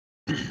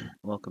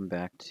Welcome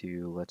back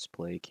to Let's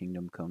Play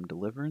Kingdom Come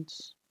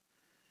Deliverance.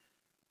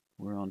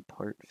 We're on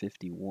part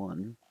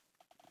 51.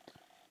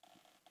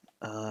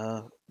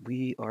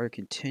 We are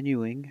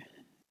continuing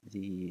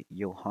the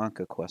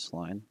Johanka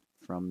questline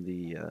from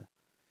the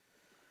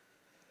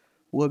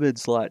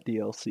Women's Lot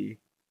DLC.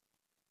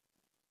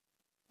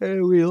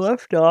 And we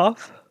left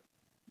off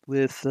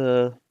with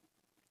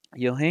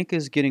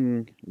Johanka's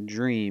getting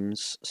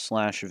dreams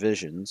 /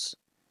 visions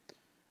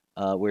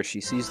where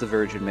she sees the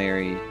Virgin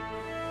Mary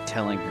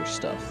telling her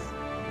stuff.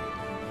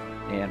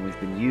 And we've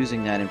been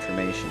using that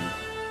information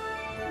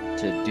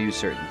to do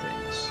certain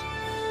things,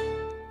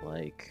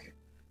 like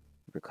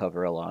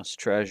recover a lost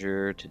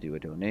treasure, to do a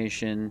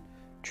donation,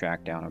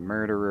 track down a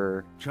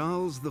murderer,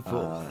 Charles the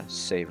Fourth,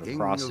 save a King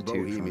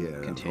prostitute of from Bohemia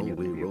continuing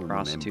and to be a Holy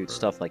prostitute, Roman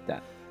stuff like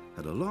that.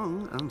 had a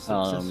long and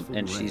successful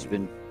And she's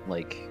reign. been,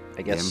 like,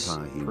 I guess,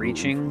 Empire he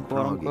preaching, ruled from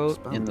Prague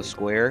quote-unquote, in the expanded,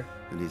 square.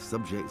 and his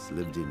subjects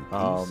lived in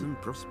peace and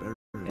prosperity.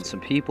 And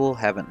some people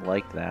haven't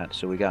liked that,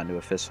 so we got into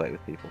a fist fight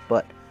with people.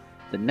 But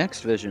the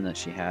next vision that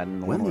she had,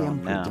 and the When one the we're on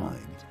emperor now,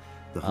 died,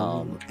 the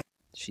whole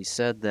she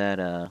said that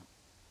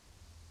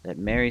that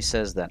Mary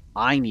says that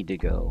I need to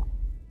go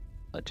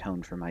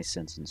atone for my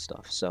sins and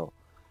stuff. So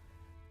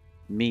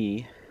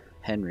me,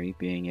 Henry,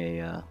 being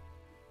a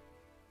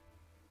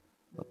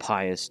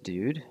pious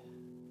dude,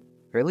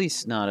 or at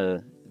least not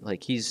a,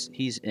 like, he's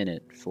in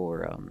it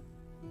for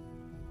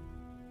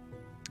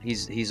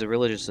he's a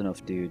religious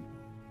enough dude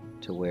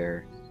to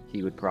where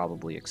he would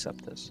probably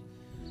accept this.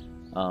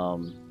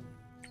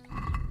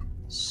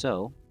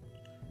 So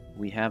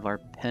we have our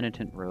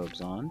penitent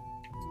robes on.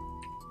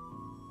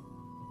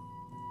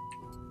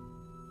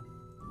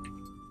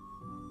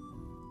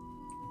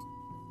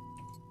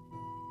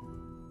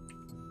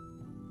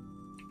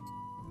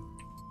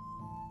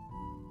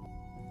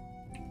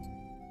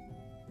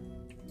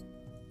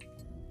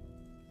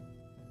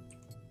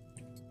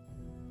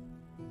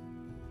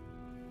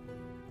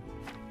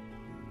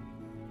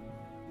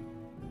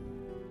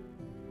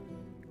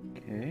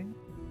 Okay.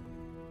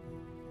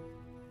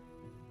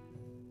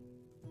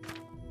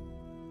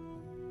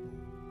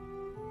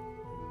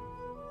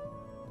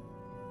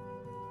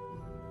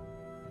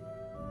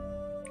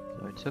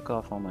 So I took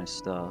off all my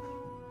stuff,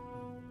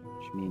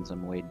 which means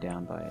I'm weighed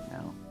down by it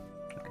now.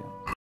 Okay.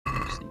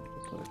 I just need to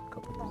put a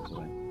couple things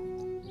away.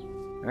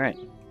 Alright.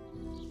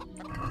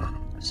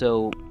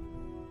 So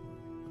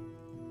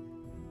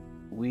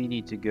we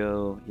need to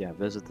go, yeah,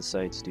 visit the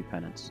sites, do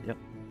penance. Yep.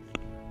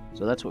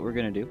 So that's what we're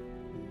gonna do.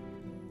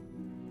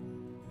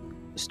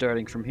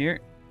 Starting from here,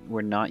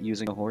 we're not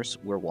using a horse,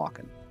 we're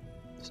walking.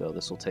 So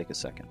this will take a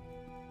second.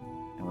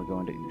 And we're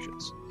going to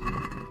Ujits.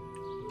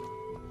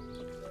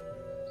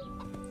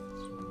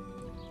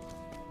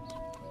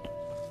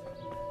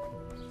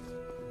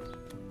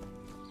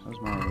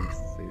 How's my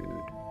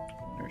food?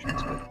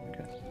 Nourishment's good,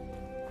 okay.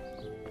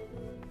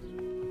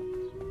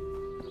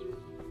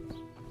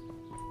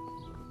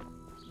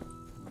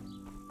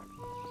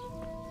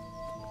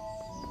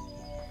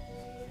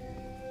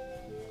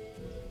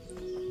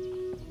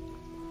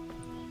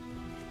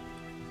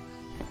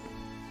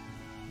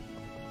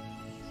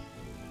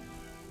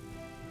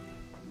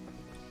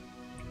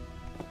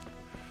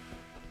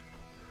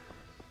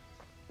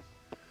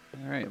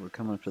 Alright, we're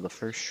coming up to the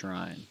first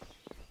shrine.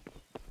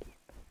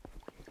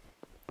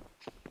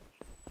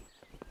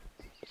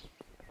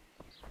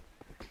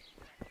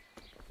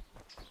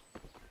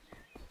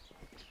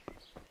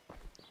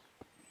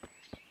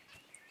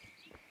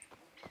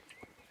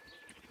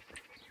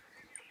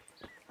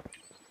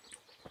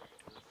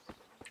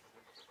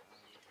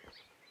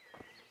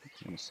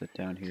 I'm gonna sit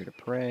down here to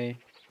pray.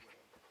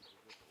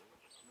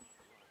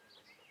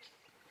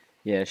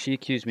 Yeah, she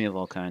accused me of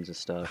all kinds of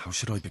stuff. How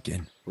should I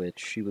begin? Which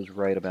she was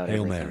right about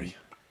Hail everything. Mary,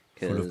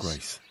 full of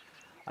grace.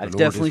 I've The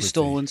Lord definitely is with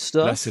stolen thee.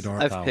 stuff. Blessed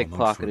art I've thou amongst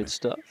pickpocketed women,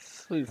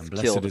 stuff. We've and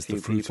killed blessed a is few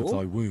the fruit people. of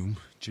thy womb,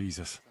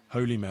 Jesus.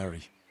 Holy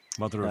Mary,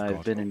 Mother of I've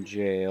God, been in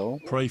jail.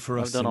 pray for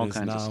I've us done all sinners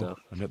kinds of now stuff.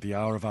 and at the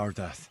hour of our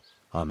death.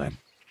 Amen.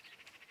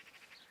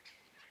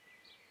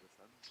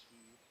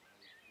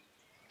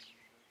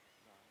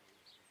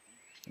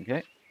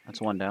 Okay,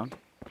 that's one down.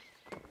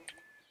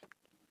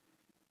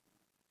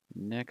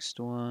 Next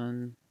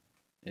one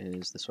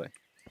is this way.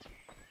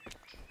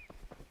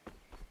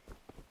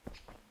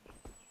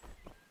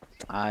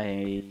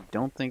 I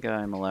don't think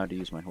I'm allowed to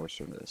use my horse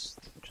for this,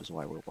 which is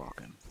why we're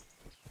walking.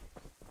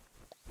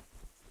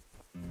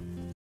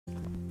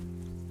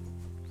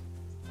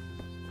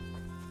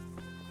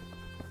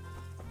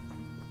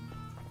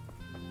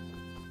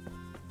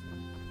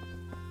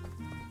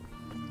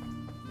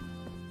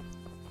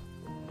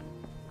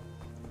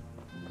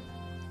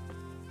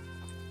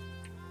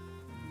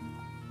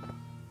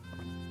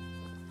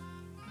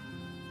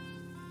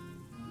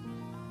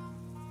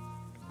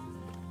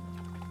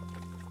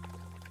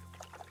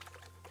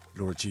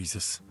 Lord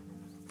Jesus,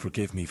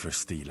 forgive me for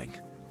stealing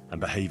and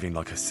behaving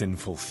like a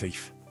sinful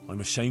thief. I'm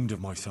ashamed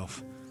of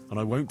myself, and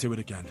I won't do it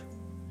again.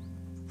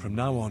 From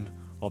now on,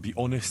 I'll be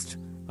honest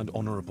and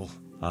honourable.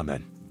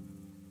 Amen.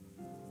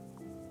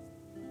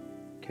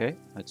 Okay,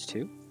 that's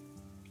two.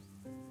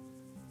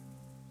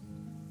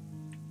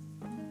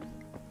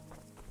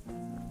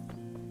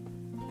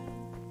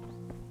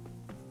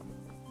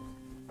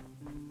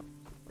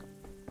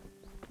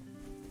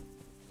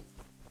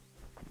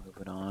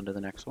 on to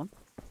the next one.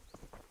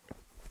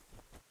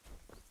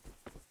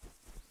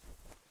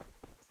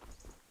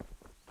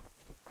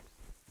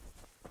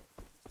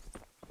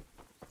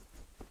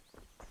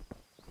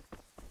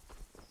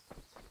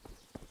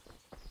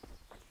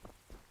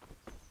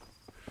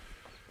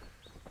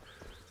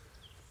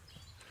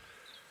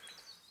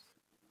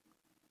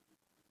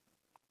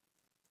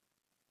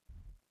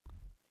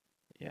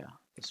 Yeah,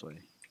 this way.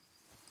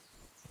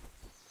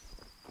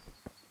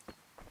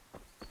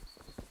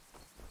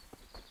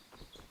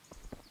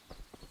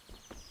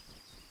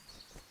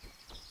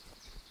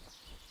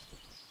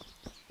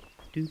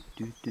 Do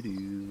do do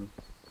do.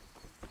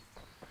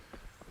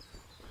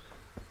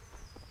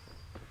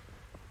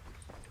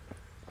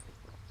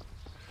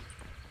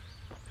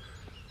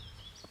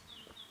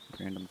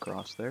 Random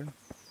cross there.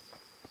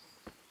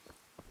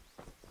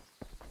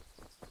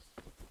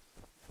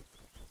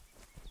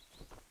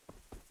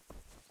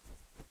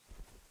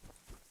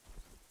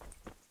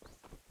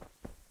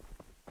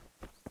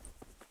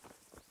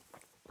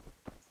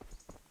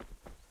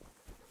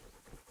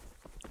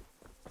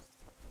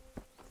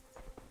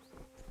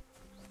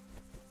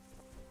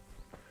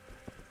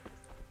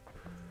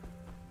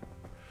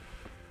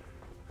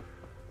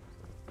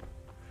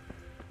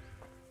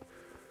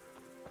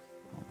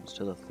 Almost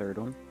to the third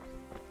one.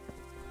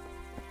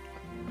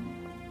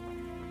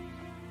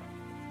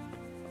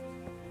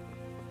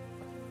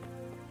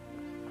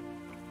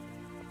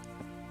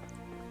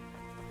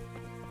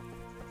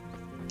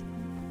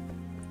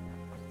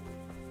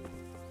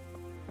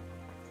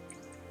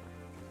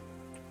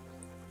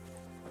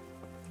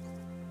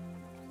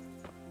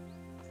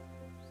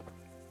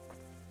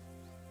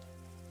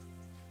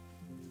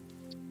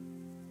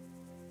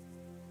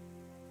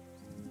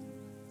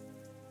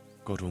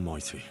 God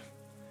Almighty,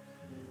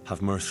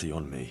 have mercy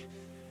on me,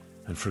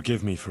 and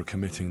forgive me for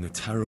committing the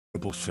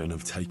terrible sin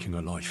of taking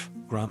a life.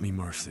 Grant me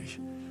mercy,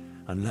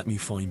 and let me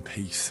find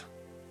peace.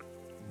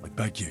 I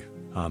beg you.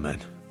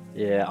 Amen.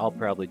 Yeah, I'll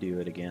probably do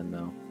it again,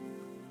 though.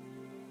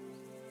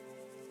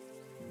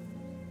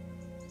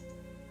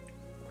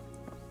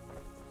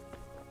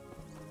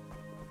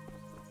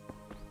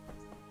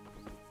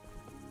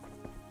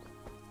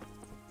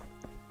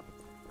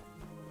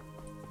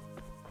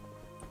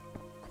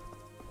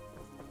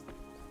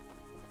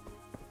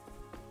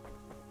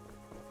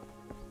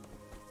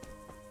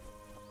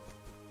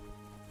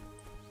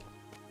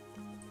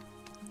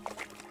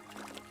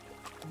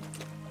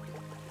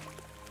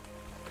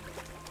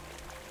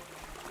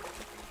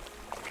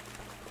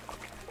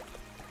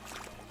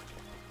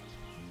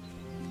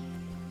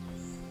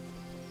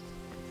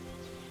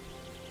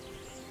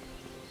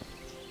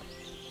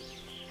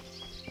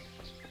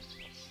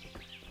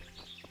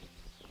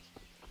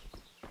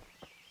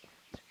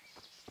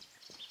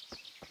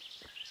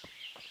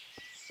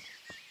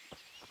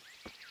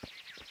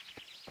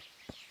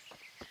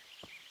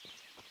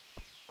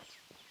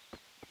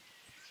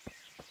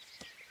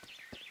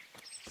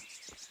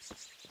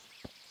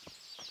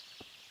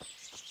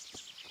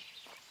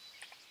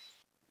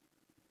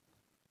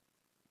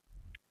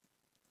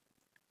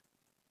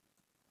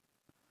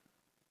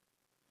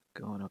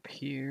 Going up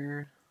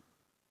here.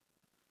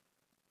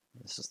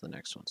 This is the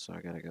next one, so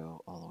I gotta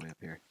go all the way up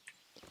here.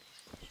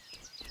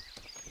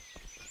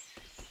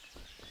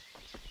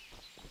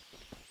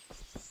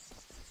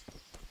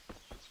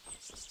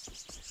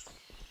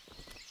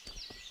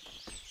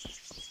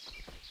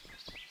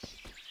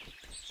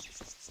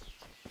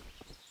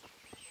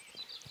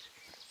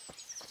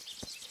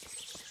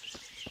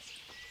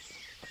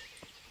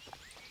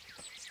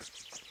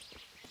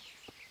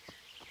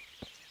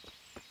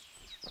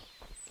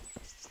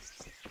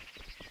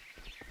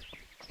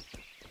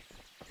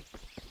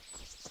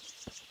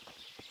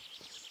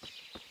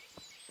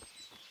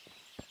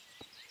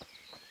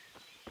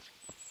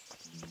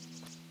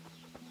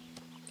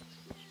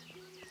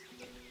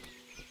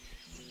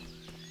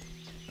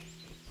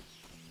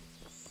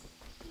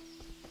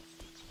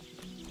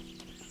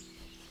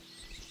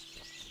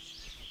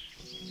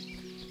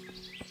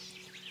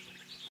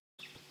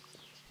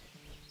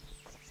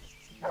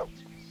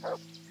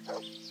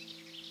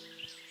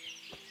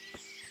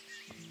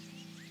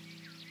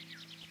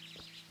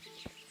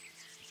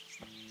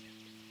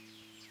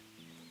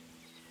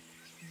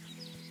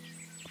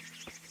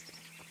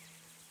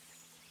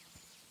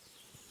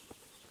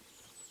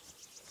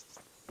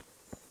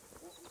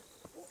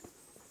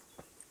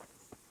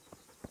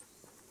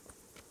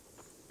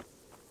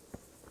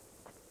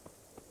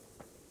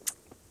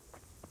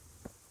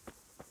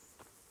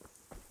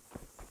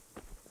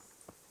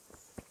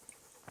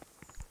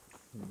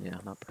 Yeah,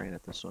 not praying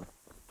at this one.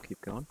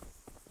 Keep going.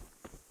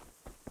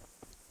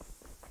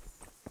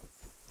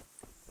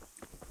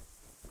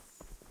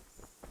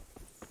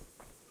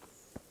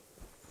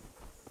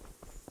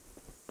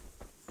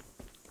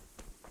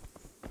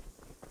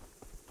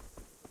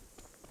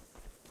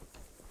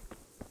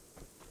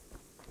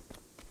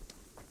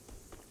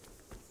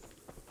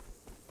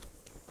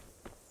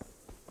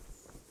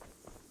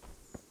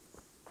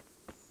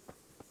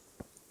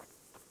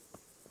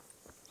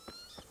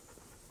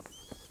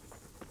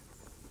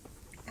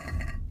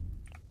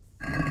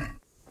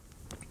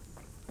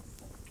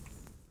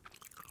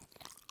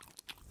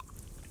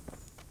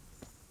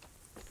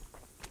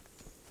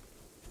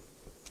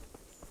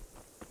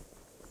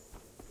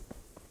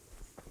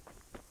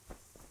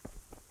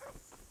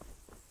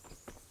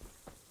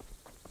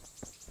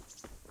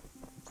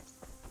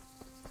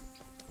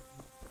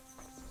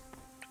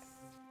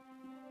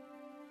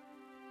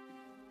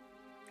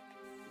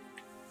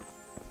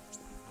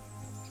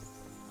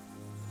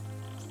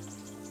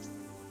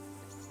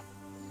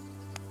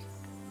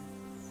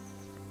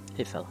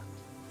 Hey, fella.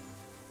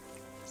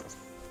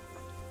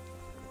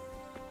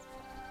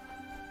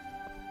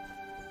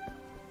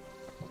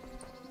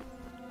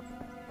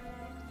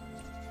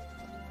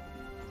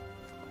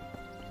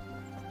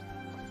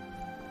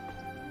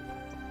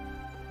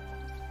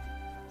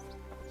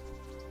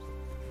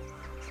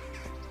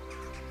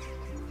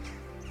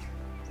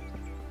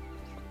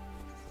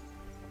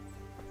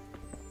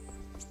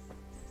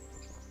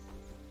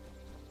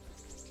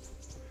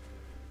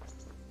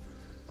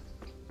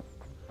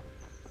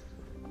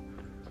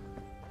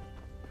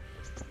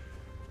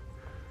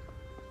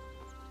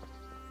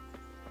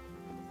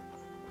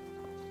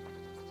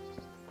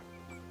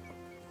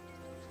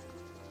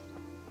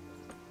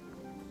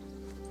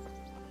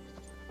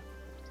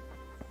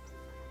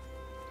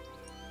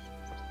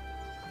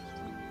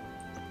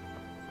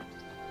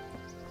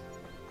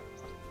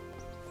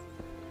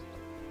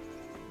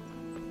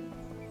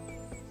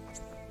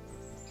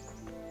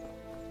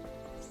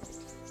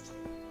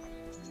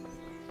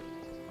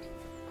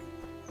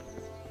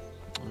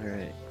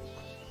 Alright.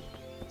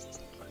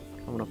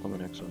 Coming up on the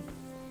next one.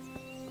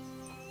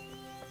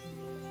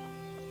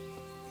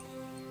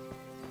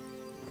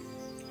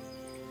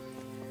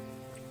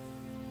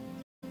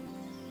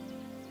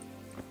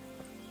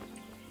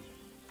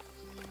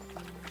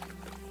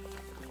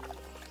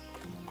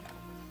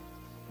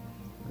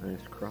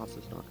 Nice, cross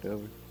is knocked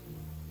over.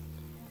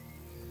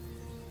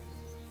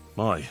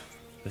 My,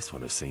 this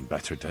one has seen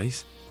better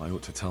days. I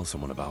ought to tell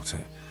someone about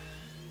it.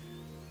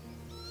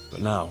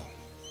 But now,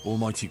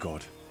 Almighty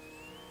God,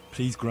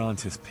 please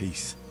grant us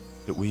peace,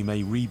 that we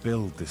may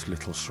rebuild this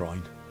little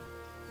shrine.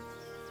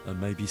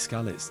 And maybe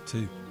Skalitz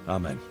too.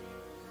 Amen.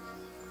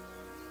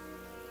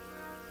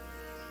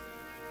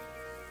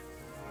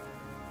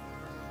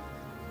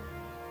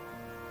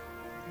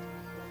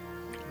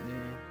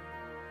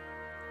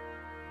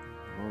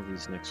 All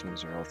these next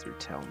ones are all through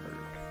Talmberg.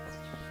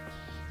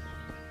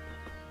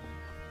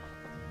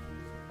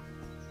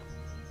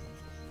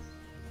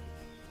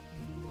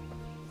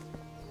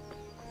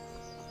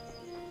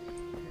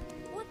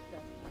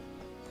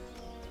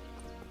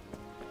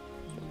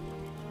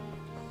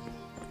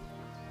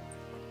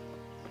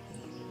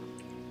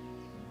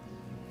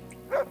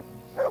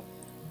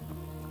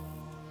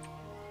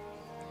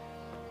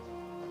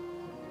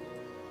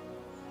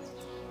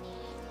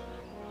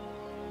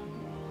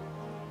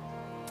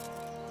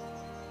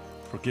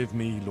 Forgive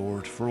me,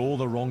 Lord, for all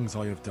the wrongs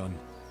I have done,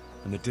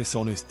 and the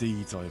dishonest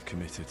deeds I have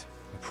committed.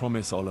 I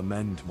promise I'll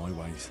amend my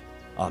ways.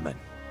 Amen.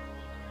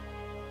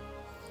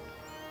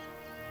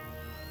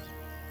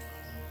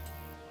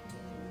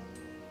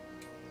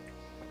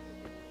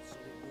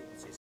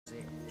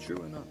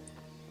 True enough.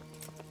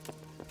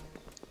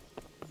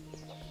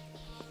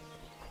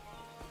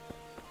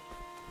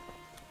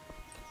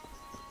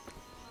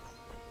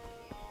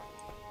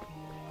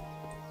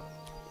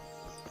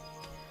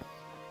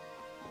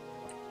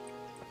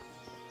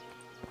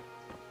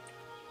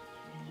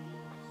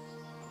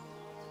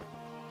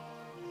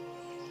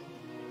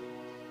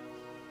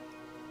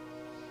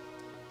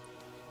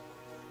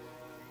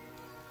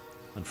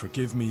 And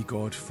forgive me,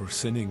 God, for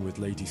sinning with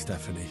Lady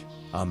Stephanie.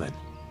 Amen.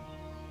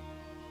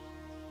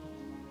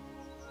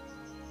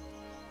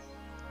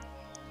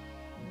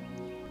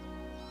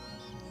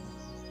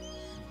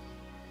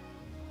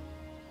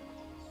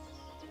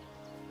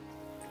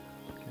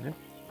 Okay.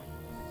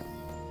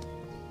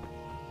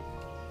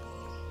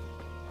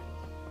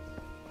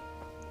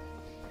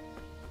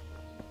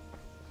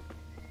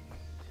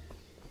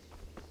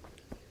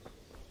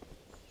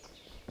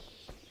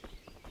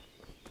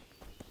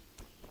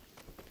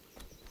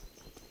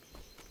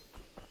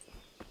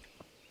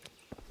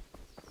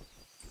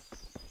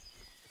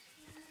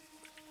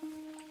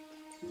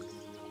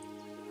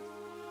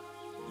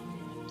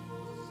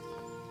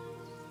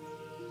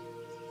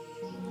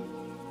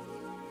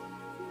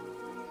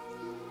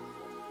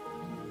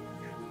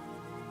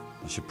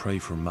 I should pray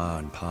for Ma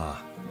and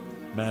Pa.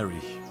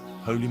 Mary,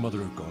 Holy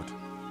Mother of God,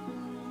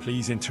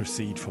 please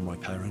intercede for my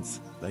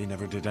parents. They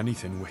never did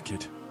anything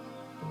wicked.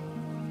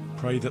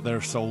 Pray that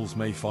their souls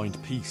may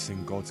find peace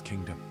in God's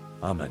kingdom.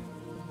 Amen.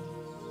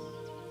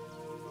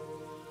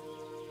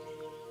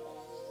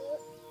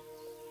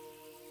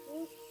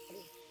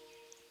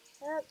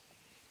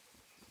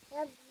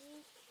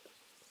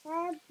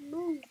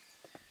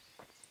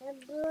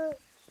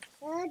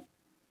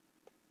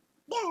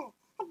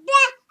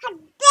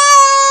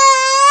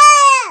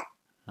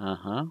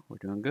 We're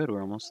doing good.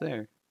 We're almost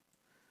there.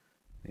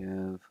 We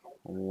have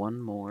one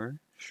more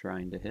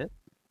shrine to hit.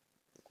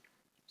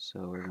 So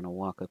we're going to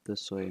walk up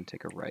this way and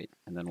take a right,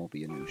 and then we'll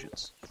be in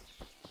Nugent's.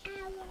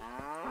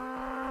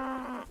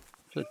 Oh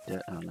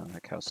no,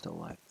 that cow's still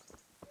alive.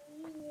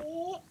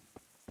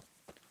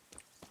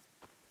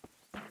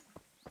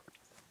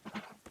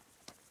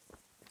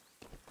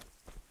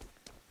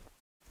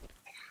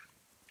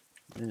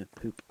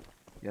 Poop.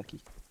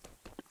 Yucky.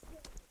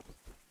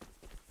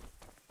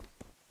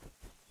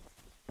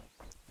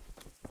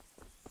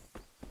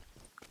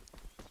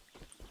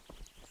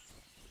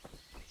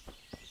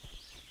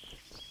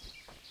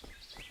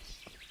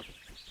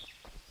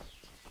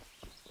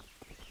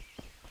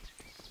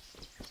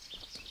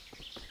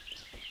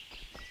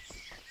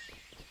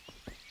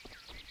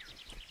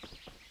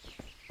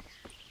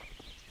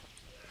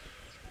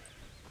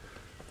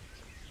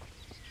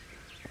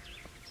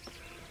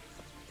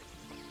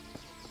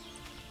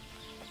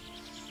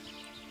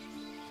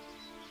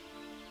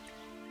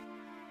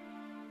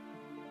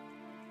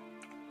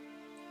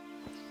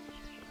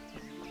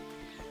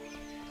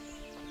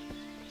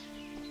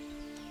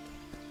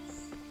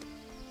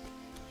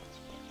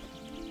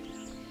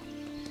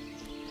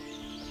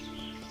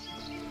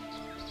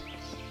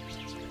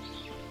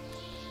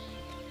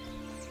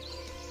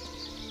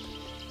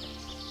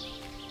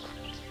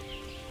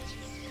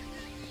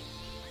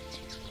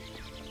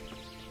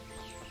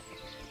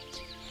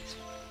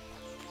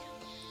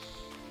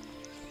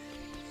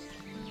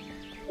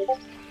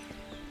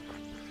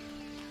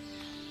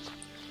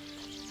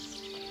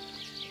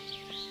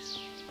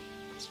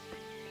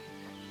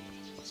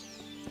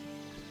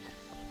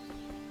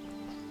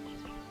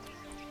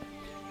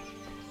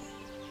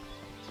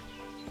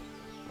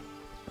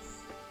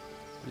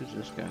 Who's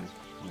this guy?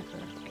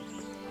 Okay.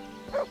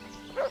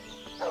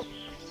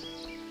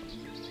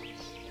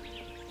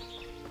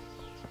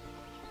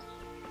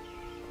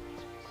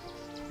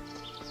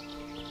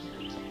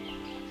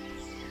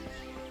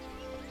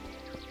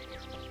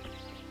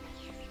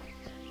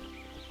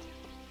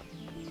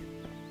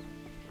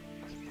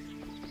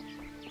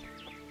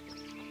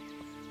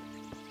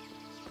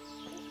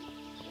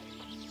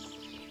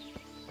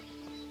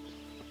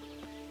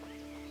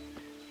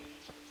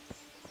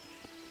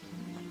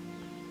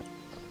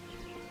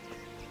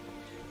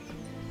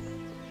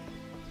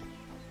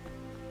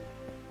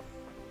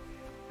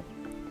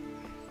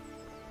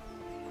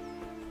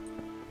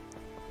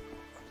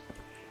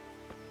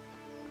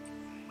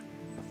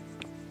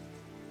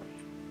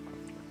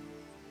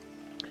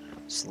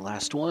 It's the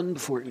last one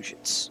before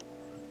Ujits.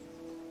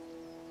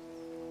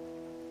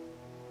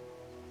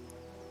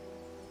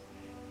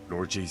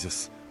 Lord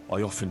Jesus,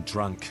 I often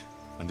drank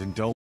and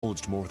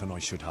indulged more than I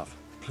should have.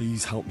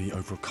 Please help me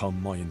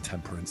overcome my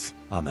intemperance.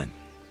 Amen.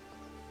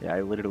 Yeah,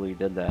 I literally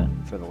did that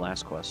for the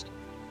last quest.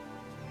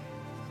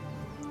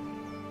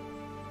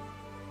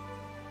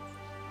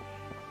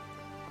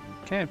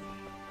 Okay.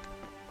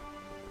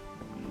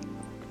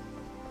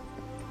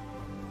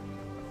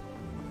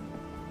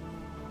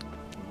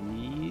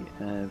 We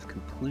have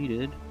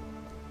completed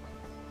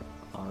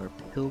our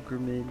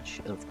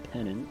Pilgramage of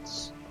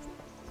Penance.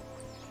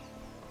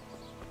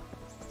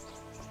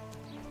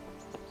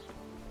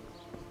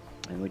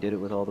 And we did it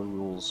with all the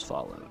rules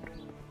followed.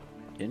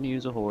 Didn't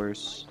use a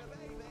horse.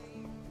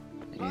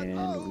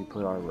 And we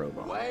put our robe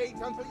on. Wait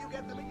until you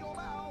get them in your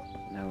mouth.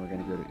 Now we're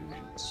gonna go to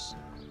Ujits.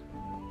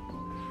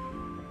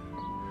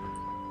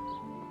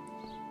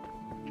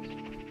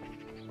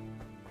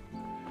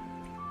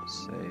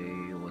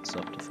 Say what's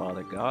up to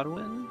Father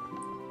Godwin.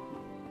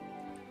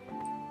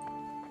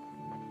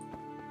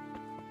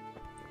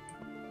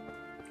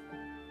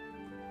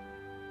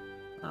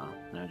 Oh,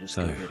 now just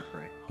So, go here to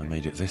pray. I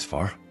made it this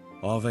far.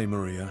 Ave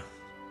Maria,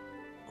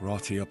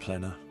 gratia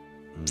plena.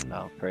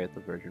 I'll pray at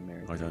the Virgin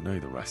Mary. I don't know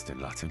the rest in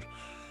Latin.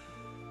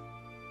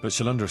 But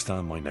she'll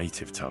understand my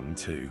native tongue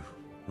too,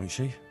 won't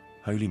she?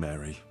 Holy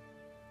Mary,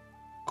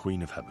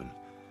 Queen of Heaven,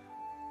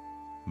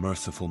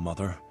 merciful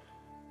Mother,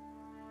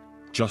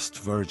 just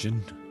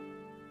Virgin,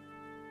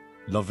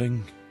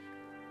 loving,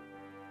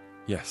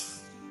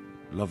 yes,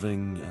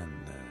 loving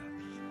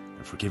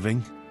and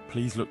forgiving.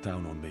 Please look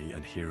down on me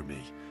and hear me,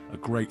 a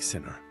great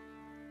sinner.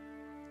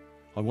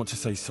 I want to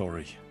say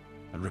sorry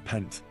and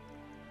repent,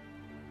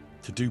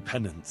 to do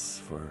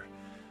penance for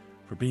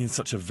being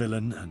such a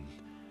villain and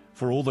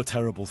for all the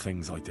terrible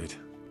things I did.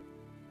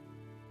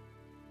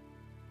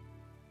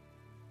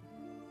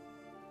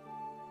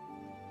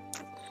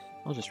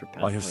 I'll just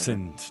repent. I have later.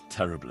 sinned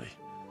terribly.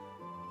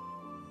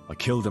 I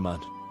killed a man,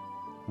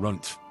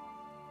 Runt.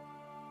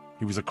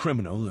 He was a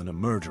criminal and a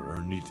murderer,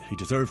 and he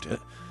deserved it.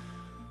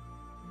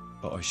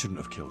 But I shouldn't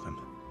have killed him,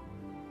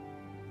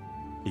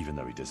 even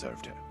though he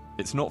deserved it.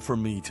 It's not for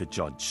me to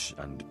judge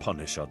and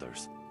punish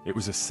others. It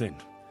was a sin,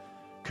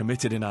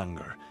 committed in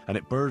anger, and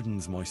it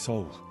burdens my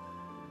soul.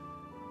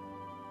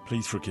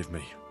 Please forgive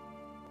me,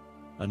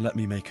 and let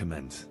me make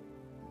amends.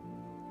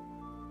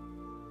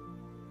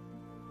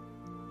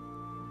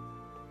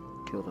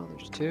 Killed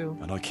others too.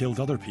 And I killed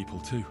other people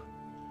too.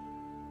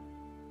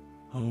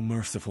 Oh,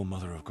 merciful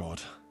Mother of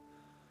God.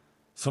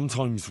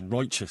 Sometimes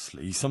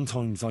righteously,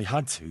 sometimes I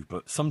had to,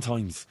 but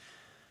sometimes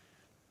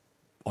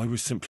I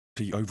was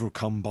simply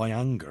overcome by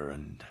anger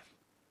and...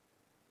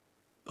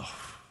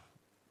 Oh,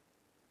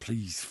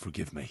 please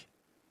forgive me.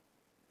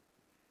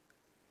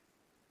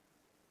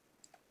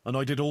 And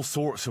I did all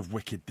sorts of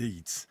wicked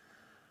deeds.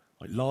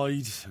 I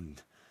lied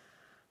and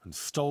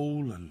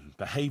stole and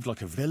behaved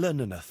like a villain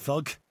and a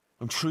thug.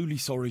 I'm truly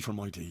sorry for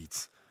my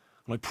deeds,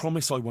 and I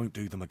promise I won't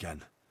do them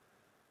again.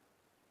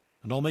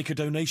 And I'll make a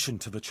donation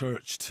to the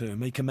church to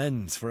make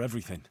amends for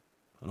everything.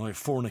 And I have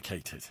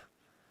fornicated.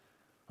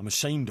 I'm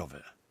ashamed of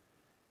it.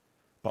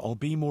 But I'll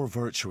be more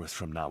virtuous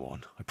from now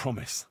on, I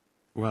promise.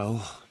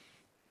 Well,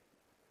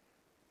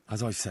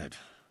 as I said,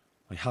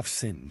 I have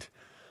sinned.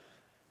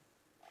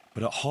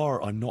 But at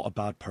heart, I'm not a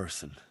bad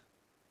person.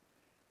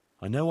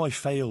 I know I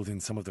failed in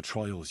some of the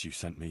trials you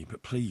sent me,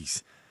 but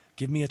please,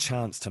 give me a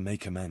chance to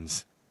make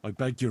amends. I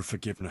beg your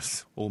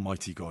forgiveness,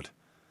 Almighty God.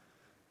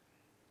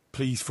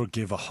 Please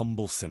forgive a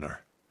humble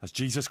sinner, as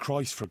Jesus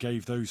Christ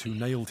forgave those who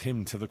nailed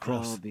him to the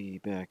cross. I'll be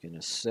back in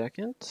a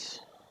second.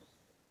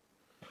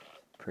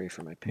 Pray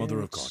for my parents.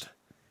 Mother of God,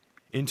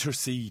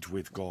 intercede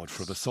with God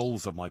for the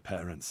souls of my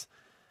parents,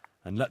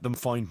 and let them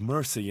find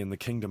mercy in the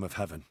kingdom of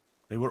heaven.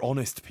 They were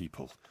honest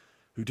people,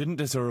 who didn't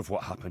deserve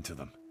what happened to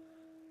them.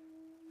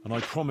 And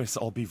I promise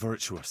I'll be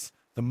virtuous,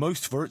 the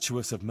most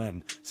virtuous of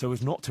men, so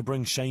as not to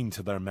bring shame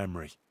to their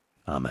memory.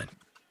 Amen.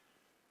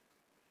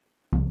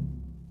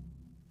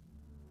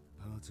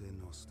 Pater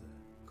Noster,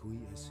 qui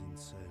es in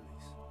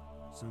celis,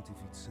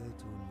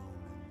 sanctificetur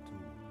nomen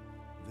tuum,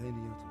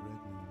 veniat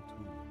regnum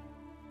tuum,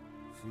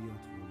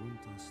 fiat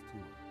voluntas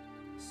tua,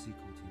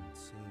 sicut in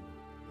cielo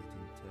et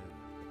in terra.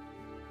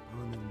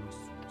 Panem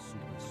nostrum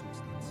super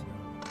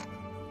substantiarum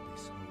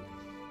nobis hodie,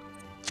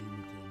 et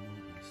dimitte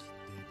nobis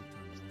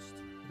debita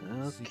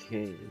nostra.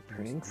 Okay,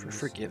 praying for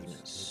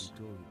forgiveness.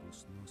 Debitoribus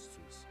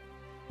nostris,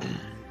 et ne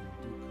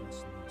inducas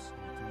nos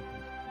in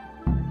temptation.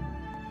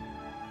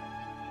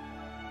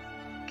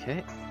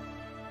 Okay.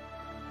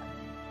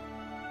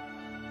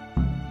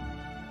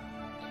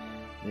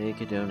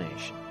 Make a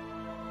donation.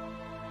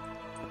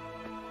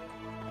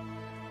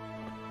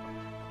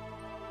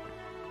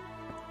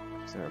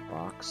 Is there a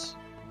box?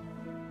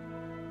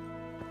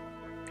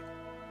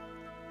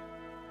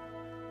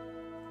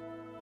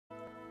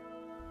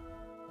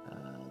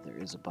 There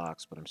is a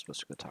box, but I'm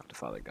supposed to go talk to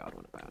Father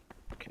Godwin about it.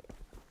 Okay.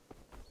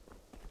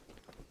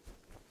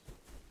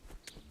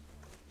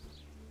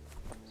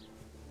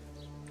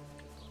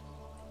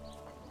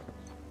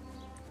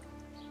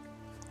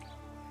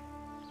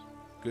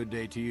 Good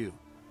day to you.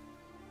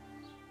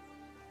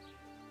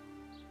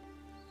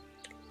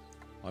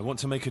 I want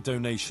to make a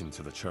donation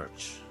to the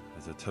church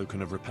as a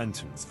token of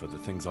repentance for the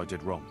things I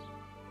did wrong.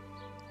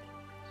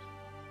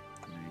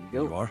 There you Here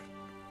go. you are.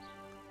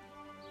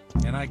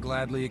 And I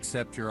gladly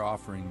accept your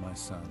offering, my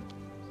son.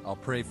 I'll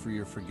pray for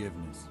your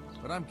forgiveness.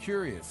 But I'm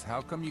curious,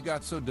 how come you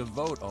got so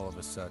devout all of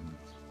a sudden?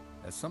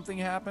 Has something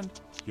happened?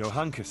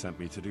 Johanka sent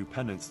me to do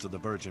penance to the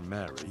Virgin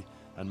Mary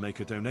and make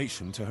a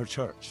donation to her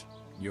church.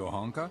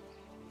 Johanka?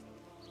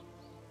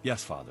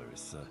 Yes, Father,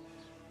 it's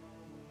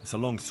a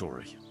long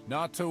story.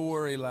 Not to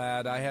worry,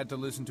 lad. I had to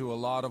listen to a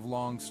lot of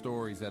long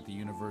stories at the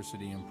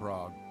university in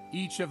Prague.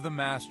 Each of the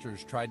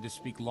masters tried to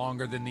speak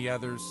longer than the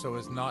others so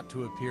as not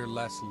to appear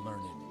less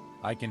learned.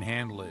 I can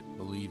handle it,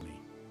 believe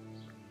me.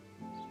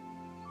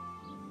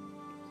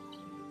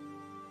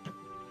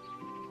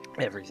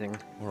 Everything.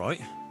 All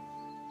right,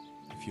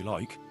 if you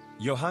like.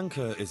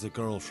 Johanka is a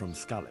girl from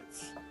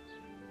Skalitz.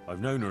 I've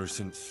known her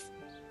since,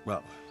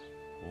 well,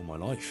 all my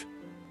life.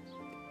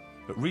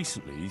 But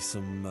recently,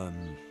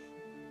 some,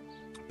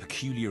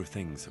 peculiar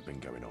things have been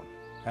going on.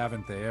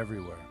 Haven't they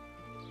everywhere?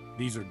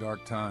 These are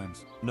dark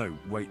times. No,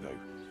 wait though.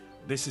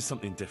 This is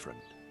something different.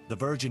 The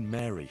Virgin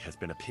Mary has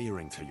been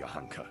appearing to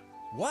Johanka.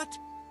 What?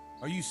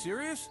 Are you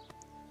serious?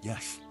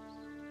 Yes.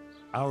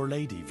 Our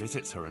Lady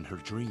visits her in her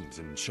dreams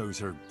and shows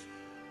her...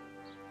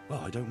 well,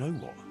 I don't know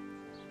what.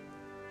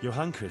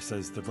 Johanka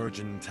says the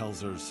Virgin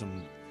tells her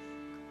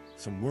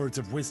some words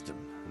of wisdom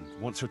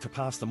and wants her to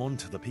pass them on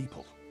to the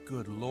people.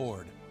 Good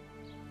Lord.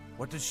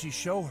 What does she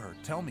show her?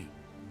 Tell me.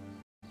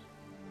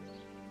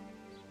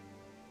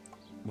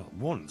 Well,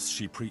 once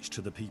she preached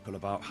to the people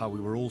about how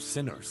we were all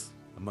sinners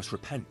and must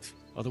repent.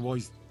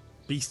 Otherwise,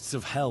 beasts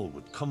of hell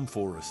would come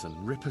for us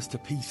and rip us to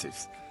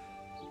pieces.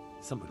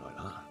 Something like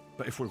that.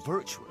 But if we're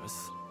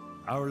virtuous,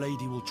 Our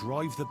Lady will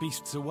drive the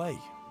beasts away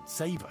and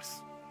save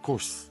us. Of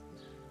course,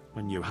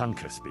 when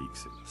Johanka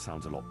speaks, it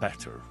sounds a lot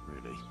better,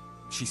 really.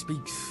 She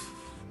speaks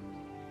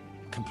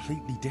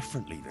completely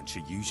differently than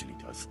she usually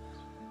does.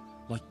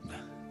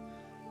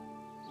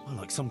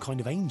 Like some kind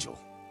of angel.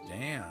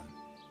 Damn.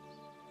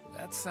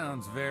 That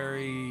sounds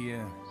very,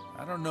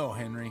 I don't know,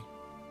 Henry.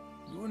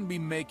 You wouldn't be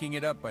making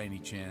it up by any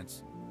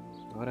chance.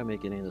 Why would I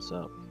make any of this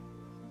up?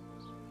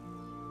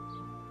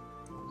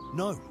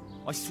 No,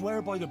 I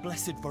swear by the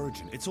Blessed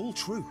Virgin, it's all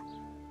true.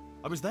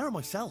 I was there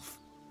myself.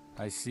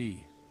 I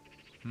see.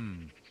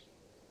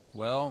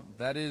 Well,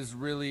 that is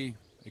really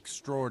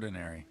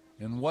extraordinary.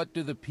 And what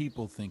do the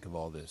people think of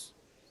all this?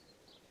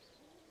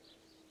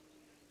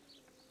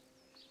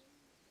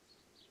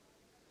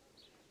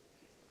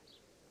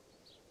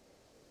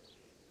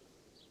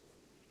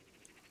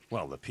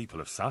 Well, the people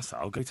of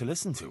Sasau go to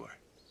listen to her.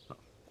 Well,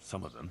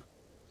 some of them.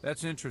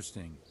 That's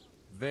interesting.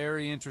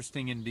 Very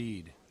interesting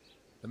indeed.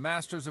 The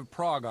masters of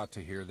Prague ought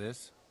to hear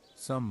this.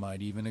 Some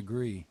might even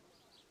agree.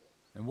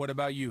 And what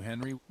about you,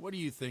 Henry? What do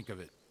you think of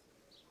it?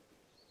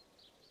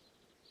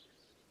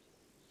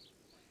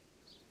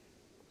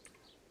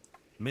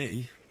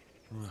 Me?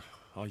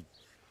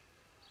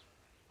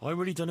 I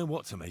really don't know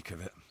what to make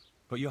of it.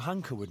 But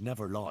Johanka would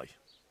never lie.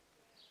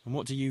 And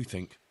what do you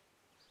think?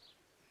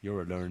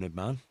 You're a learned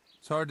man.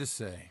 It's hard to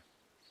say.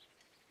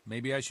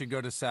 Maybe I should go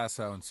to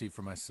Sasau and see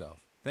for myself.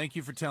 Thank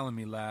you for telling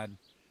me, lad.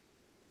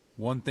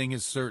 One thing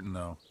is certain,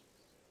 though.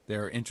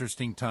 There are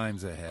interesting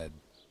times ahead.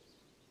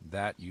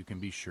 That you can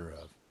be sure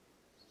of.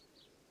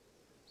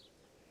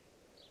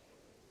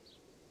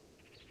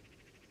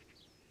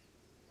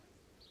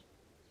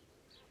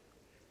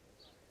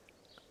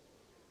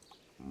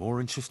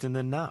 More interesting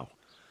than now.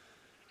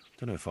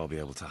 Don't know if I'll be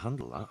able to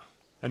handle that.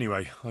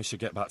 Anyway, I should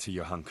get back to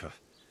Johanka.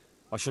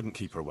 I shouldn't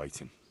keep her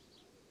waiting.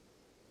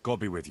 God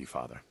be with you,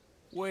 Father.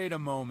 Wait a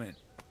moment.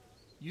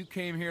 You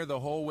came here the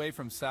whole way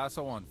from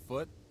Sasau on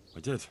foot? I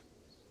did.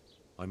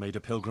 I made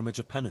a pilgrimage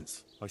of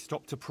penance. I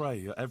stopped to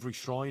pray at every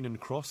shrine and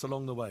cross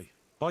along the way.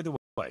 By the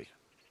way,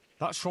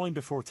 that shrine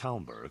before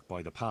Talmberg,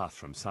 by the path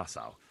from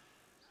Sasau,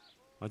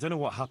 I don't know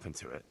what happened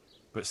to it,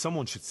 but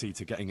someone should see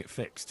to getting it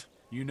fixed.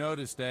 You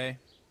noticed, eh?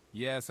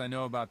 Yes, I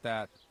know about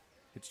that.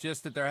 It's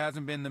just that there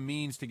hasn't been the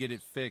means to get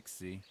it fixed,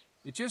 see?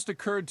 It just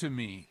occurred to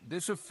me,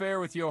 this affair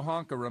with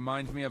Johanka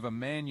reminds me of a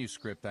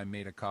manuscript I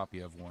made a copy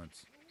of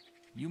once.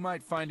 You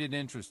might find it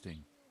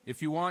interesting.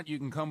 If you want, you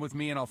can come with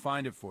me and I'll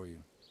find it for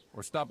you.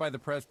 Or stop by the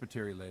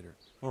presbytery later.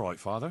 All right,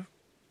 Father.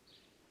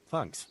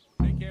 Thanks.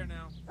 Take care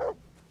now.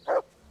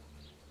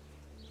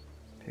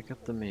 Pick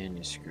up the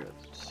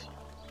manuscript.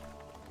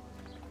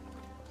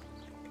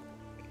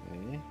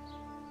 Okay.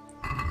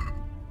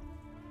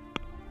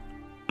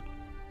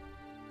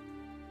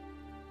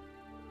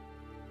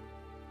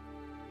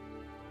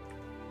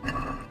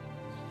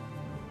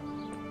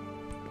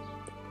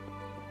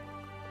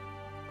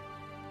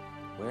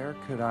 Where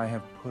could I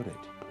have put it?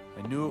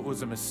 I knew it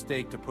was a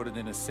mistake to put it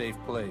in a safe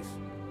place.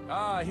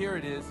 Ah, here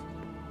it is.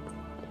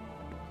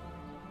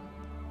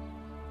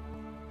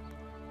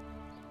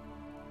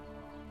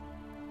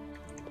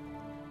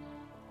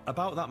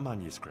 About that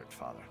manuscript,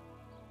 Father.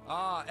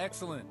 Ah,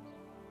 excellent.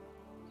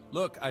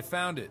 Look, I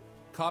found it.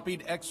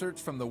 Copied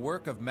excerpts from the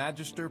work of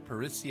Magister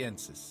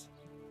Parisiensis.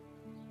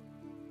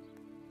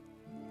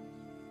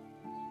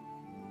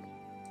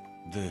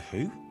 The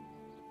who?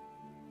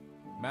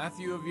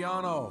 Matthew of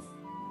Yanov,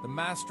 the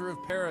Master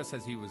of Paris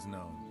as he was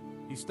known.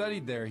 He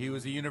studied there. He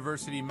was a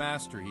university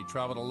master. He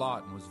traveled a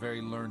lot and was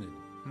very learned.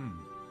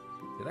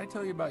 Did I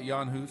tell you about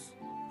Jan Hus?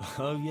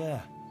 Oh,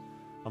 yeah.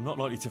 I'm not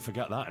likely to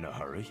forget that in a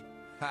hurry.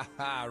 Ha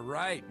ha,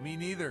 right, me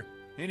neither.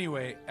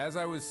 Anyway, as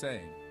I was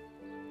saying,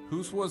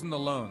 Hus wasn't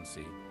alone,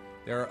 see?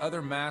 There are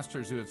other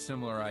masters who have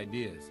similar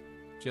ideas,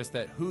 just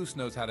that Hus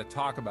knows how to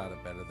talk about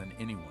it better than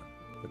anyone.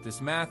 But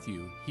this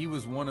Matthew, he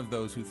was one of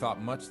those who thought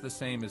much the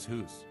same as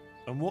Hus.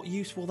 And what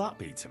use will that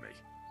be to me?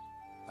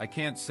 I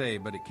can't say,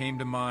 but it came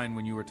to mind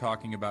when you were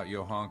talking about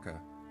Johanka,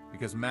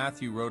 because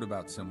Matthew wrote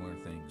about similar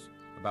things,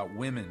 about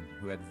women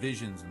who had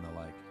visions and the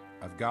like.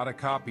 I've got a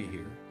copy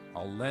here.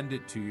 I'll lend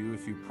it to you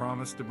if you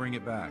promise to bring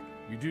it back.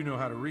 You do know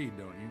how to read,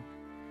 don't you?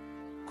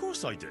 Of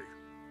course I do.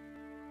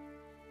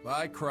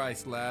 By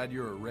Christ, lad,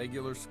 you're a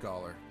regular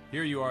scholar.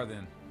 Here you are,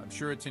 then. I'm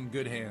sure it's in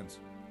good hands.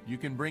 You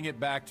can bring it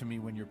back to me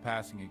when you're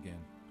passing again.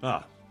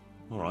 Ah,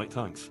 all right,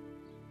 thanks.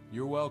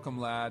 You're welcome,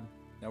 lad.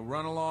 Now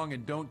run along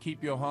and don't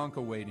keep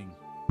Johanka waiting.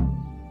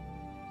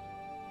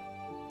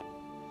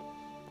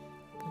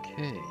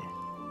 Okay.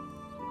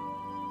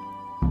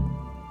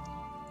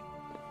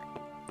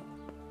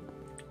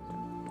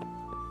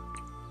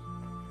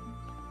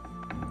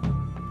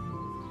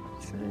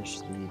 Finish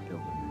the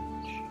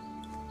pilgrimage.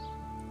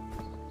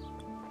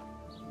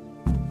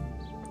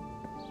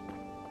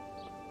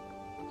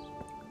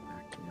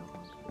 Back to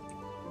Johanka.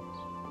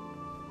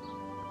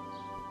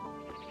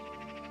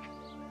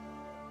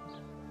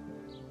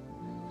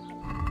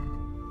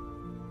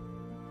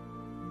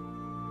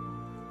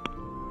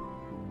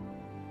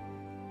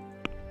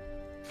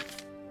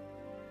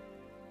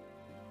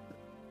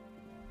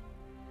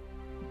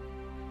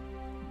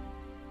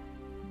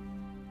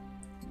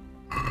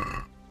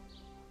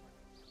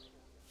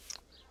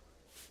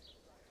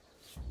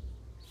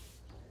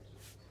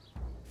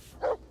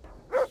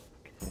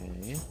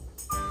 Okay.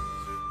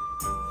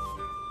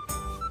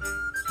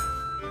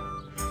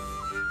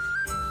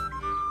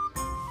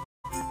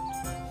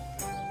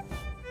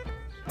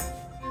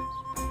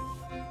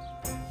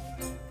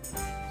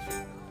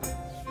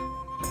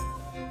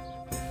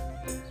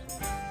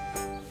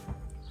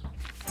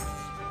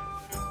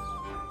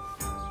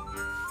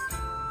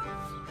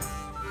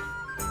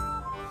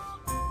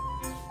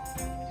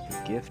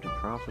 The gift of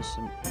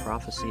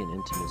prophecy and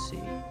intimacy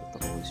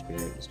with the Holy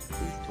Spirit is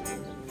proved to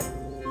women.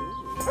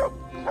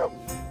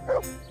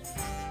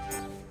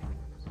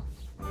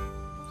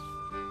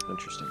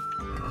 Interesting.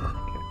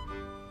 Okay.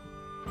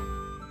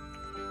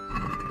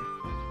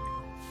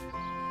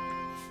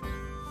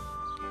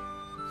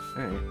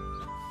 All right.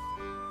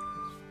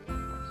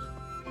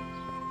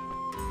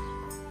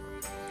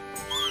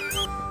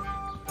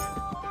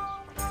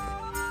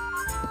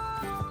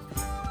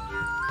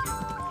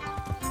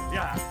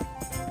 Yeah.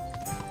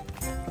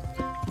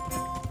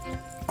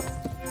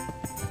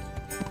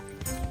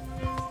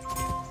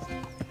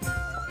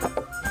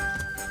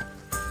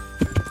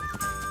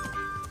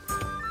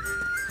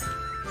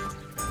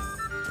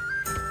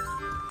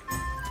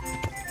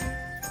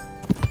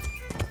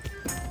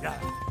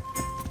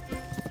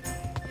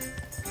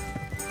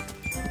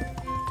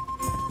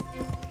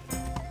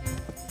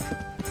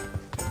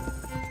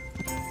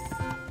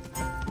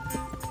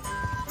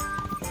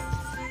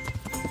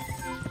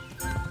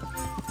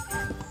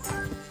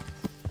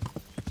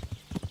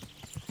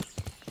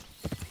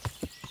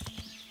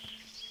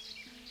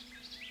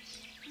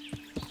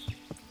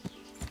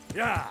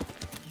 Yeah.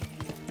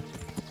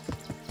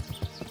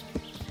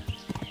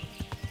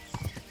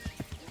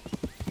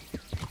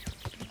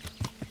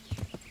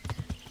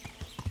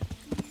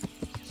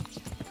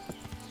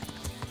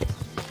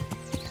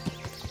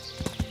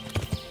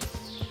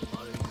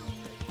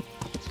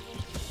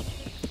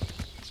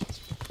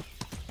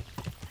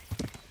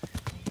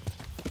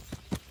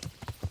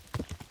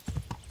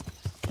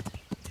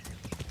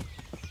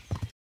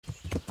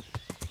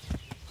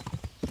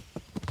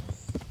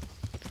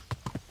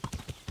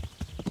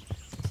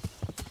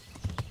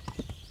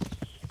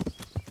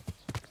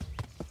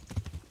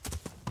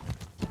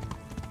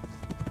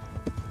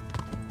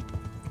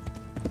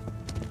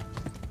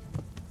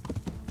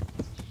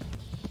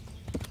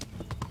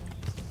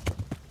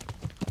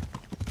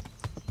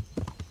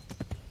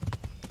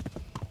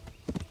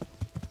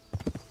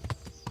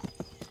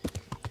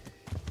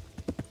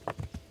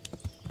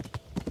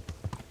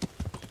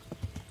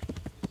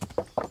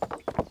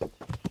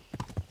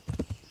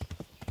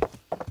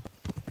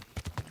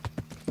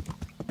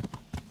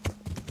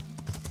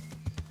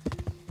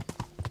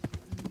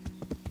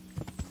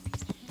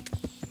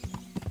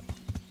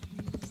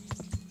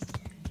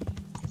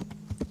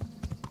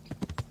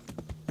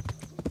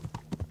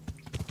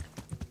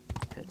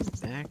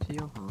 back to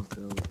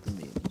Johanka with the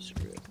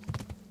manuscript.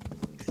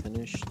 We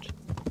finished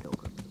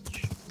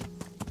Pilgramage.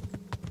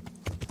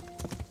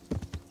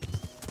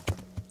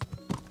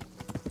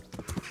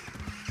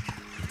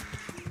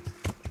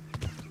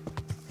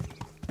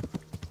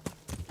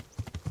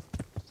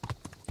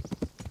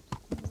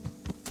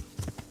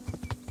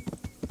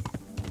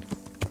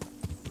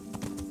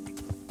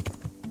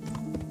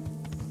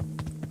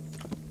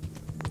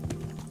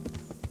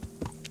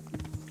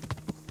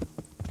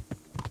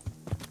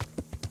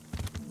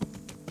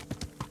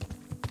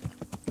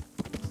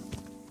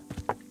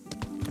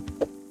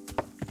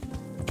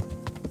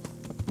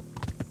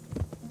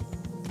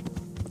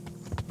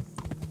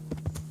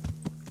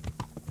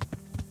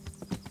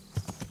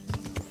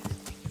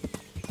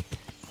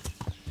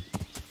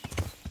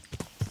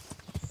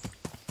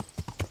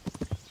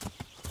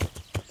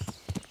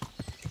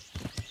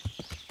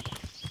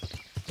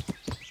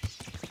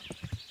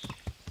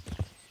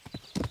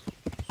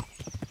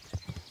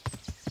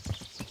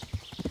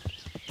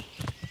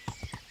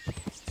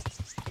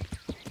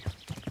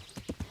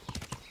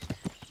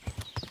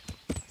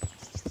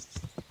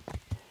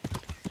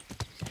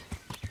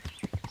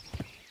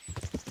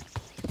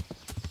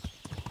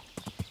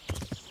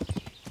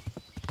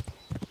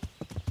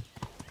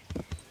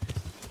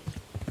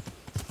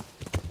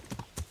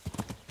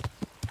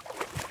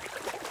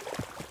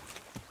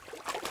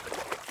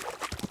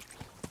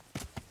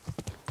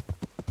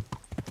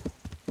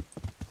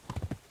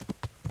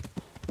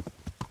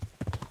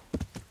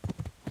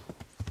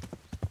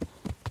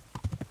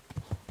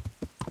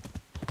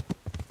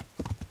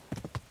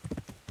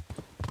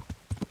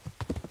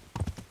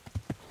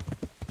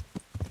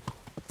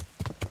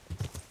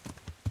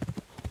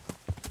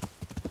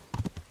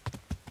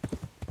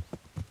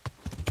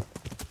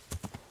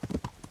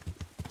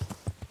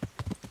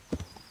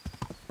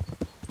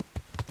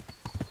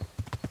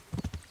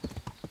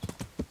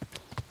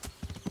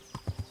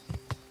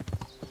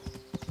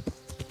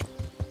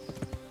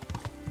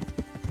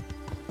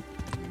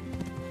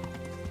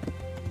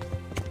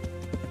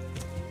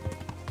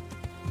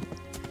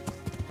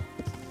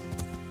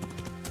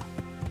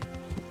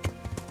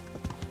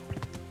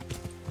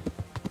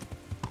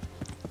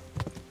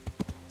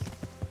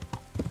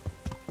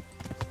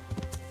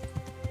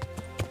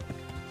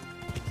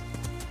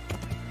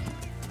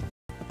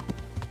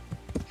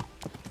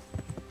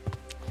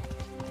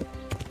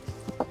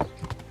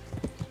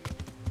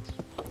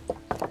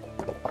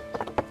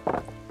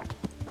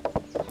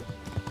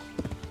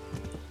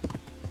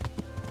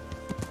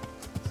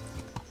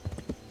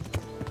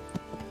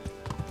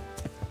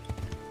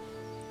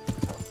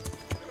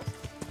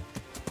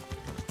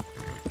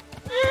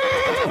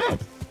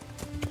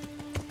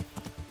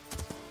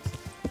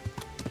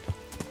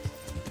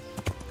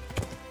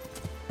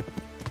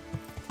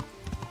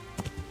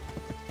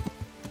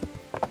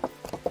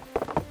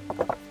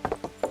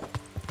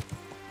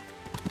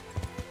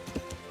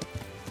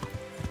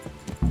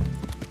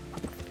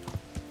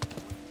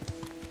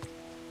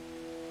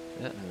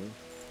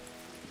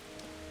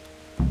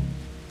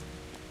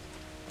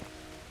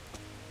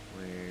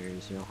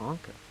 Where's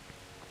Johanka?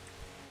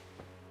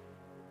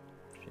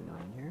 Is she not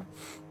in here?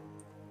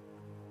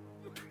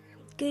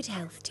 Good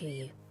health to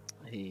you.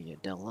 Hey,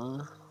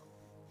 Adela.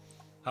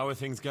 How are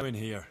things going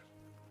here?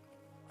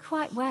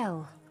 Quite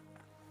well.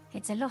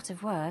 It's a lot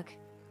of work,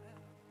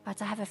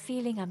 but I have a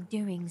feeling I'm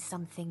doing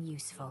something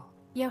useful.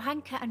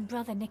 Johanka and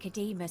Brother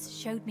Nicodemus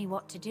showed me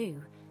what to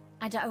do,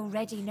 and I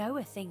already know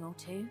a thing or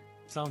two.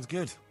 Sounds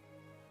good.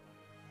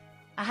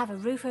 I have a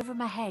roof over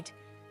my head,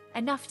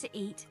 enough to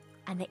eat,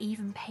 and they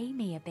even pay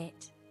me a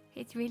bit.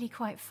 It's really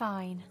quite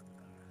fine.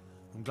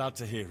 I'm glad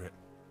to hear it.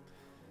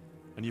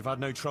 And you've had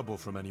no trouble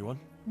from anyone?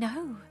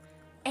 No,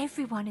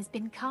 everyone has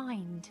been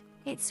kind.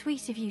 It's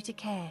sweet of you to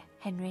care,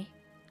 Henry.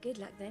 Good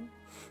luck then.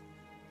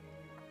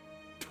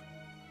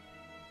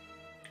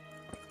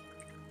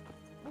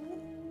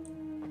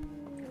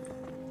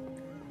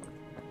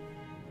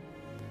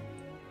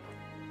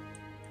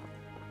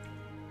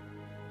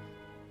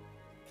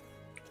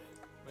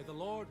 May the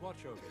Lord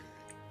watch over you.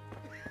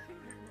 I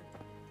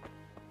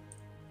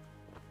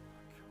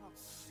can't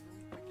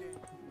sleep again.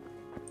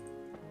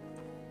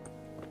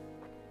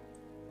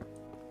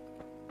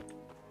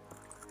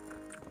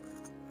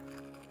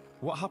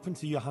 What happened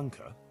to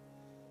Johanka?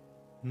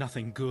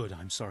 Nothing good,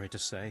 I'm sorry to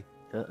say.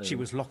 She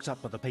was locked up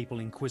by the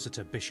Papal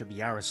Inquisitor Bishop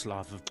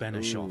Yaroslav of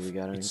Benishov. Ooh, we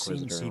got an it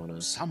seems Inquisitor he on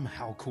us.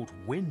 somehow caught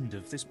wind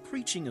of this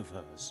preaching of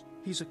hers.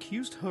 He's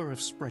accused her of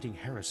spreading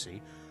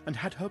heresy and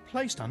had her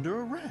placed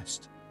under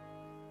arrest.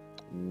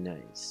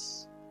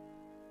 Nice.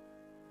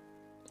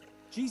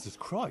 Jesus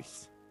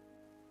Christ.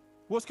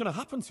 What's going to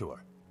happen to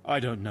her? I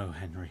don't know,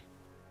 Henry.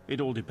 It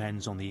all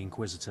depends on the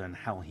Inquisitor and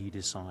how he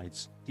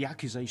decides. The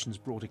accusations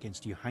brought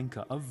against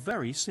Johanka are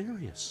very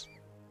serious.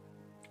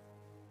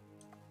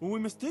 Well, we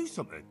must do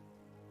something.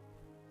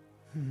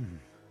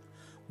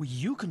 Well,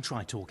 you can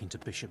try talking to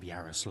Bishop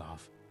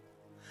Yaroslav.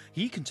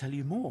 He can tell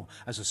you more.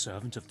 As a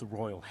servant of the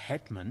royal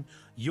hetman,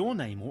 your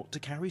name ought to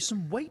carry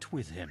some weight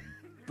with him.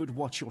 But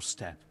watch your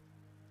step.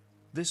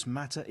 This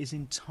matter is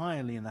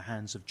entirely in the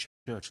hands of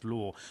church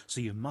law,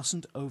 so you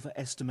mustn't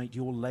overestimate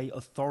your lay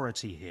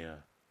authority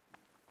here.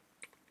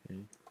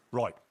 Okay.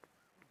 Right.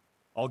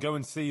 I'll go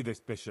and see this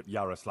Bishop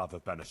Yaroslav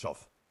of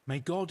Benishov. May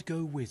God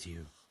go with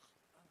you.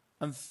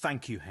 And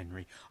thank you,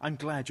 Henry. I'm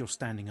glad you're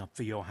standing up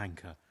for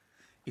Johanka.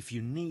 If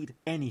you need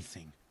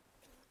anything,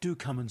 do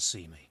come and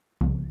see me.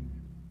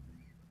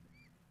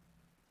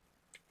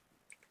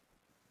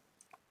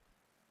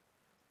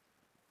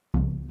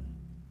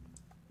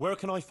 Where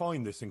can I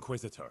find this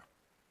Inquisitor?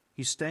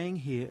 He's staying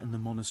here in the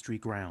monastery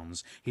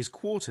grounds. His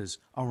quarters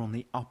are on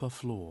the upper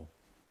floor.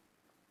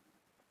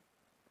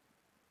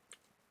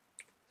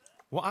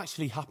 What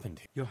actually happened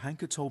here?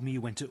 Johanka told me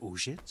you went to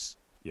Auschwitz.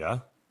 Yeah?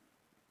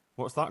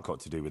 What's that got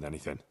to do with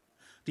anything?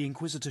 The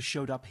Inquisitor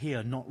showed up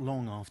here not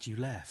long after you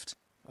left.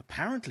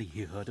 Apparently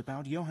he heard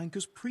about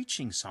Johanka's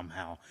preaching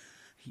somehow.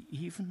 He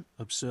even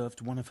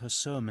observed one of her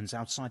sermons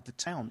outside the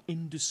town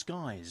in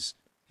disguise.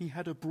 He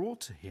had her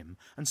brought to him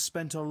and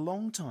spent a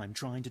long time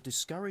trying to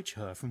discourage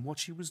her from what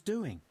she was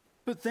doing.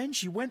 But then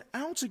she went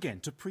out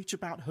again to preach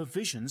about her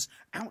visions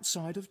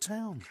outside of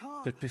town.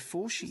 But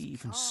before she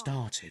even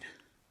started,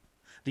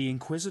 the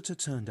Inquisitor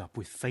turned up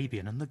with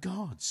Fabian and the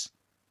guards.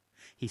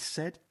 He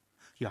said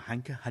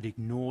Johanka had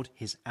ignored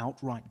his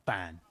outright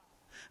ban,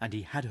 and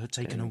he had her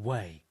taken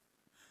away.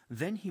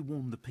 Then he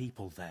warned the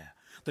people there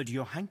that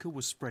Johanka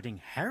was spreading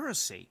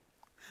heresy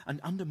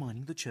and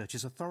undermining the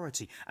church's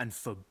authority, and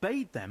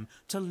forbade them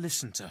to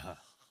listen to her.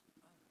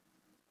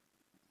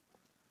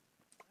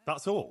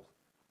 That's all?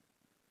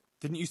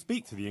 Didn't you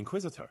speak to the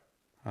Inquisitor?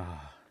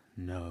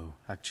 No,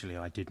 actually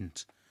I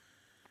didn't.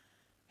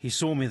 He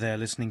saw me there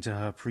listening to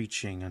her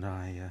preaching, and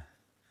I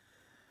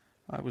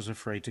was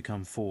afraid to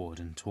come forward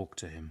and talk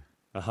to him.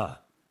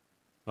 Aha.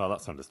 Well,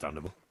 that's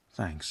understandable.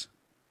 Thanks.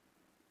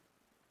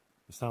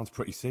 It sounds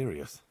pretty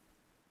serious.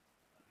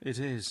 It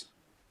is.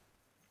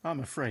 I'm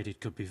afraid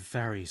it could be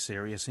very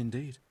serious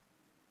indeed.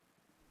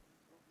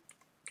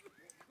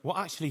 What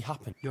actually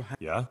happened?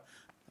 Yeah?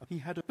 He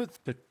had a... But...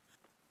 It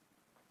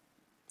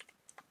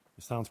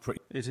sounds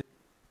pretty... It is...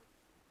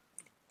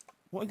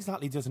 What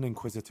exactly does an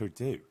Inquisitor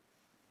do?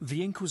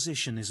 The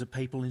Inquisition is a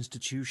papal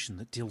institution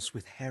that deals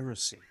with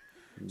heresy.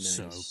 Nice.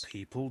 So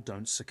people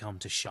don't succumb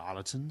to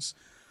charlatans,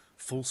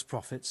 false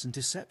prophets and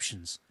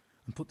deceptions,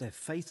 and put their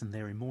faith and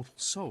their immortal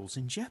souls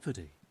in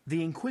jeopardy.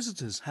 The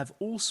Inquisitors have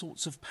all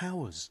sorts of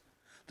powers,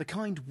 the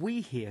kind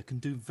we here can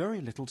do very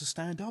little to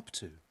stand up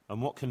to.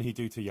 And what can he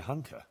do to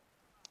Johanka?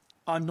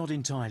 I'm not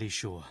entirely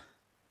sure.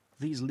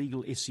 These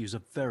legal issues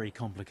are very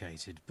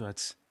complicated,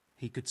 but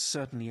he could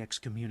certainly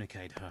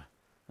excommunicate her,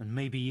 and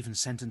maybe even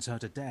sentence her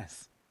to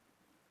death.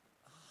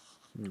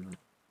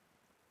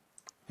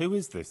 Who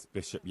is this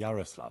Bishop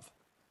Yaroslav?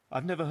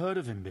 I've never heard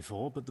of him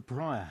before, but the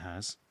prior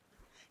has.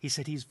 He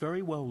said he's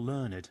very well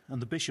learned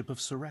and the Bishop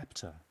of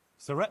Sarepta.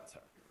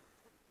 Sarepta?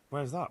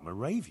 Where's that,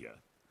 Moravia?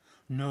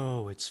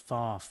 No, it's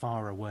far,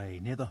 far away,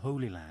 near the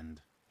Holy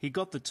Land. He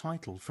got the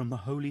title from the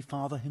Holy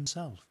Father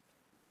himself.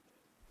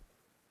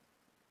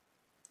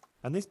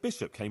 And this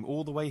bishop came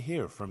all the way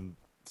here from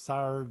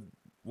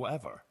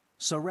whatever?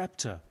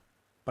 Sarepta,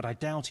 but I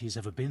doubt he's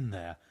ever been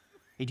there.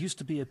 It used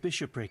to be a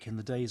bishopric in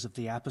the days of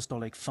the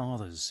Apostolic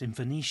Fathers in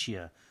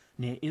Phoenicia,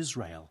 near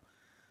Israel,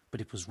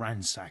 but it was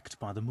ransacked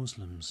by the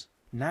Muslims.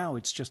 Now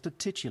it's just a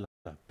titular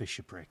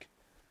bishopric,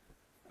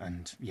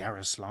 and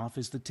Yaroslav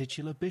is the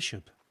titular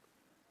bishop.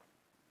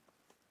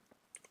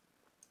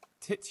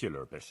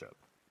 Titular bishop?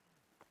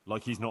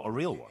 Like he's not a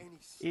real one?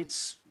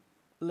 It's,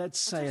 let's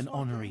say, an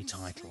honorary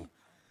title.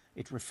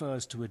 It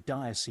refers to a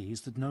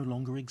diocese that no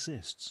longer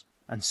exists.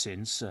 And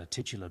since a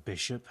titular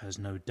bishop has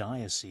no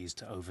diocese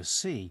to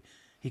oversee,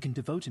 he can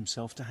devote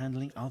himself to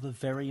handling other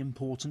very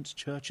important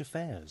church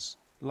affairs,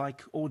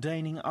 like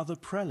ordaining other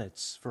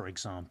prelates, for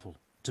example,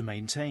 to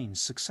maintain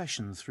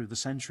succession through the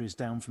centuries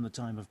down from the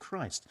time of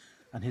Christ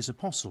and his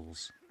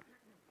apostles.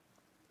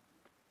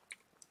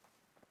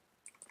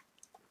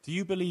 Do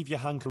you believe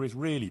Johanka is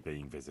really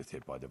being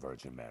visited by the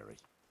Virgin Mary?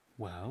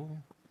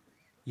 Well,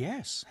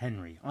 yes,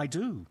 Henry, I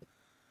do.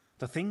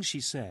 The things she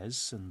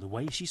says and the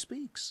way she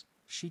speaks.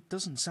 She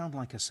doesn't sound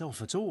like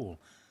herself at all.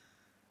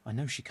 I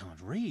know she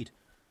can't read,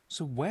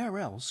 so where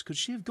else could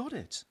she have got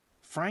it?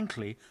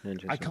 Frankly,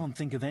 I can't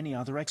think of any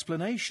other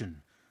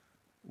explanation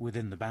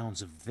within the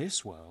bounds of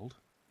this world.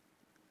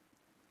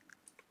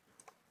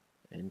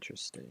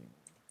 Interesting.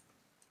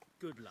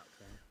 Good luck,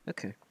 then.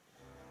 Okay.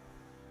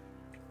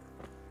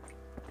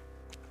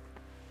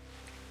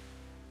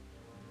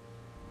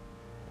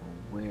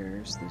 Well,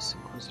 where's this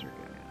Inquisitor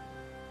guy at?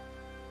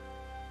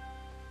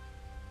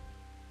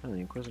 Oh, the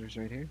Inquisitor's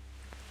right here.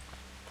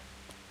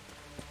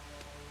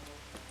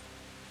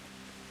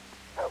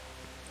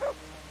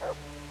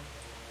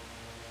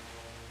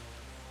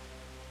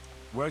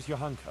 Where's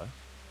Johanka?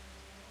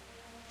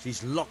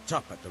 She's locked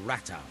up at the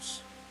rat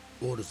house.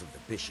 Orders of the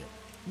bishop.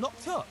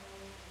 Locked up?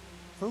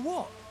 For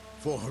what?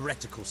 For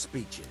heretical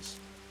speeches.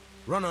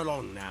 Run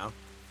along now.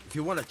 If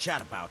you want to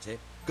chat about it,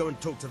 go and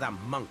talk to that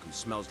monk who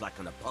smells like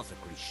an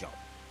apothecary shop.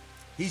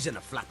 He's in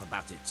a flap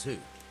about it too.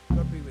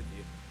 I'll be with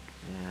you.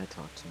 Yeah, I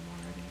talked to him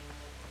already.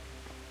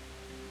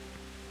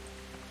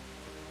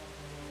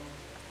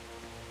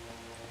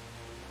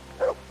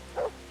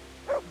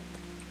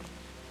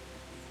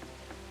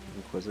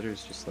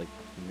 Inquisitor's just like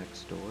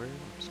next door,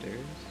 upstairs.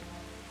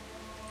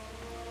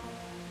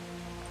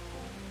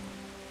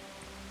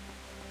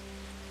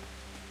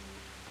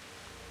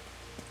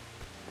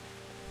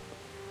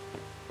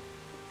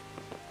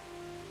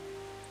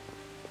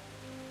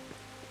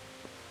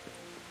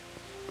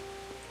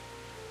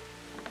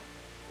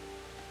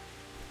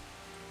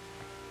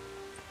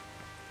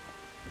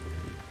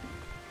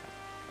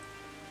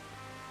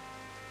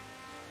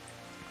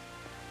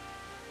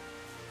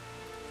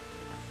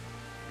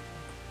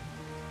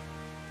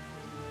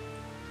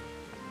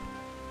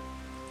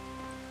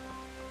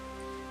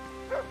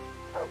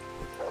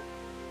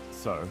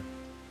 Sir,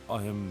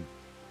 I am...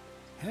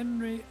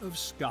 Henry of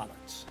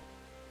Scarlets,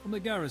 from the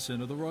garrison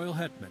of the Royal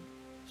Hetman,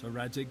 Sir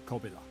Radzig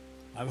Kobyla.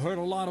 I've heard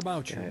a lot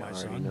about you, my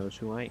son. Already knows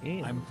who I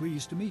am. I'm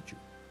pleased to meet you.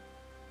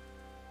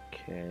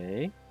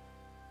 Okay.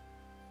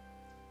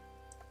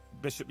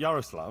 Bishop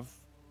Yaroslav?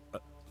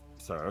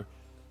 Sir?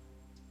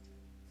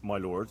 My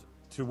lord,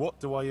 to what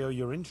do I owe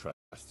your interest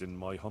in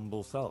my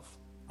humble self?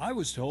 I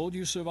was told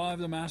you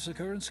survived the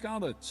massacre in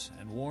Scarlets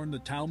and warned the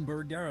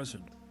Townburg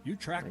garrison. You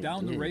tracked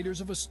down the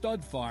raiders of a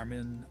stud farm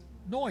in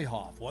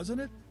Neuhof, wasn't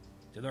it?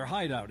 To their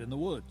hideout in the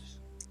woods.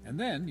 And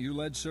then you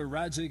led Sir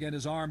Radzig and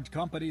his armed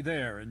company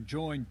there and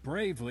joined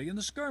bravely in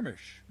the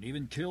skirmish, and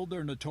even killed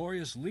their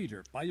notorious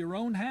leader by your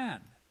own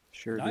hand.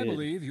 Sure and did. I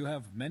believe you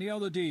have many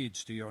other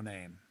deeds to your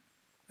name.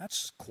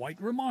 That's quite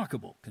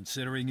remarkable,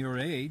 considering your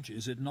age,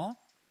 is it not?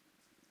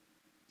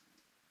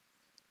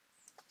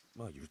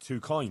 Well, you're too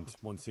kind,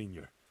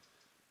 Monsignor.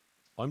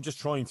 I'm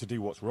just trying to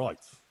do what's right,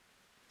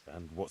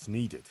 and what's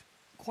needed.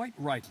 Quite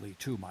rightly,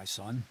 too, my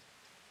son.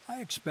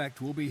 I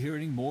expect we'll be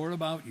hearing more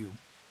about you,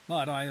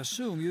 but I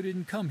assume you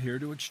didn't come here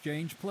to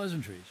exchange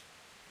pleasantries.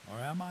 Or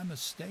am I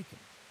mistaken?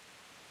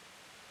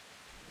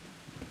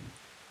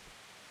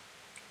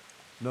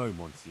 No,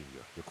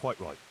 Monsignor, you're quite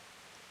right.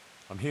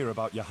 I'm here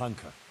about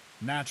Johanka.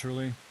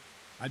 Naturally.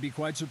 I'd be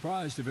quite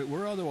surprised if it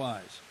were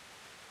otherwise.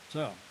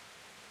 So,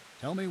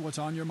 tell me what's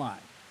on your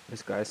mind.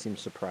 This guy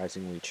seems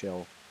surprisingly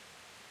chill.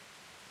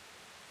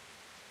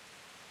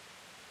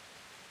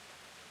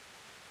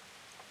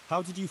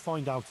 How did you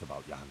find out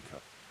about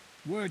Johanka?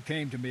 Word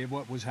came to me of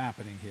what was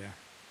happening here.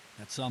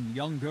 That some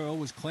young girl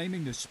was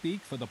claiming to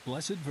speak for the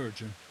Blessed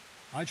Virgin.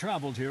 I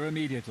traveled here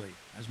immediately,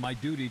 as my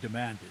duty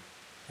demanded,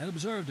 and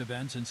observed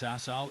events in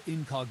Sasau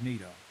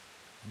incognito,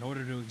 in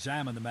order to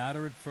examine the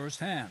matter at first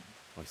hand.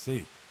 I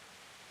see.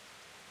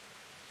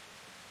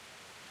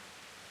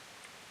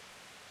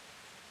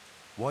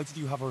 Why did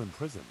you have her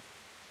imprisoned?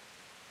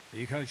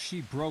 Because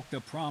she broke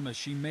the promise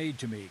she made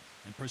to me,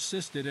 and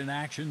persisted in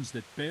actions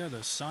that bear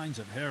the signs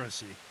of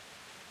heresy.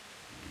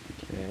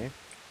 Okay.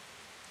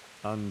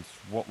 And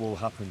what will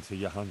happen to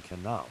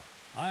Johanka now?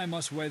 I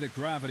must weigh the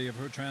gravity of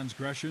her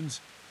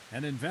transgressions,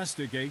 and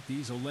investigate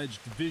these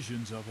alleged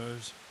visions of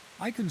hers.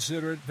 I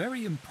consider it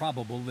very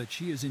improbable that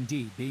she is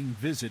indeed being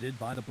visited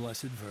by the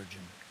Blessed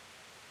Virgin.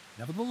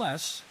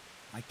 Nevertheless,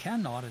 I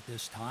cannot at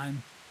this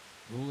time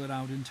rule it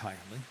out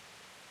entirely.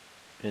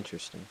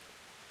 Interesting.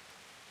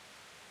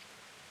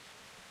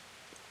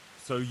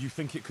 So you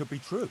think it could be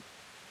true?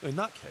 In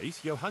that case,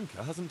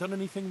 Johanka hasn't done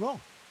anything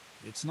wrong.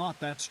 It's not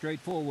that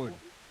straightforward.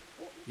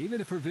 Even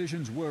if her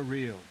visions were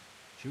real,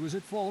 she was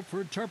at fault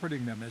for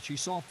interpreting them as she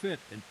saw fit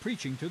and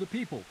preaching to the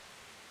people.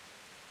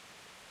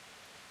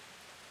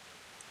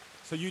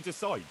 So you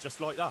decide just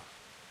like that?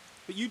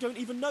 But you don't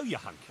even know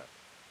Johanka.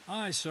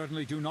 I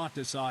certainly do not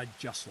decide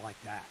just like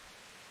that.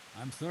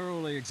 I'm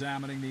thoroughly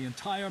examining the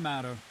entire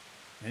matter,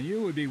 and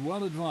you would be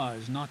well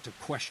advised not to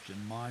question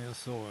my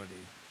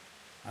authority.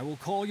 I will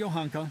call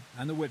Johanka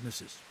and the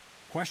witnesses,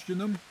 question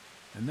them,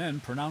 and then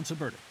pronounce a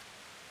verdict.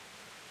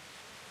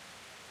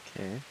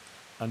 Okay.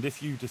 And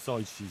if you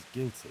decide she's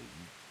guilty,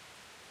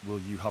 will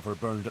you have her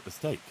burned at the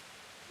stake?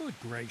 Good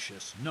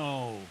gracious,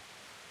 no.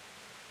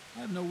 I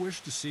have no wish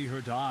to see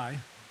her die.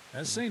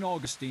 As St.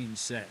 Augustine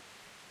said,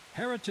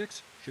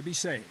 heretics should be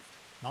saved,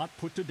 not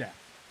put to death.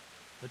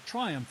 The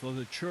triumph of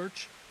the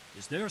Church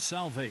is their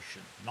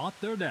salvation, not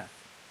their death,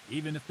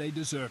 even if they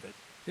deserve it.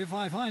 If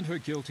I find her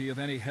guilty of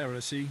any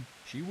heresy,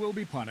 she will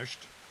be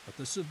punished, but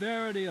the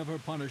severity of her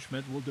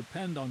punishment will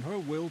depend on her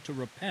will to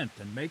repent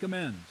and make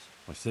amends.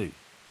 I see.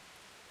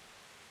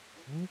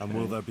 Okay. And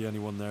will there be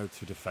anyone there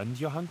to defend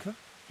Johanka?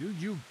 Do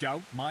you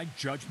doubt my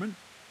judgment?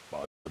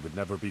 I would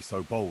never be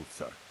so bold,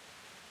 sir.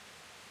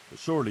 But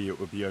surely it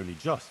would be only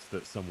just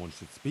that someone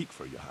should speak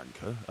for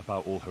Johanka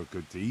about all her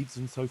good deeds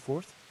and so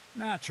forth?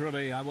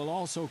 Naturally, I will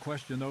also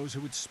question those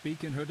who would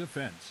speak in her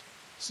defense.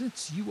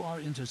 Since you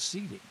are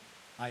interceding,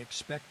 I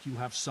expect you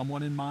have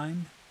someone in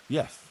mind?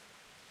 Yes.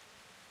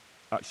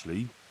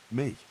 Actually,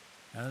 me.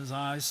 As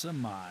I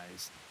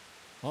surmised.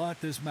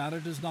 But this matter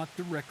does not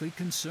directly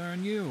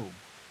concern you.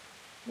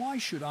 Why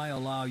should I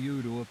allow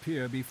you to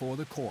appear before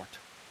the court?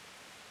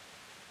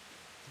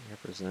 I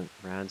represent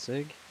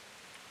Radzig.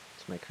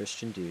 It's my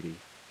Christian duty.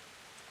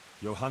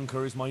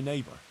 Johanka is my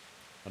neighbor,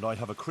 and I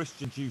have a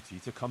Christian duty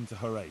to come to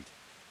her aid.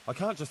 I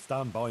can't just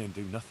stand by and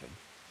do nothing.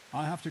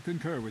 I have to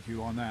concur with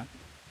you on that.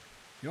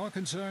 Your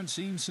concern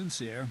seems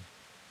sincere.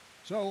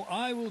 So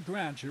I will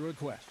grant your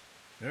request.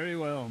 Very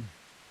well.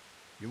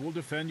 You will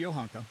defend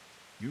Johanka.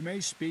 You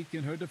may speak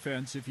in her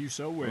defense if you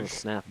so wish. Oh,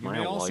 snap. You Am I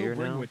may a also lawyer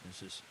bring now?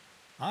 witnesses.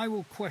 I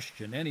will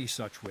question any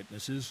such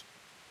witnesses,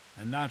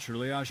 and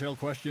naturally I shall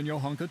question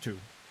Johanka too.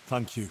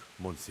 Thank you,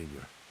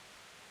 Monsignor.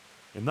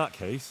 In that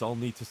case, I'll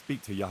need to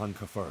speak to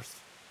Johanka first.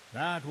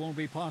 That won't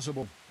be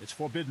possible. It's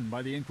forbidden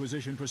by the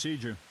Inquisition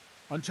procedure.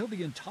 Until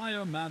the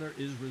entire matter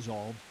is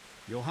resolved,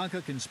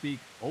 Johanka can speak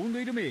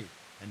only to me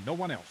and no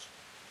one else.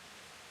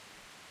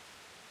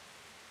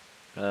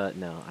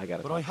 No, I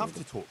gotta But talk I have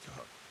her. to talk to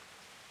her.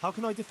 How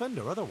can I defend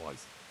her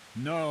otherwise?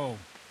 No,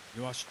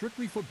 you are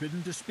strictly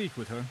forbidden to speak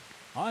with her.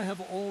 I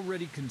have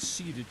already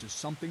conceded to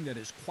something that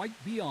is quite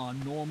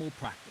beyond normal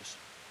practice.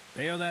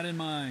 Bear that in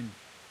mind.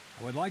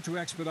 I would like to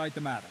expedite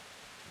the matter.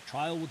 The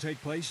trial will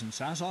take place in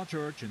Sasau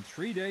Church in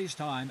 3 days'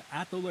 time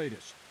at the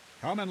latest.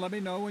 Come and let me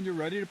know when you're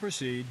ready to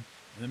proceed.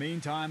 In the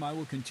meantime, I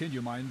will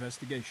continue my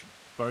investigation.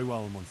 Very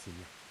well,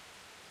 Monsignor.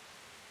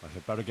 I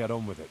had better get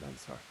on with it then,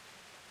 sir.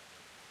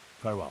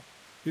 Farewell.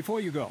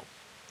 Before you go,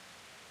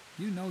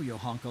 you know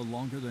Johanka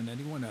longer than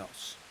anyone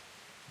else.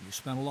 You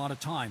spent a lot of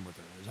time with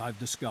her, as I've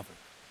discovered.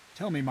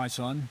 Tell me, my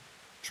son,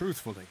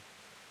 truthfully,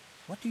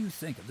 what do you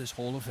think of this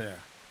whole affair?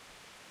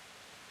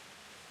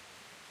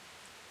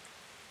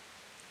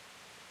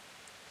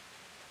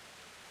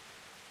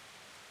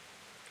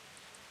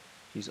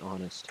 He's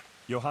honest.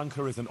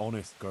 Johanka is an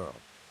honest girl,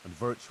 and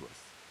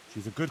virtuous.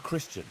 She's a good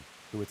Christian,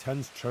 who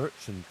attends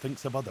church and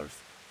thinks of others.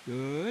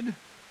 Good.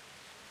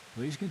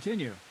 Please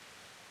continue.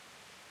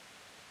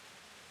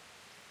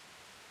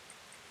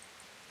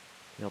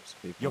 Helps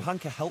people.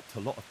 Johanka helped a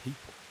lot of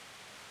people.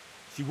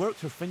 She worked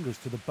her fingers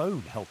to the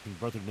bone helping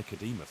Brother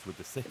Nicodemus with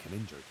the sick and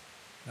injured.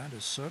 That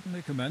is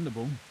certainly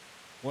commendable.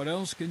 What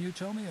else can you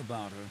tell me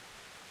about her?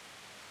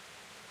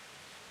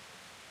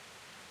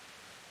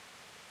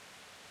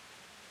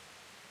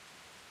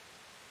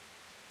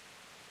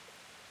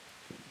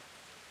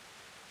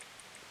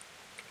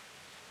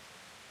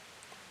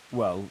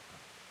 Well,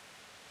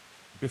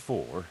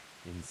 before,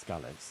 in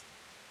Scales,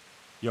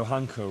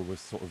 Johanka was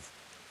sort of,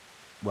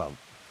 well,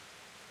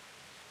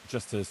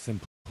 just a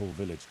simple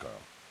village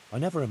girl. I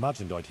never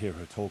imagined I'd hear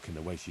her talking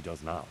the way she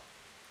does now.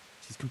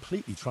 She's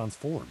completely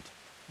transformed.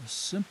 A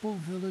simple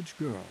village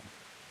girl.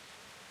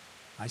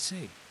 I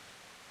see.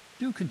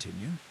 Do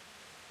continue.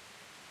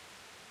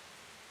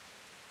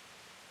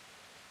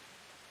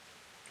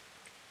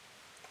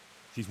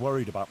 She's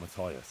worried about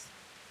Matthias.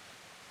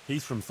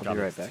 He's from I'll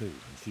be right Scales back. too,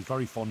 and she's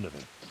very fond of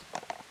him.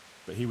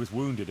 But he was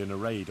wounded in a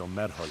raid on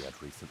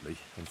Merhojed recently,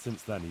 and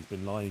since then he's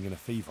been lying in a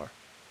fever.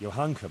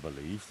 Johanka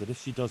believes that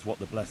if she does what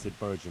the Blessed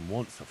Virgin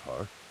wants of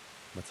her,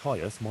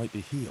 Matthias might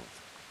be healed.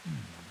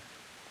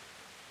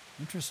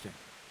 Interesting.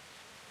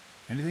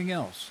 Anything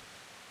else?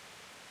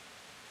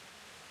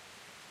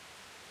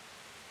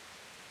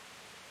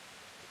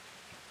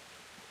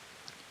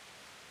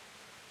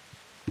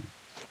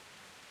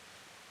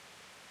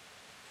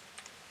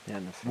 Yeah,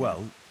 no fair.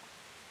 Well,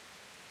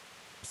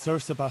 Sir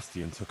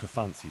Sebastian took a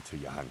fancy to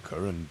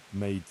Johanka and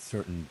made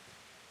certain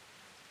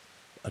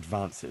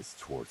advances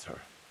towards her.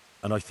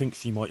 And I think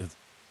she might have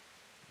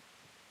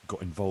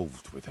got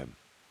involved with him.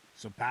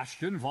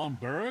 Sebastian von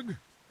Berg?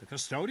 The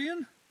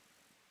custodian?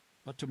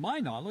 But to my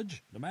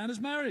knowledge, the man is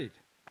married.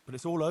 But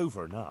it's all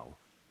over now.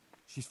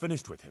 She's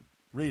finished with him,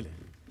 really.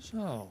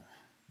 So,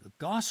 the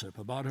gossip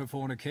about her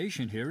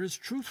fornication here is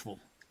truthful.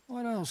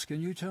 What else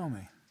can you tell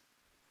me?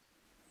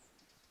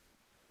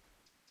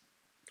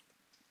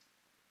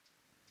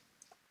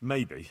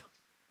 Maybe.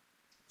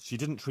 She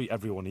didn't treat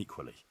everyone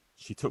equally.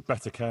 She took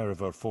better care of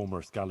her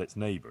former Skalitz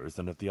neighbours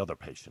than of the other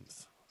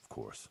patients, of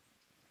course.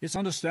 It's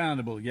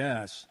understandable,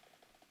 yes.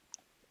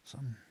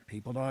 Some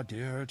people are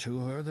dearer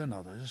to her than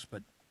others,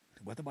 but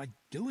whether by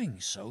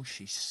doing so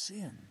she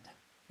sinned.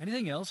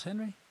 Anything else,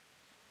 Henry?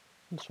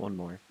 Just one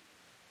more.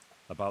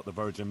 About the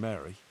Virgin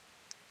Mary?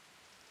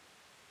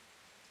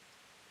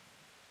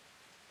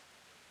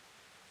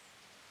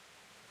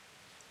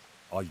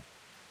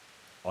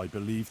 I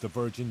believe the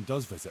Virgin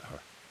does visit her.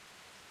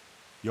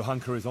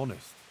 Johanka is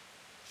honest.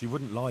 She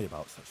wouldn't lie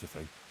about such a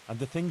thing, and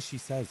the things she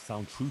says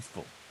sound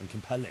truthful and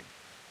compelling.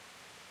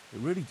 It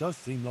really does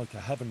seem like a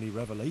heavenly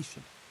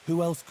revelation.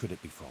 Who else could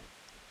it be from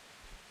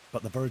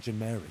but the Virgin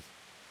Mary?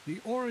 The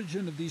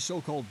origin of these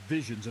so-called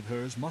visions of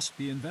hers must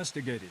be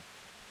investigated.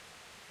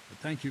 But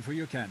thank you for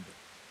your candor.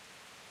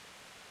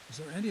 Is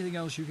there anything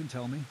else you can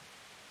tell me?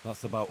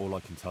 That's about all I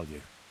can tell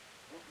you.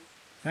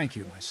 Thank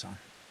you, my son.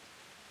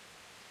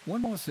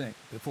 One more thing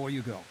before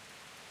you go.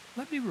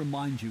 Let me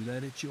remind you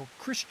that it's your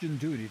Christian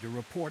duty to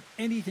report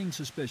anything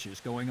suspicious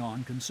going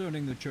on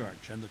concerning the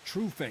Church and the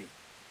true faith.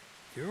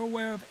 If you're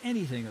aware of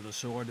anything of the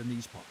sort in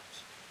these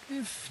parts,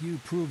 if you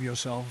prove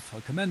yourself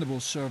a commendable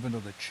servant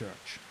of the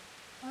Church,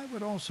 I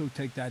would also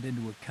take that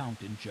into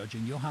account in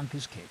judging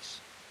Johanka's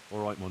case.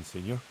 All right,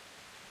 Monsignor.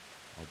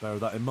 I'll bear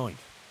that in mind.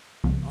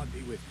 God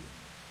be with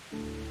you.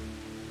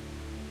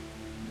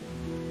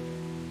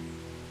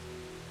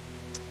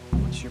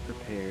 Once you're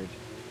prepared...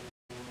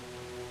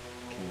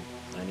 Okay,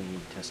 I need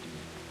testimony.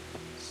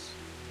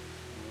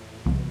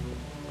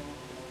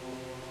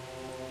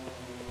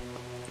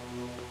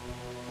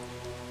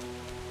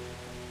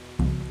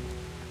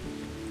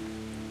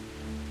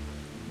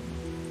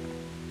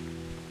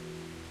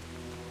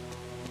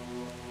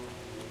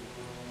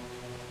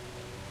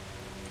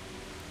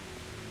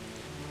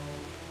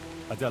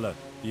 Adela,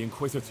 the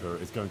Inquisitor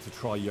is going to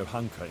try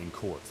Johanka in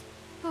court.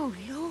 Oh,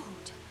 Lord.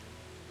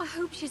 I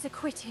hope she's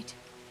acquitted.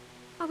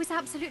 I was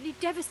absolutely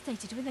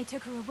devastated when they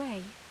took her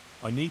away.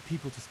 I need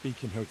people to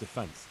speak in her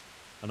defense,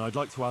 and I'd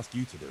like to ask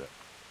you to do it.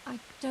 I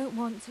don't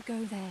want to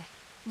go there.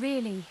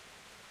 Really.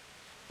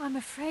 I'm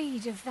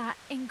afraid of that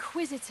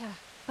Inquisitor.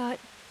 But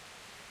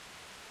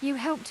you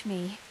helped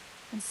me,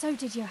 and so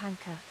did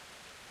Johanka.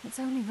 It's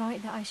only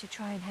right that I should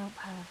try and help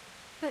her.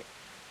 But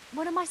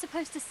what am I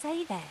supposed to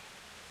say there?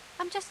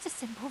 I'm just a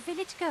simple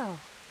village girl.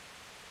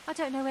 I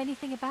don't know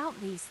anything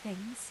about these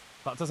things.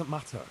 That doesn't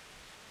matter.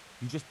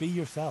 You just be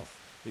yourself.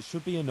 It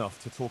should be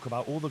enough to talk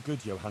about all the good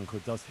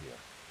Johanka does here,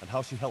 and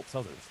how she helps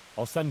others.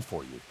 I'll send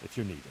for you if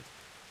you're needed.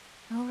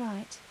 All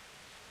right.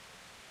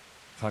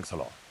 Thanks a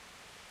lot.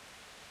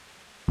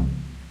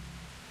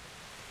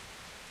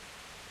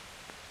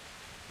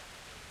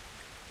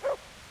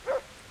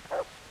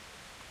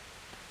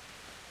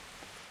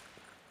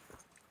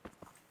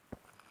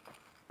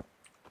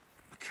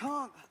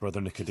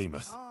 Brother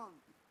Nicodemus.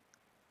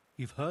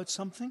 You've heard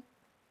something?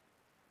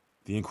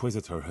 The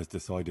Inquisitor has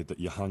decided that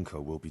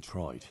Johanka will be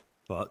tried,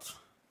 but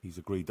he's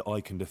agreed that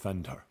I can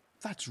defend her.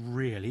 That's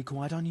really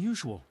quite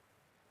unusual.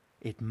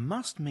 It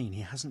must mean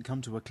he hasn't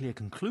come to a clear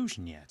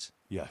conclusion yet.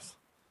 Yes.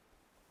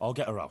 I'll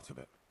get her out of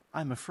it.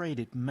 I'm afraid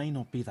it may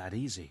not be that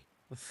easy.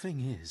 The thing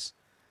is,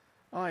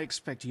 I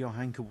expect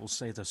Johanka will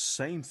say the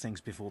same things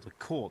before the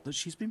court that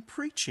she's been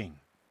preaching.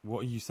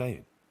 What are you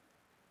saying?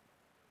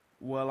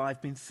 Well,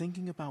 I've been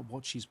thinking about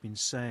what she's been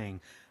saying,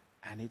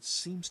 and it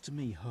seems to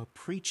me her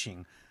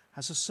preaching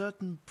has a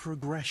certain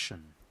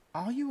progression.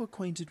 Are you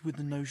acquainted with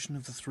the notion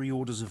of the three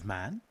orders of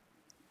man?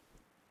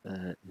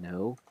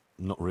 No.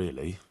 Not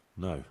really,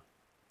 no.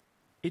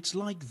 It's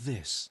like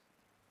this.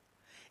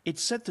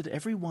 It's said that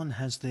everyone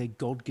has their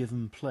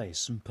God-given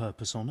place and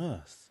purpose on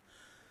earth.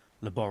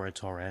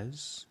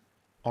 Laboratores,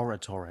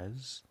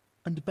 oratores,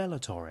 and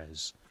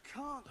bellatores.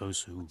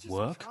 Those who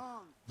work,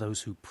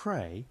 those who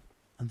pray,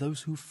 and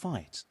those who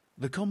fight.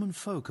 The common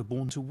folk are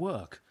born to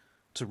work,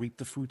 to reap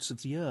the fruits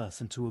of the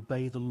earth and to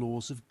obey the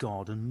laws of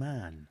God and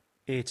man.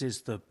 It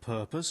is the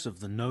purpose of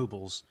the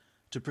nobles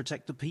to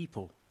protect the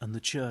people and the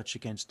church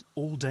against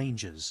all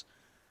dangers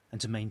and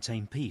to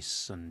maintain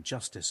peace and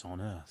justice on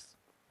earth.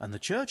 And the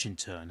church in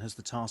turn has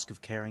the task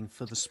of caring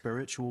for the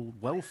spiritual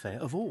welfare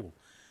of all,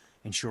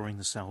 ensuring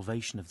the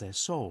salvation of their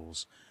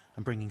souls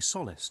and bringing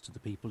solace to the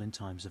people in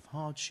times of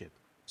hardship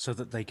so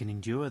that they can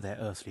endure their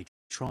earthly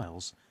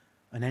trials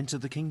and enter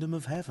the kingdom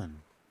of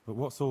heaven. But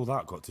what's all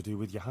that got to do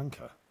with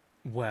Johanka?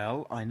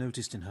 Well, I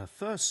noticed in her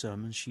first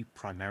sermon she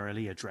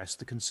primarily addressed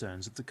the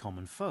concerns of the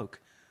common folk,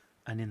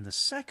 and in the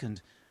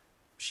second,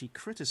 she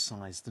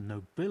criticized the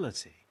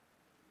nobility.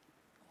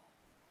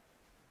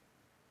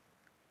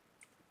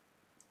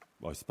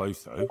 I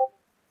suppose so,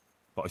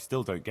 but I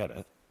still don't get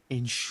it.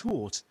 In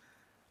short,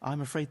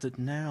 I'm afraid that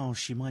now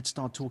she might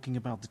start talking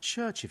about the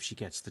church if she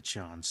gets the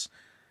chance.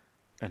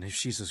 And if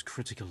she's as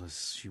critical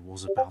as she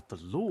was about the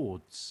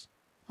lords,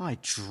 I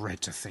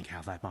dread to think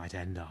how that might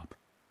end up.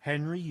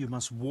 Henry, you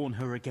must warn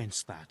her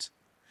against that.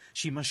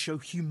 She must show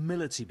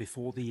humility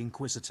before the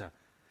Inquisitor,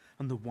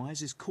 and the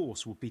wisest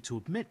course would be to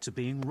admit to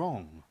being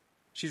wrong.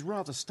 She's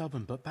rather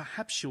stubborn, but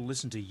perhaps she'll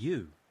listen to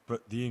you.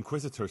 But the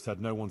Inquisitor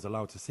said no one's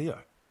allowed to see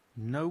her.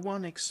 No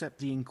one except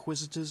the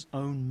Inquisitor's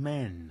own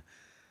men.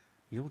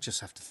 You'll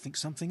just have to think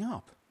something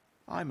up.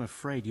 I'm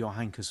afraid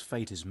Johanka's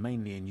fate is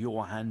mainly in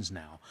your hands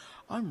now.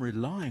 I'm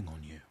relying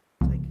on you.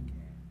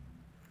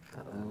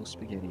 Uh-oh,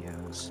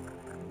 SpaghettiOs.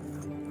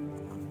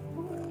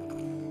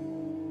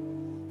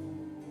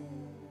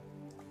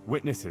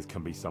 Witnesses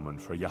can be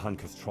summoned for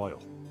Johanka's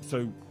trial.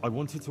 So I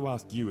wanted to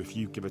ask you if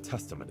you'd give a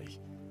testimony.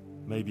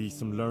 Maybe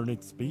some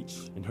learned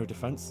speech in her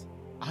defense?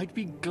 I'd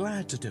be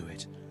glad to do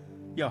it.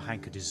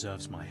 Johanka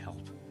deserves my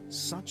help.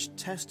 Such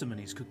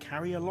testimonies could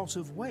carry a lot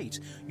of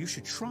weight. You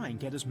should try and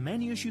get as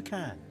many as you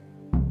can.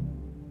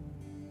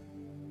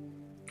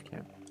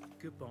 Okay.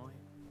 Goodbye.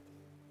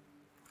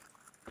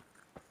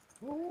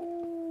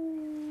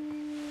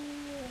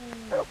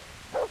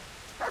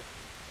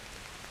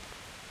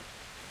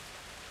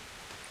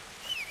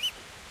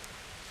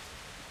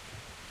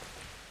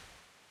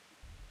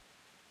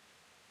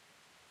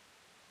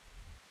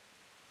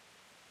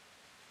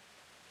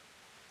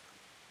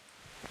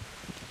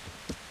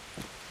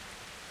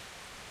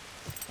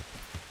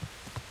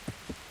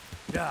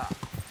 Yeah.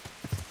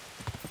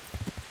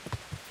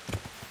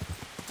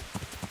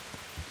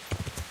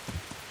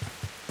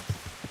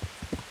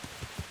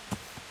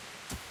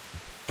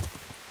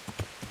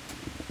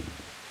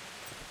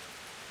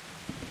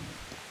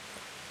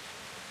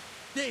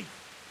 Dave!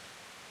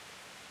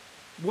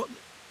 What?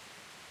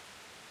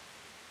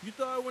 You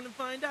thought I wouldn't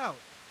find out?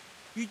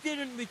 You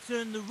didn't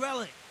return the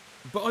relic.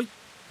 But I...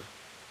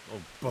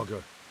 Oh,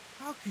 bugger.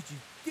 How could you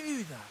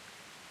do that?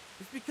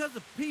 It's because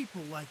of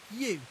people like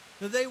you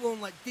that they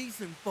won't let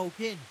decent folk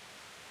in.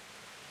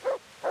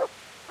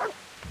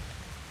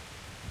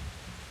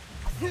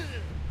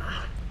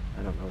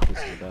 I don't know what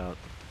this is about.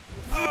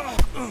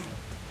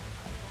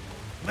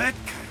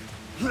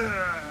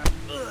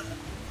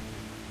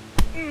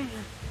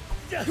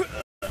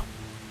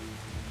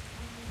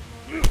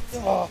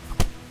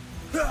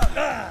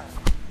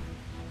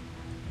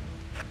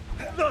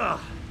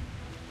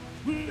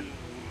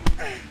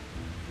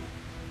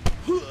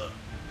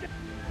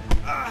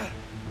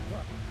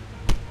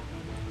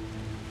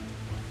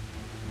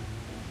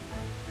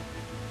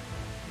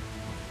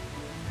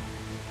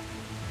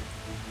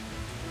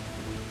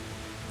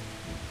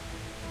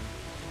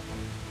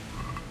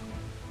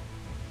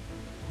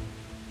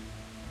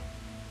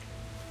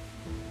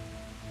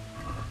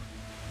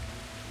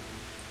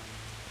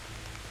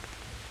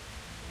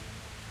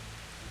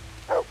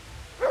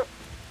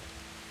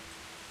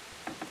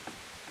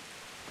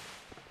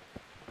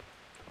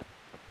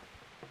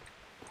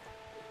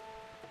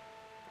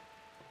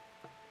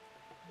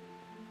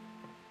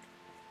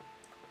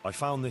 I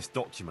found this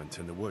document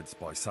in the woods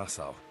by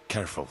Sasau.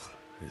 Careful,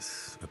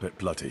 it's a bit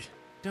bloody.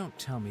 Don't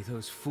tell me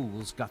those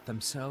fools got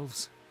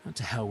themselves. Oh,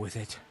 to hell with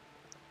it.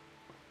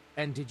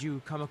 And did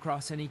you come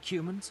across any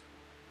Cumans?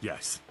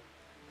 Yes.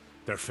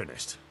 They're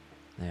finished.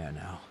 There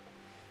now.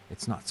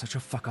 It's not such a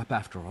fuck-up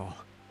after all.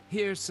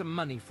 Here's some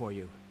money for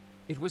you.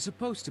 It was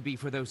supposed to be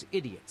for those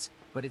idiots,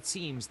 but it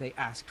seems they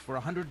asked for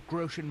 100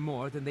 groschen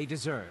more than they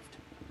deserved.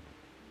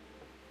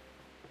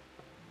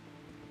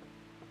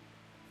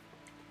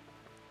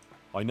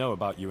 I know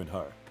about you and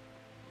her.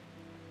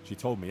 She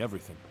told me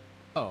everything.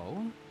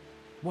 Oh?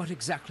 What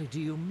exactly do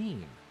you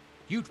mean?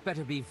 You'd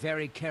better be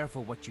very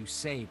careful what you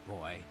say,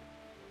 boy.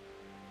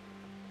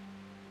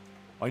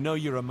 I know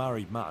you're a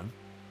married man,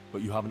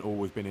 but you haven't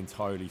always been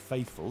entirely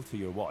faithful to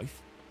your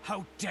wife.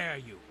 How dare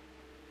you!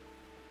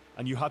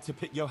 And you had to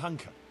pick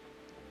Johanka.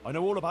 I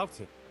know all about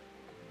it.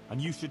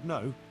 And you should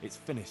know, it's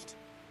finished.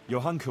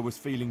 Johanka was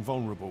feeling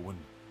vulnerable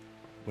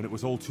when it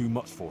was all too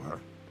much for her.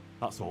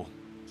 That's all.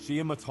 She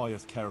and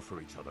Matthias care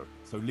for each other,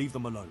 so leave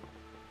them alone.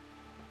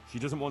 She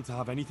doesn't want to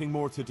have anything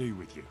more to do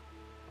with you.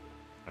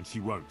 And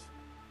she won't.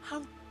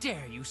 How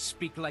dare you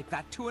speak like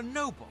that to a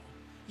noble?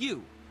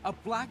 You, a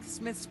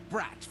blacksmith's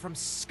brat from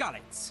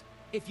Skalitz.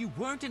 If you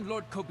weren't in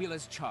Lord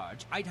Kobila's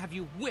charge, I'd have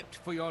you whipped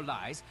for your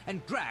lies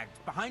and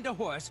dragged behind a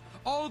horse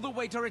all the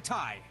way to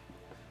Ratai.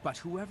 But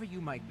whoever you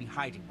might be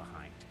hiding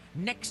behind,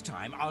 next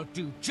time I'll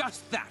do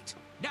just that.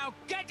 Now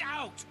get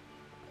out!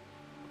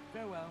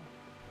 Farewell.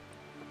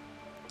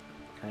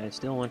 I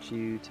still want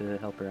you to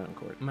help her out in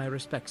court. My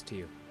respects to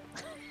you.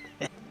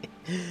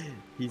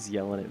 He's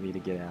yelling at me to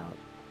get out.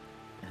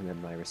 And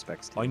then my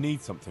respects to you. I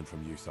need something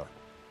from you, sir.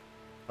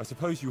 I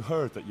suppose you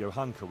heard that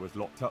Johanka was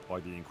locked up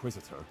by the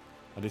Inquisitor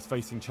and is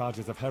facing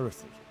charges of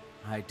heresy.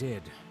 I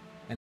did.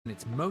 And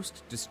it's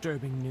most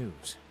disturbing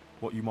news.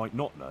 What you might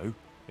not know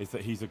is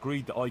that he's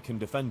agreed that I can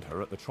defend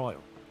her at the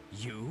trial.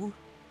 You?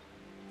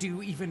 Do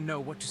you even know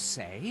what to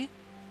say?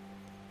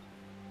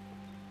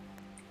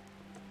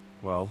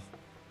 Well,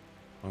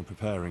 I'm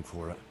preparing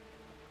for it.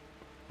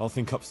 I'll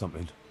think up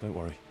something, don't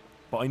worry.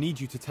 But I need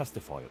you to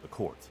testify at the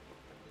court.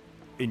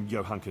 In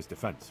Johanka's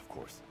defense, of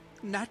course.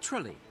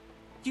 Naturally.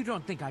 You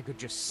don't think I could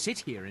just sit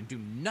here and do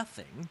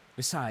nothing?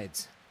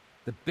 Besides,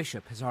 the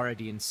bishop has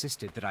already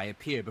insisted that I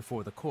appear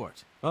before the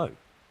court. Oh.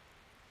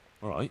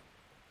 All right.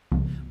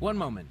 One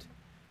moment.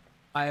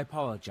 I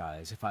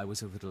apologize if I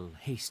was a little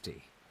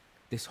hasty.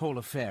 This whole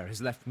affair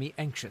has left me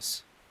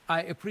anxious.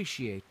 I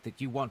appreciate that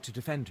you want to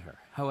defend her.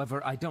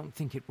 However, I don't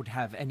think it would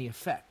have any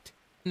effect.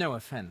 No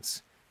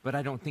offense, but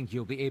I don't think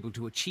you'll be able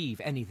to achieve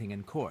anything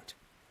in court.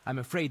 I'm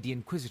afraid the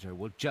Inquisitor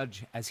will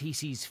judge as he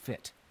sees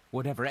fit,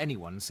 whatever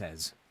anyone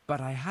says.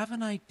 But I have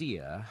an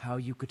idea how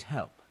you could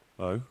help.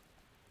 Oh?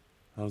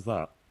 How's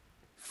that?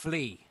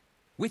 Flee.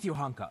 With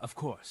Johanka, of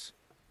course.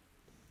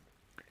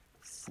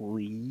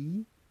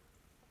 Flee?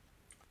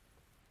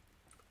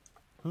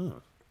 Huh.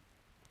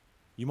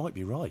 You might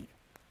be right.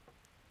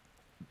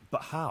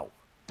 But how?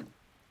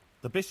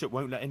 The bishop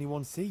won't let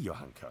anyone see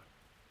Johanka.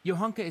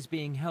 Johanka is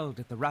being held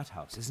at the rat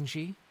house, isn't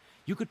she?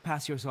 You could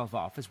pass yourself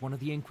off as one of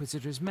the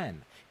Inquisitor's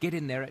men, get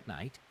in there at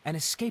night, and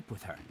escape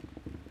with her.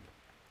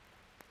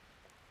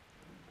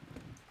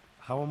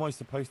 How am I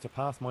supposed to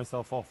pass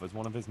myself off as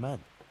one of his men?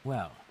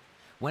 Well,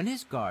 when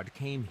his guard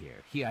came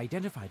here, he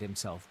identified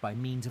himself by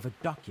means of a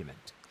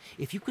document.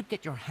 If you could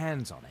get your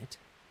hands on it,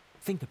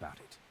 think about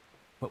it.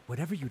 But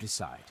whatever you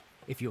decide,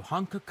 if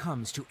Johanka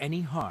comes to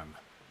any harm,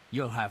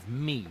 you'll have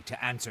me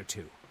to answer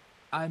to.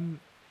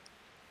 I'm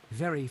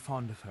very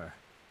fond of her,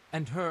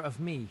 and her of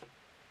me,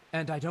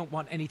 and I don't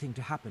want anything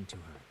to happen to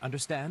her,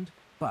 understand?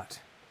 But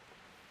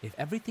if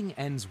everything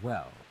ends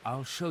well,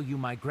 I'll show you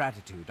my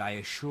gratitude, I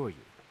assure you.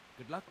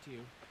 Good luck to you.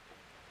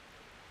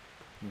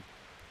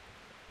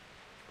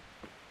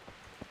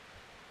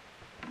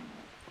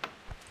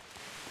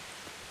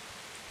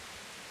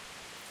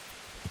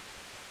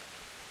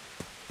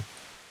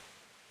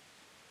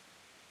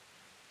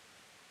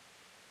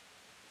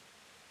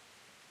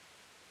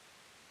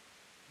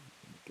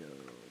 Go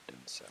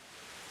down south.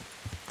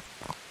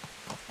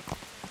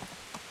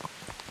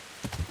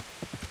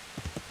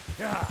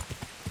 Yeah.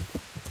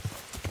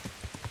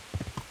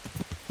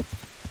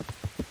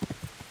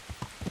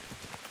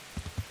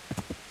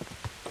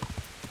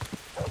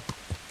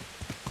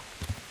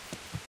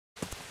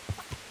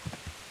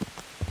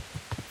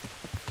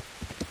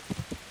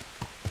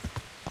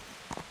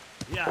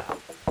 Yeah.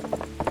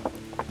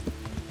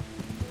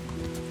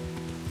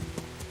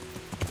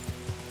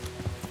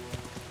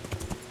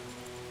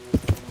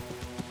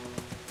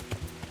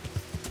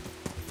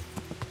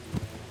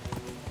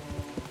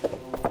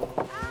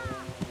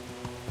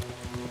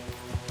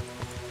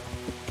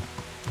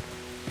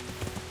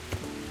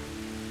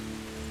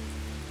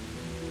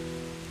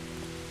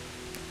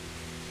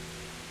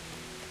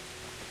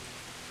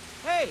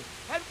 Hey!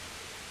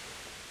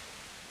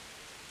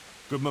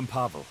 Goodman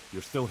Pavel,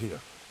 you're still here.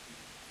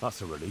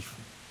 That's a relief.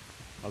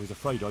 I was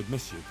afraid I'd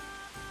miss you.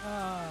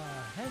 Ah,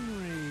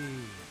 Henry.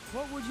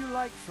 What would you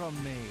like from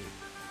me?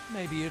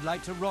 Maybe you'd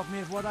like to rob me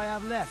of what I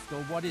have left,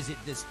 or what is it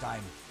this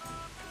time?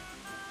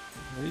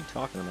 What are you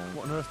talking about?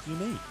 What on earth do you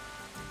mean?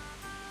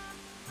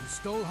 You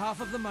stole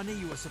half of the money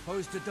you were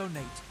supposed to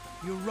donate.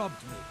 You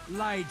robbed me,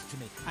 lied to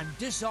me, and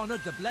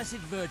dishonored the Blessed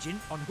Virgin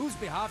on whose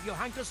behalf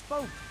Johanka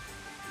spoke.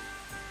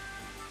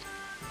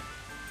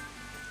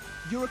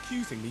 You're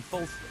accusing me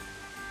falsely.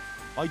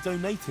 I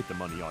donated the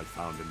money I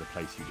found in the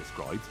place you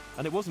described,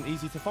 and it wasn't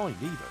easy to find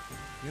either.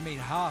 You mean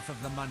half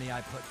of the money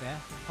I put there?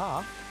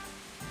 Half?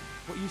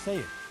 What are you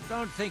saying?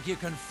 Don't think you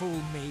can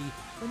fool me.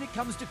 When it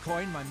comes to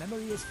coin, my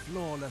memory is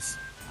flawless.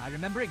 I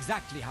remember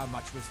exactly how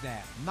much was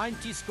there.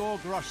 90 score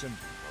groschen.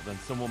 Well, then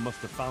someone must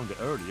have found it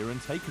earlier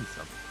and taken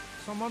some.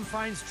 Someone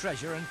finds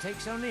treasure and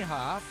takes only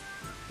half?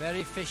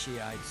 Very fishy,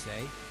 I'd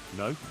say.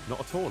 No, not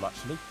at all,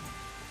 actually.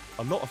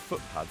 A lot of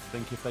footpads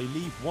think if they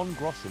leave 1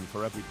 groschen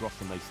for every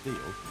groschen they steal,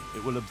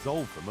 it will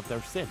absolve them of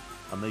their sin,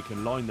 and they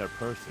can line their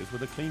purses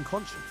with a clean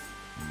conscience.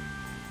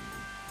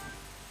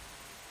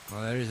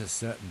 Well, there is a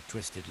certain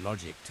twisted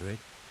logic to it.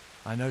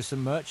 I know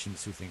some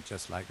merchants who think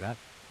just like that.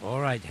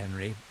 All right,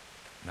 Henry.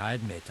 I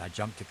admit I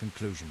jumped to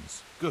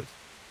conclusions. Good.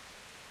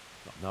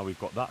 Well, now we've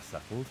got that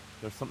settled,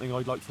 there's something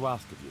I'd like to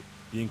ask of you.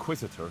 The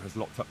Inquisitor has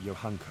locked up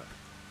Johanka.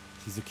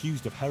 She's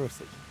accused of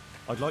heresy.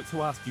 I'd like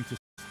to ask you to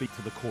speak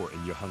to the court in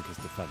Johanka's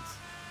defense.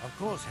 Of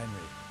course, Henry.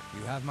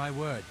 You have my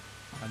word.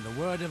 And the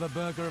word of a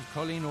burgher of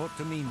Colleen ought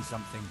to mean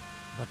something.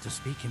 But to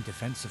speak in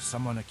defense of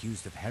someone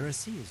accused of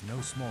heresy is no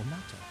small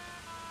matter.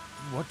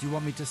 What do you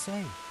want me to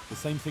say? The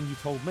same thing you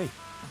told me.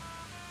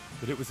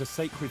 That it was a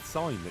sacred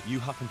sign that you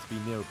happened to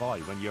be nearby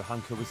when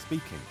Johanka was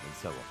speaking, and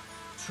so on.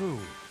 True.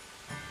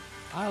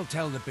 I'll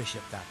tell the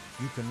bishop that.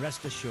 You can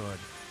rest assured.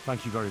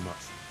 Thank you very much.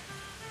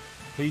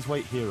 Please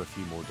wait here a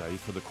few more days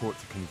for the court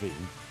to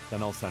convene,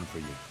 then I'll send for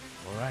you.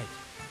 All right.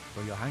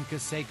 For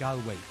Johanka's sake,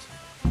 I'll wait.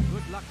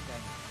 Good luck,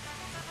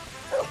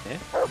 then. Okay.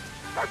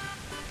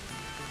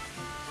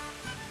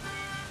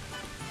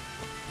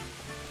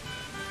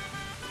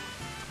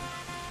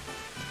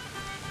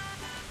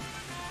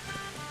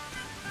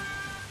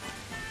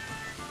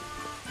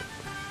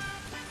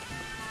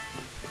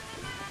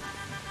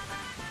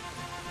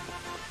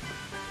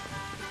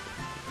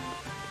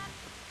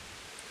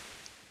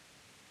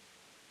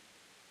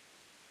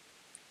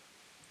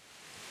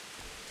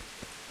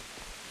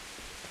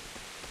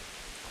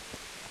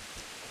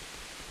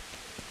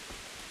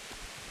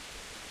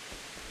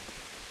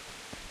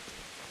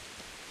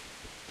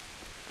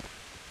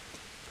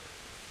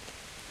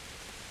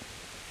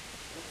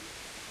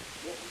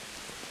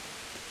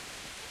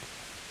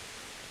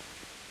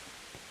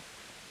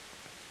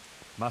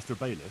 Master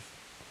Bailiff?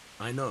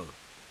 I know.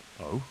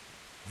 Oh?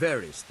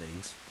 Various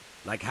things.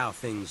 Like how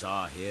things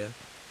are here,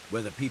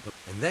 where the people...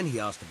 And then he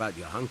asked about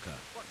Johanka.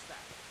 What's that?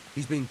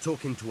 He's been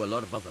talking to a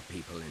lot of other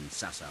people in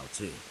Sasau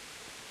too.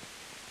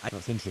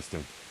 That's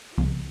interesting.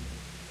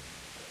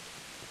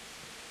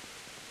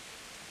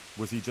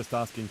 Was he just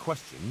asking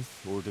questions,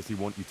 or does he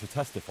want you to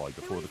testify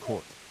before the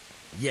court?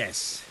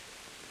 Yes.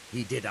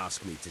 He did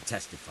ask me to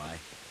testify,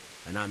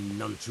 and I'm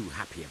none too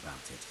happy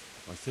about it.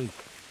 I see.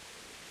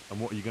 And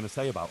what are you going to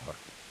say about her?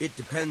 It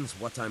depends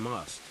what I'm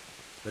asked,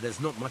 but there's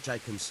not much I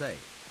can say.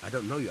 I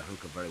don't know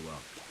Johanka very well.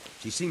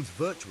 She seems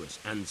virtuous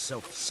and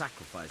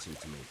self-sacrificing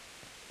to me.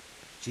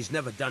 She's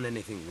never done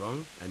anything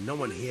wrong, and no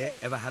one here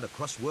ever had a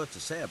cross word to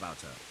say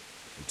about her.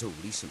 Until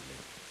recently.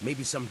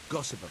 Maybe some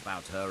gossip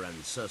about her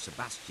and Sir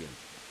Sebastian.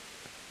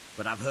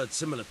 But I've heard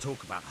similar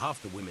talk about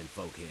half the women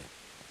folk here.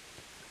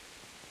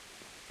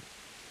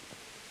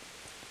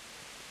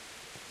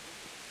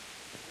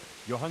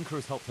 Johanka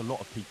has helped a lot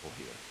of people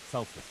here,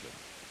 selflessly.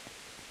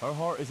 Her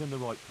heart is in the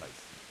right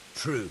place.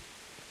 True.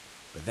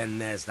 But then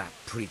there's that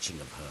preaching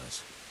of hers.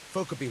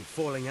 Folk have been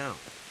falling out.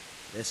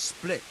 They're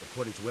split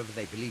according to whether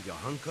they believe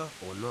Johanka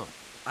or not.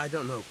 I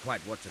don't know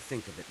quite what to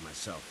think of it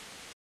myself.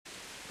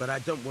 But I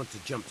don't want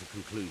to jump to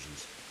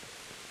conclusions.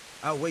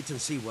 I'll wait and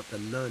see what the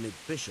learned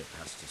bishop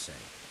has to say.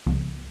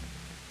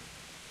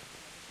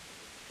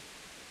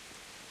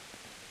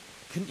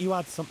 Couldn't you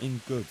add something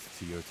good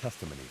to your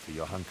testimony for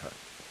Johanka?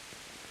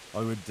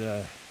 I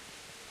would,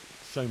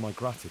 show my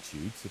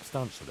gratitude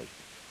substantially.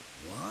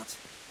 What?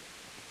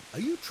 Are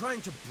you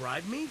trying to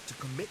bribe me to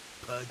commit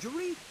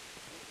perjury?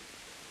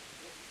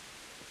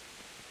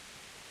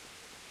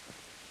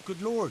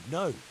 Good Lord,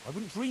 no. I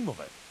wouldn't dream of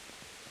it.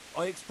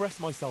 I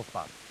expressed myself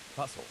badly,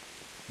 that's all.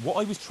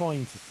 What I was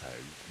trying to say,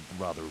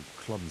 rather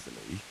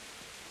clumsily,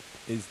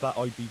 is that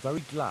I'd be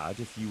very glad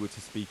if you were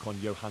to speak on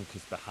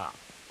Johanka's behalf,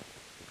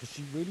 because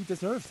she really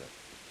deserves it.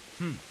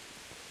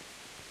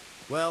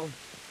 Well,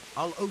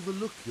 I'll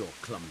overlook your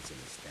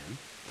clumsiness then.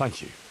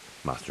 Thank you,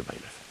 Master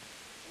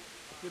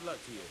Bailiff. Good luck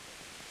to you.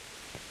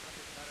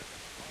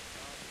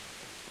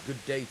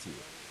 Good day to you.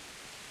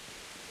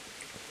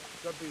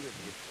 God be with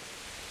you.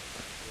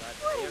 Glad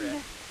to hear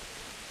it.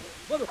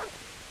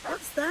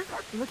 What's that?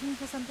 Looking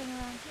for something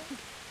around here?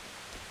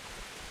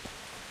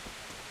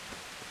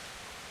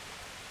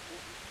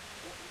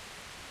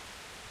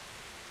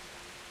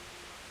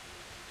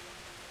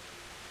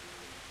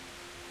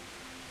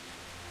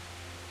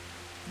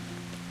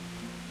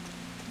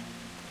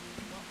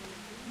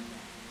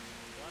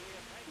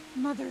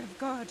 Mother of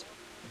God.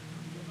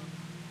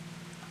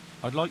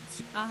 I'd like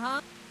to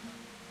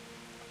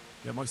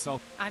get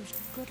myself... I'm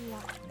good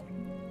luck.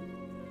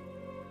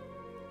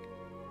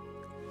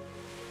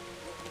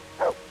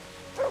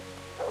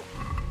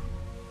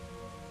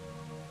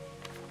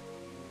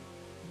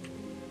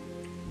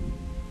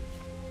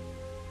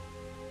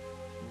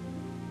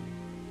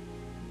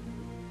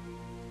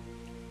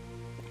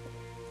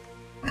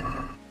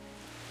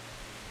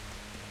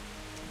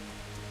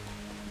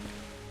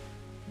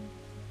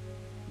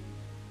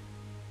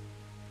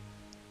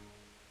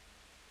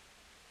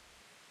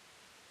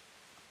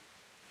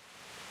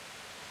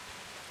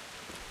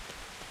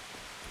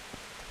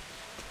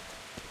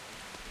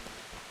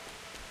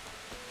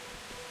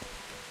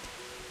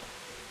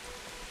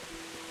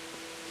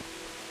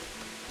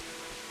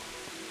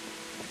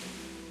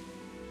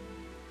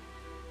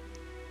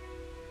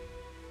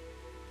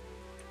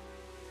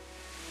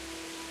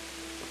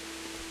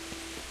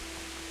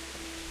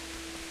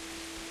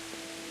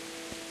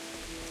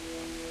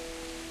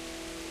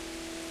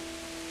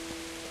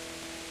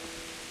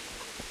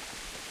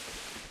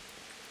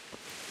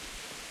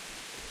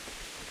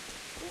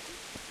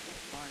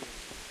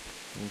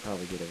 We'll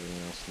probably get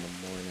everyone else in the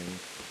morning.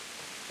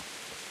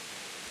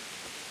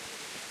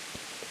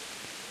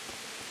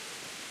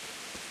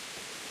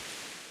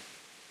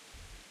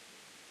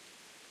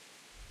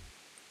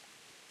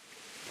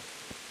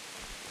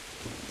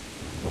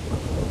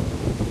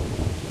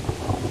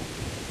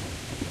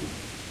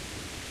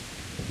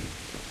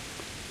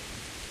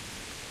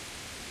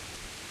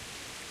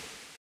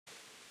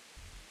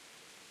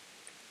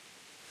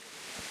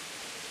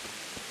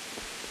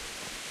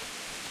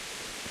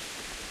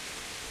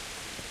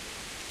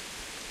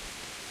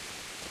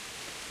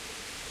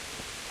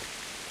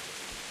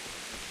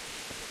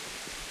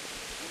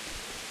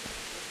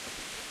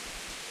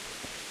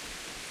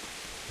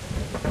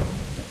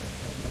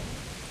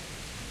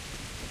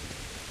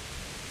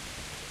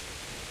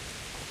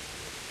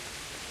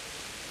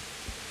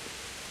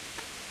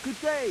 Good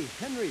day,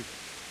 Henry.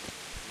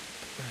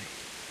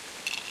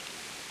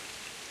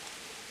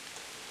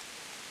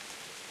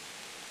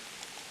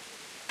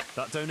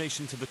 That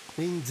donation to the...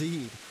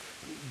 Indeed.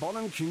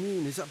 Bonham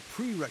Commune is a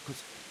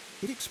prerequisite.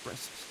 It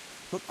expresses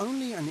not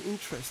only an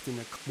interest in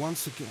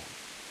once again.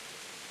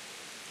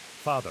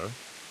 Father,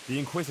 the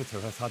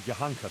Inquisitor has had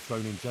Johanka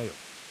thrown in jail.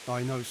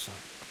 I know, son.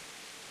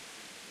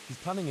 He's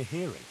planning a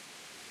hearing.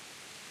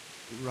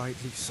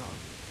 Rightly so.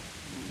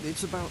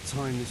 It's about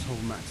time this whole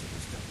matter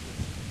was dealt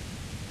with.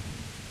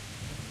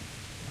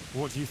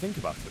 What do you think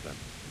about it, then?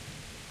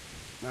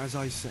 As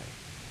I say,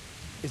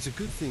 it's a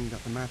good thing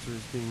that the matter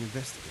is being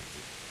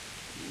investigated.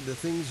 The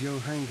things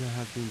Johanka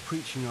has been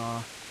preaching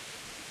are,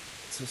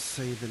 to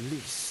say the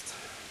least,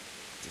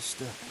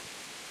 disturbing.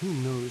 Who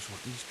knows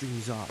what these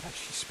dreams are that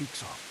she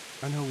speaks of?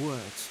 And her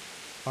words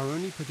are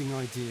only putting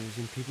ideas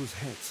in people's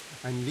heads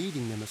and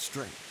leading them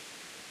astray.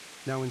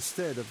 Now,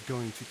 instead of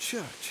going to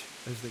church,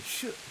 as they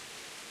should,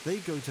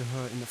 they go to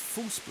her in the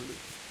false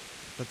belief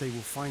that they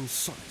will find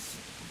solace.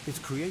 It's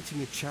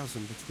creating a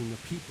chasm between the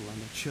people and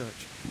the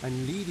church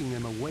and leading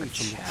them away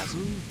from the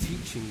true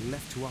teaching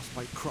left to us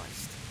by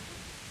Christ.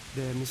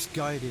 They're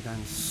misguided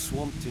and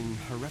swamped in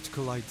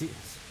heretical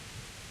ideas.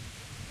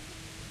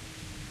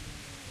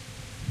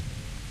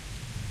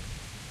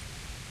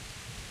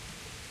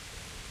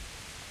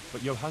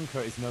 But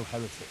Johanka is no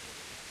heretic.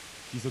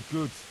 She's a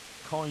good,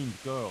 kind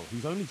girl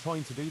who's only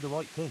trying to do the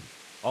right thing.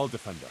 I'll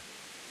defend her.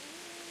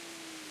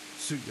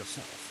 Suit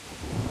yourself.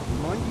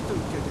 Mind you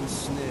don't get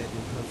ensnared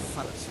in her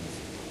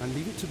fallacies and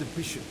leave it to the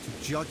bishop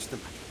to judge the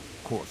matter.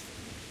 Of course.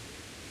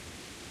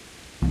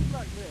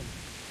 Right then.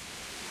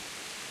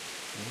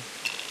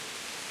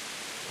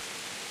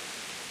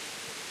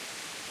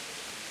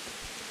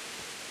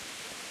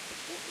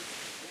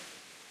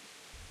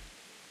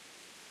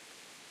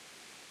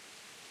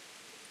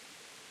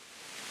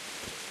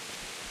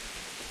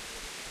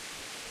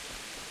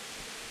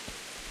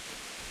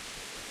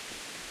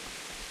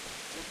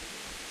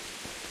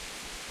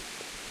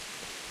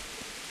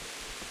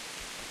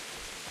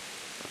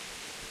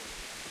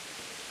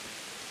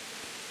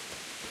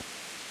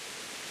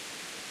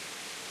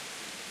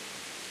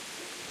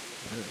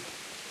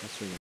 That's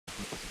where you...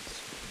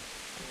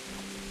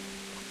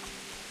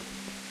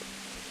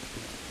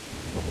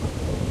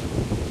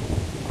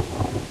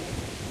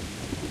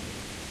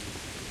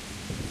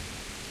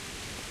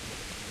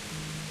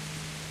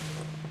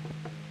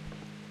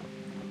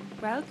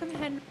 Welcome,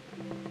 Henry.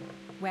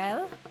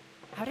 Well,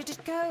 how did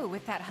it go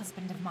with that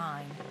husband of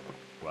mine?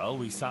 Well,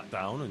 we sat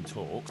down and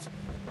talked,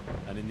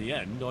 and in the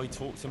end, I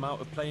talked him out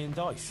of playing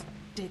dice.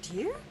 Did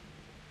you?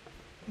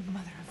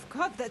 Mother of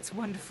God, that's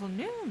wonderful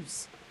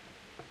news.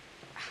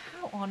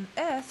 How on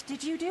earth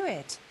did you do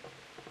it?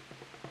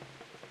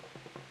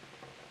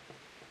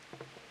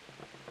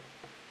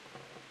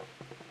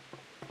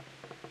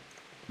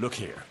 Look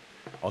here,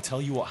 I'll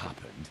tell you what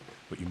happened,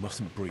 but you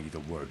mustn't breathe a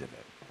word of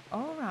it.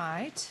 All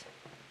right.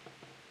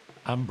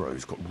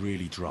 Ambrose got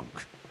really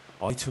drunk.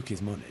 I took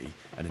his money,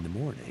 and in the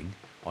morning,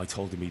 I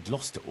told him he'd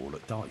lost it all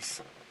at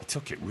dice. He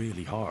took it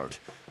really hard,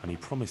 and he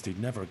promised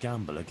he'd never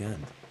gamble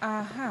again.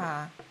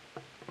 Uh-huh.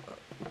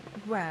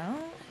 Well,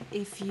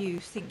 if you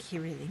think he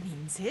really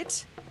means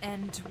it.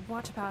 And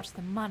what about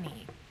the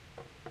money?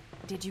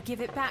 Did you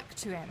give it back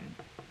to him?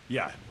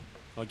 Yeah,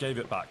 I gave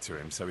it back to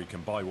him so he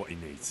can buy what he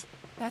needs.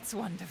 That's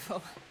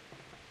wonderful.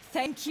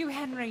 Thank you,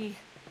 Henry.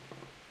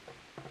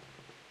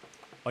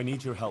 I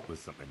need your help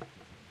with something.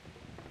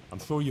 I'm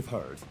sure you've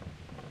heard.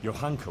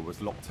 Johanka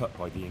was locked up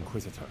by the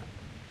Inquisitor.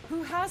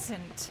 Who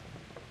hasn't?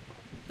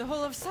 The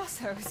whole of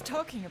Sasso is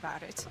talking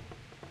about it.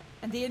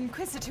 And the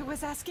Inquisitor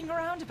was asking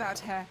around about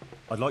her.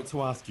 I'd like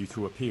to ask you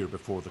to appear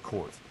before the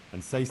court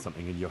and say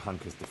something in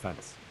Johanka's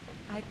defense.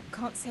 I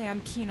can't say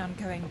I'm keen on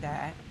going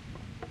there.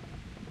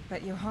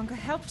 But Johanka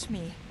helped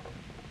me.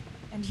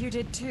 And you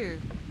did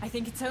too. I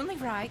think it's only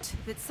right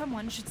that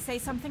someone should say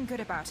something good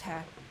about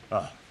her.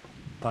 Ah,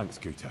 thanks,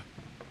 Guta.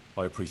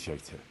 I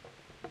appreciate it.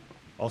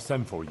 I'll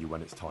send for you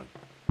when it's time.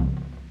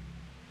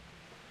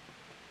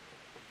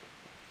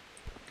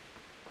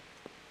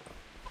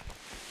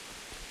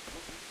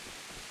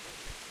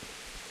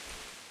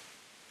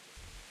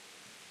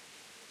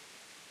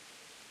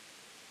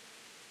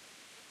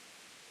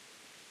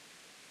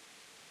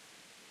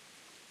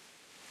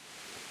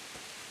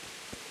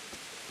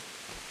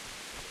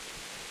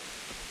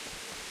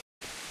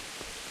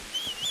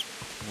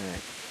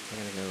 Alright, I'm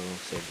gonna go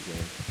save the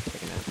game.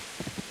 Take a nap.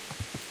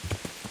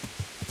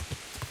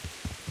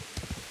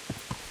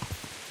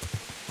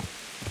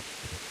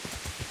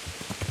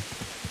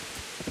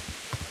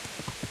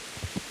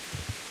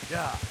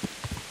 Yeah.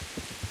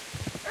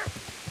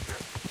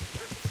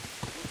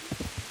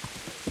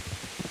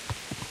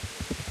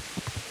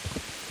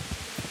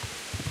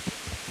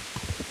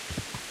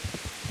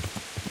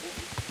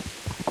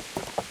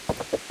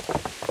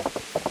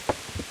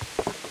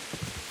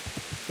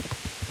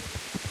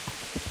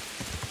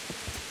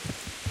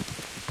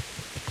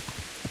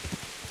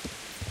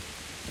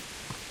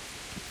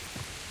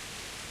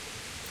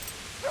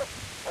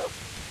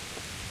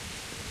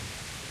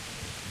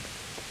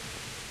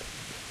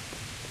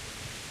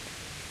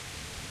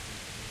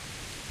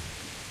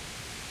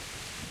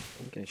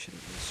 I think I should at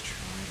least try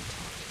to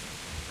talk to them.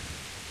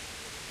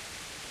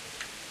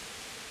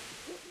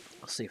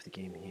 I'll save the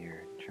game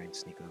here and try and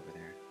sneak over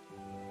there.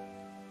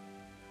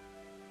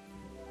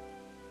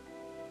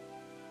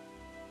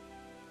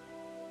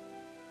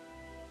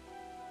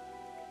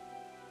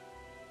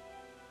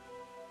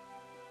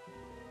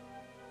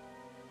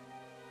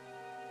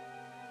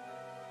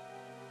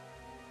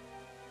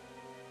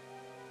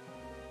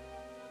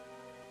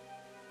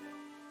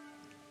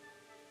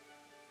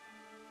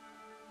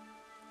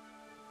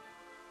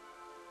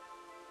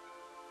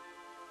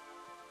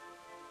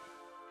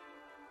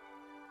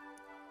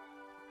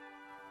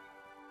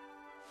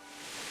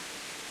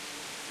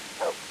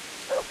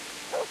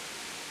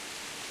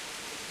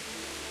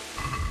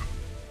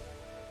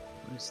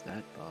 What is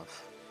that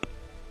buff?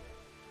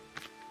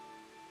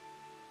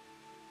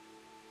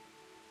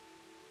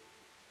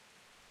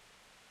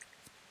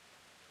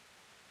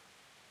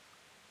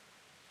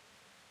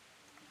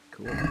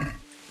 Cool.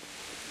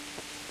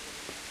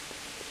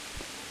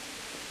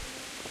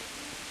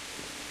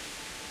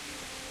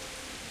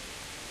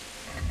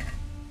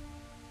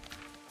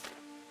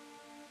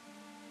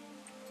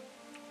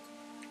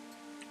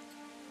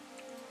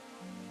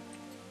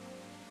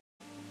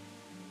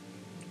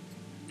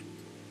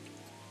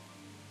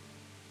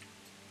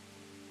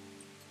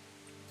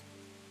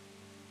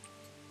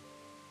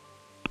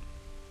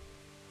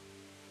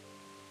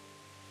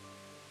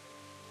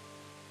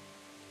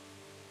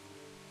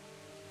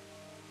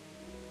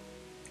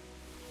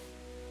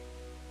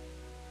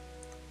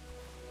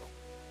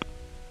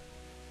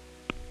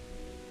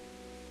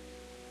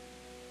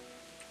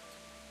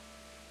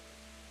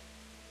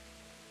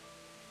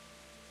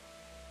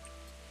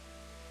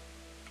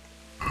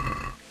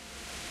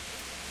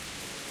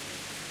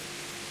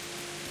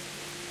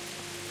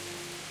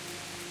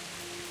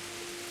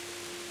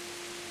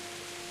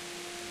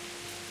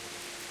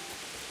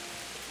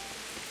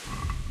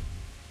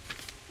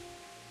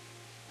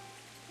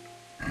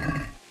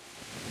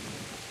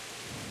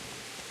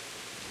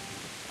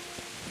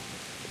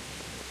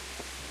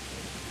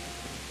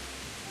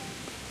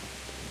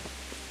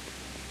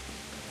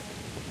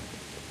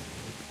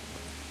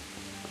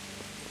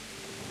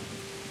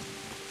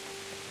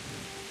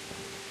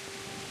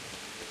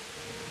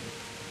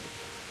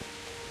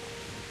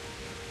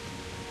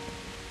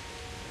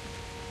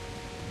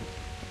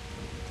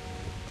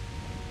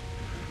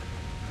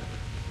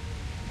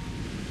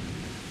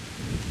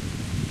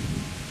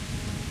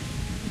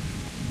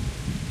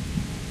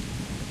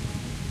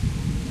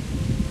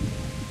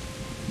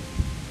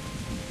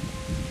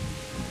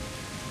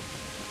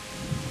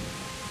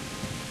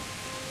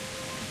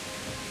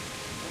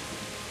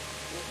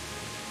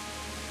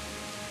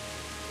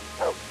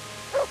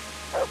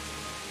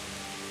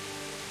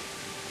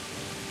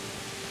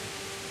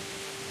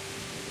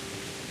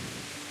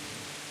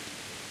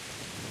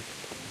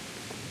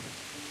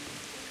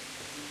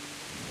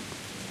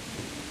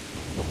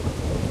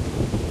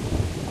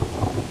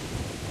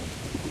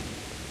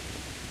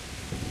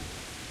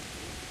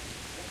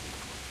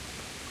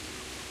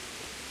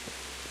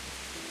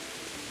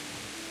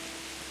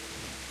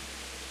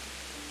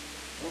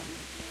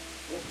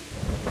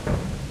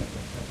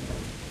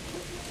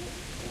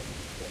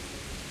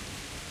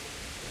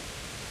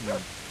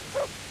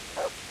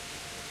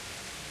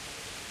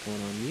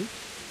 Phone on mute.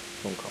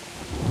 Phone call.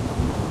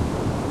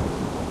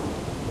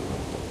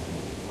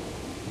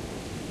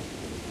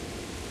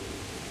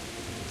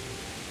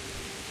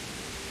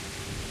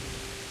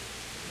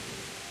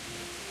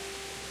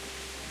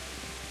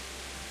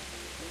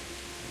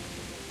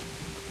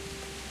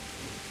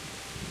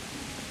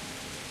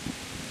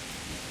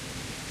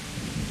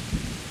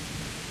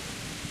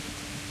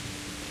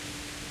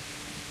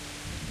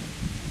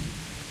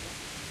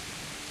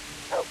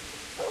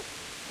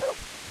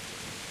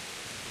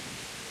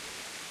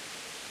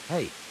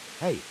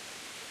 Hey,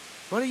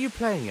 what are you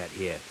playing at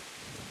here?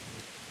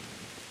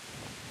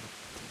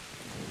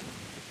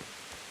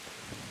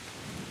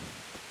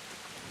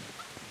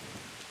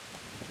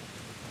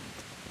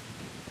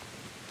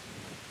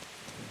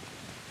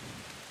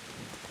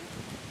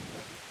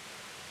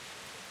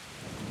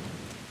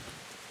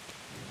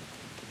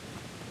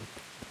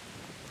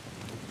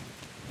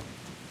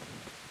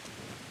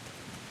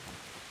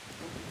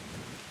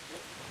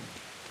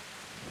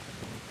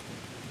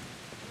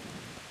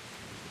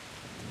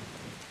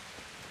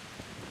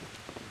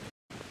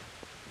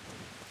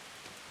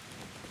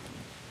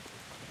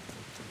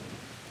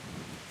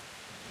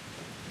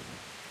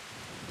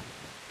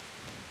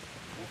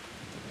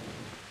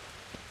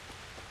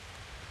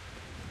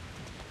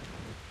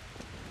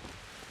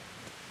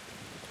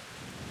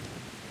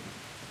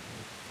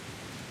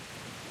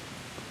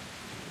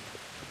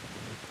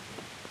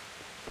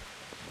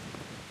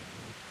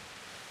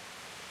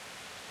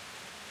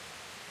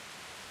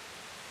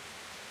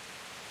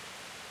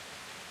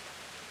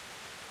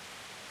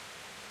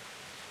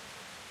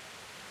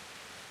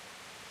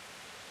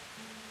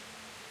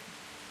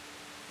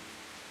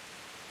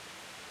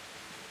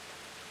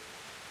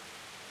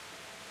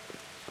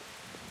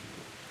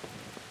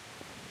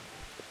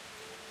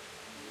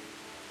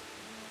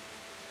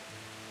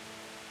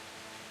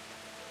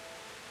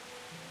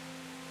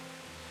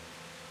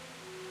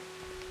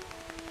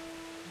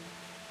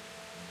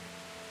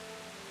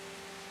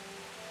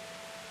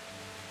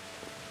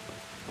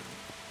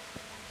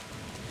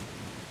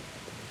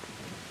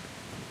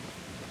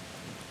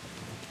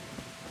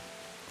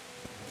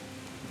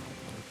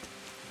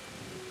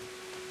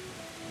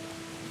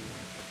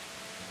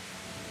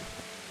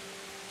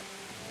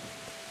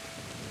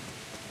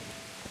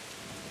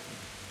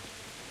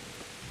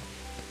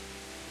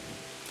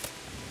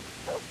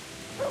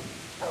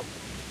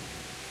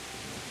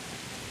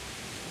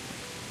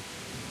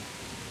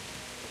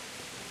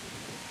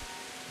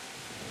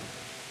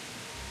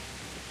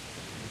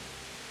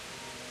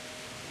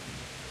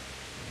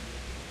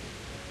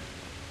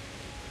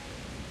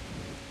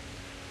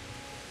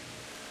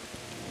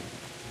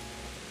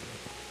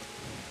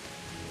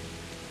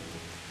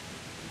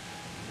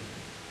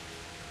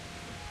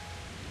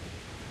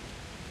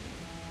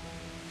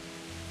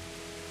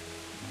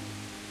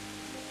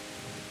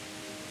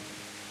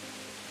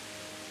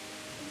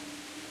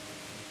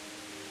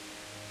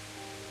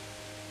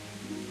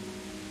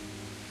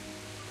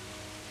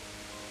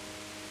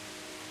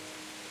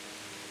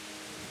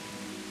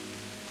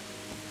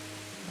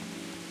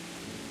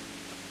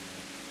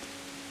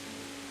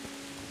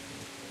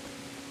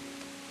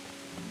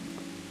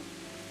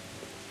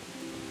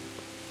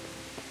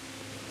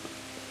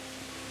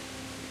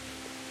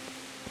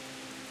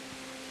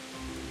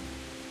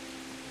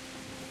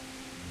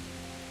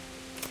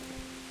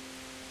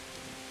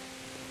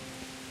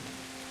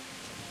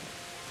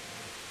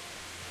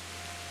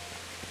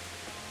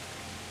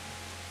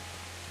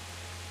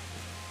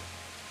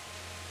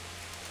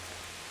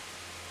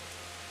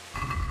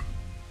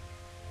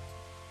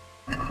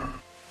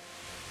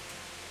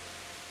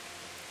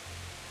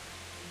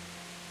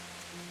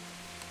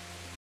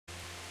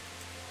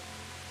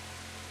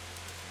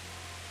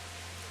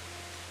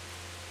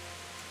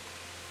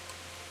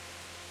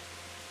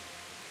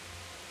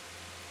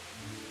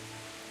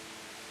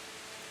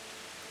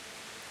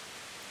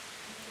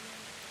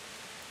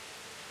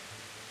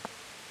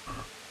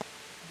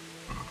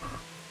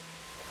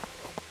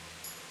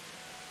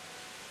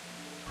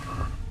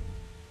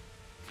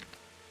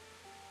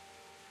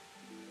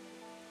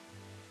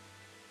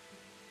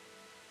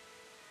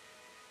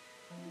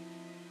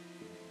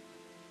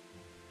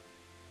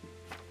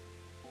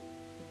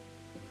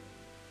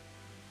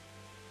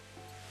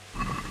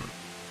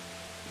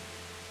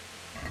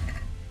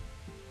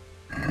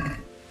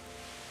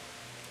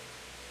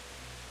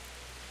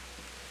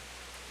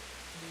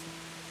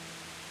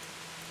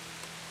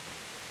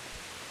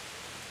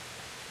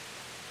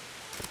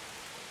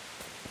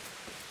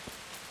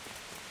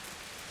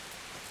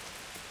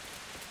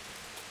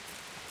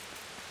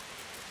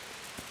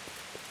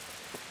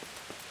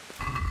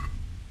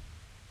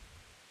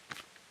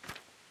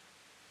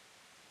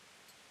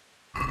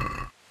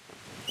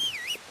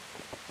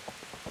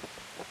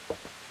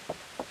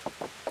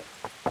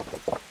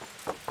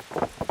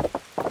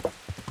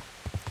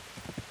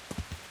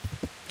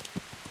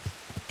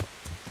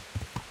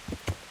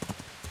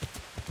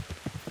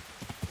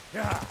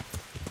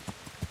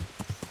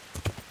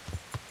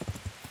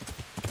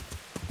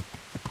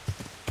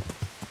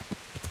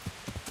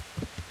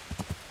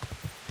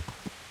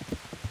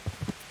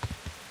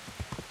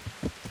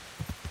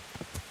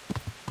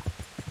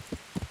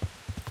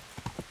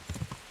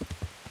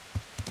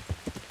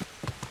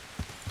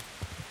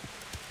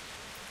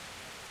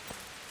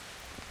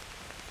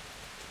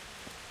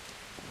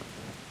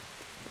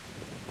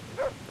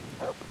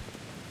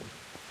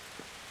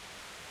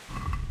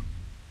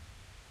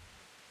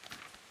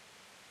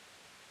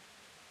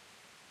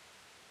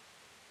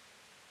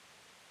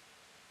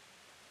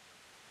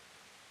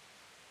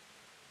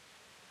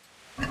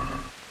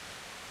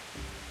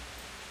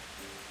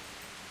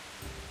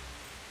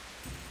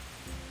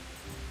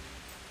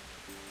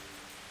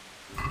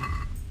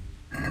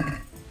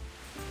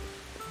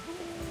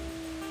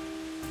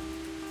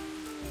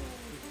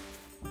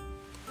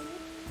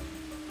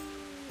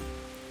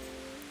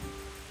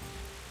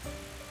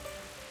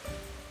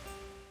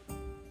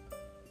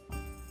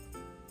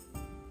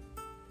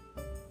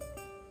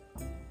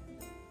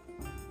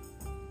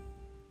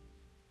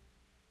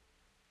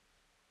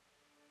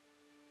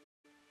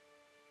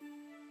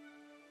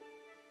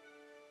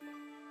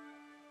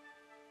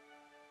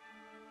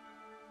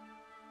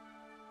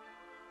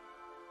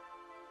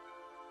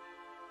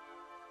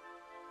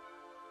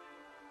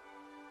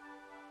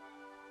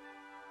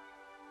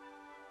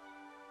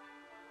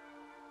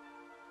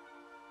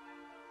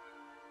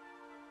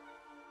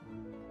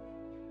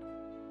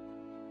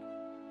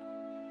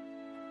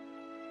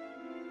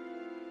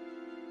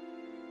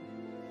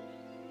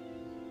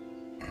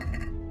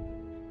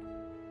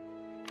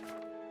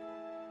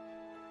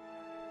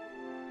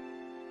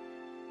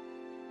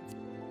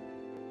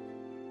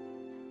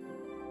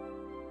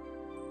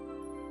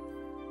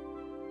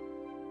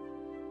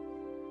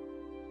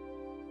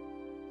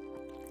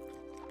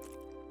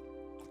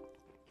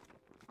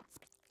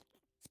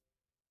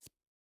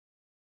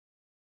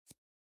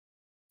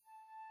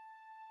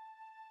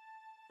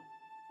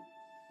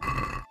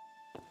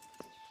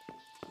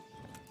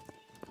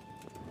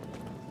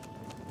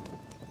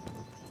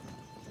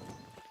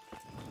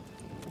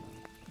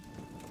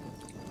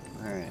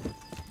 Alright.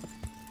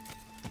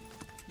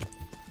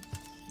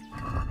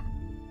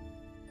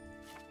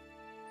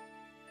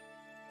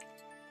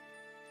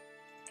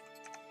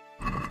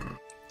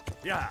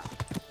 Yeah.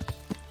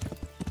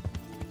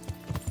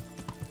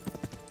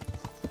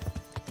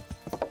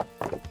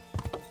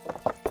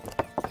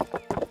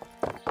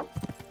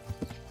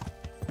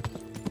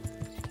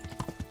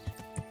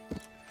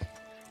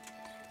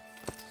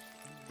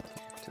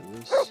 To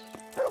this.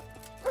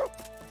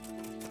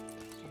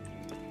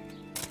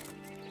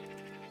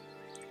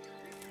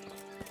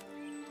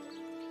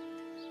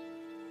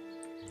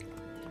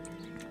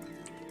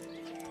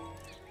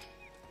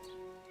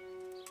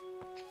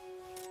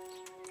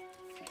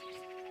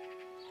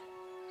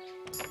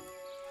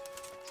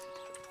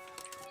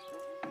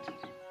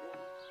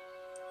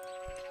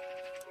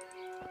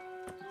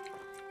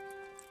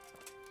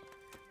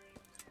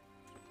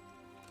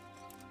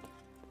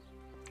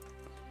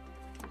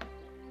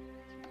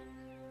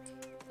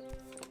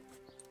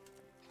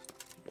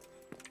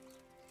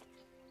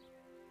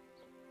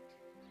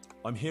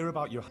 I'm here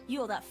about your...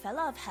 You're that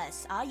fella of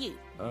hers, are you?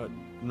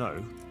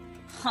 No.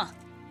 Huh.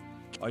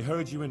 I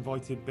heard you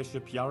invited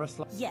Bishop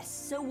Yaroslav? Yes,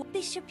 so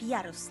Bishop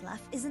Yaroslav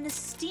is an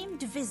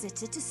esteemed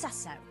visitor to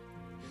Sasau.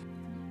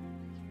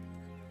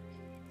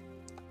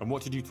 And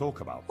what did you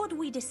talk about? What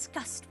we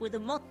discussed with the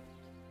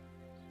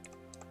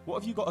What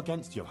have you got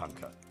against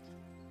Johanka?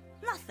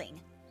 Nothing.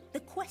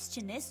 The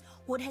question is,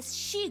 what has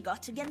she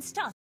got against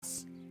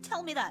us?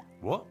 Tell me that.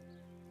 What?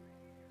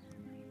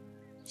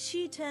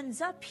 She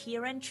turns up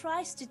here and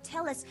tries to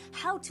tell us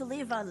how to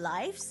live our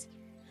lives.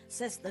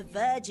 Says the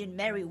Virgin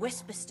Mary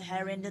whispers to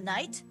her in the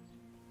night.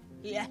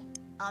 Yeah,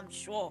 I'm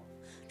sure.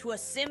 To a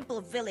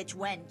simple village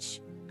wench.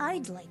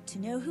 I'd like to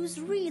know who's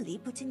really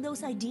putting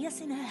those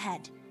ideas in her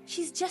head.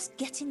 She's just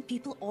getting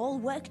people all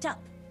worked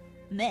up.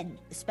 Men,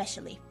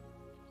 especially.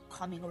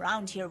 Coming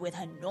around here with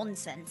her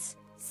nonsense.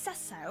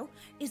 Sasau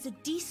is a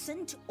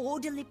decent,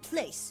 orderly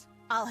place,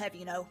 I'll have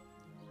you know.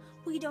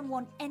 We don't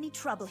want any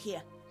trouble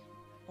here.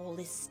 All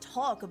this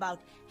talk about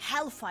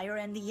hellfire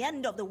and the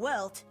end of the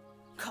world.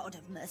 God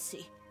have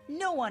mercy.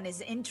 No one is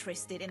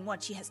interested in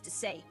what she has to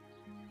say.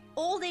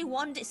 All they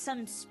want is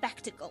some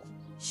spectacle.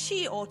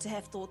 She ought to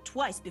have thought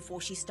twice before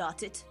she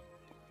started.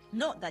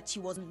 Not that she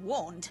wasn't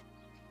warned.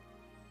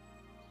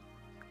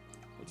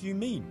 What do you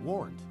mean,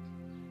 warned?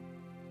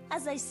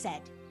 As I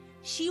said,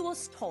 she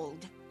was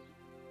told.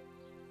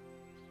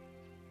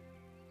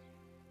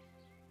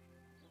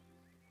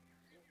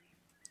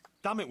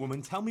 Damn it,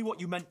 woman, tell me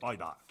what you meant by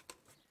that.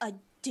 I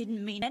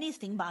didn't mean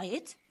anything by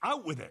it.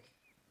 Out with it!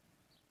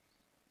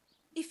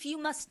 If you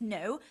must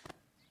know,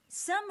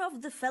 some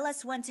of the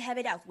fellas want to have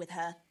it out with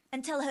her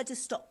and tell her to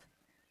stop.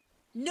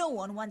 No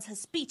one wants her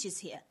speeches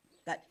here,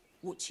 but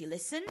would she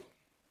listen?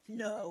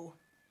 No.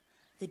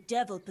 The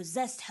devil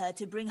possessed her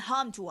to bring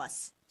harm to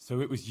us.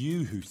 So it was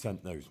you who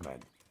sent those men?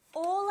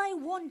 All I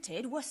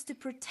wanted was to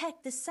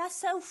protect the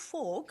Sasau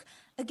folk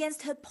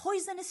against her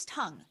poisonous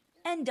tongue,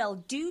 and I'll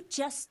do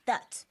just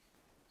that.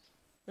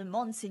 The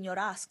Monsignor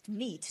asked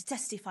me to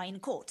testify in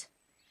court,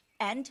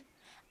 and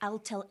I'll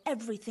tell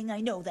everything I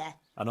know there.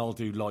 And I'll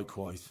do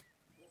likewise.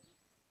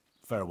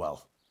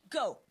 Farewell.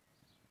 Go.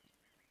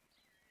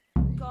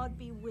 God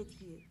be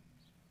with you.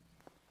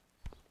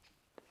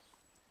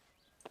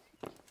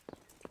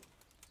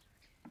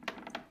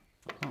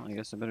 Well, I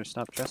guess I better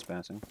stop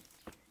trespassing.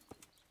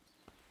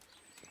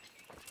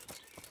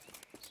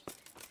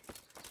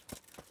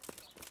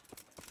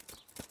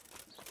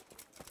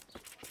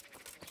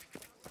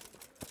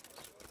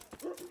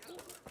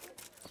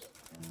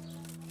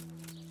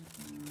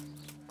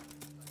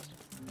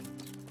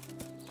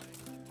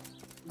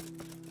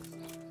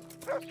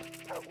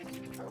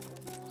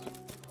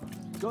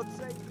 God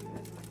save you.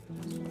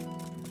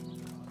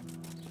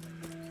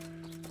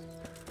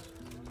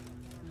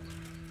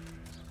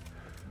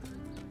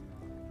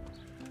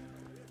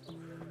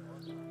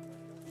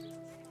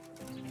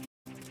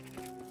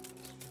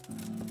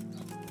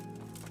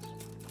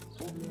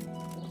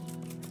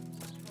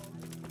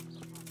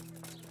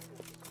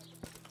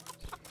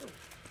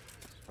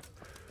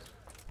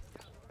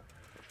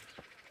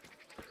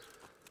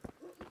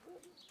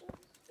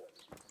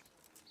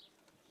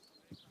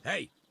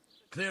 Hey,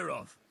 clear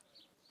off.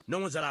 No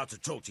one's allowed to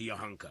talk to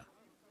Johanka.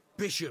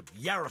 Bishop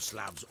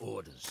Yaroslav's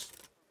orders.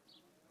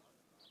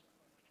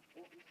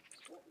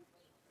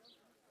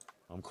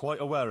 I'm quite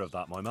aware of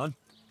that, my man.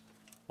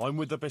 I'm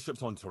with the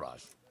bishop's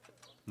entourage.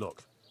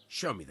 Look.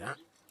 Show me that.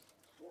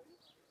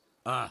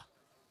 Ah,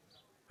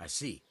 I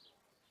see.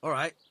 All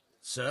right,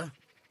 sir.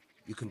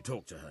 You can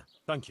talk to her.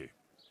 Thank you.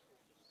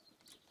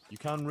 You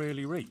can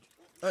really read?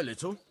 A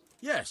little,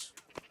 yes.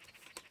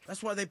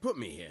 That's why they put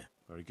me here.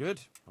 Very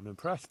good. I'm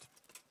impressed.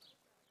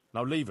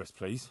 Now leave us,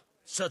 please.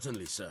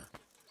 Certainly, sir.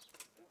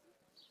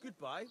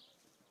 Goodbye.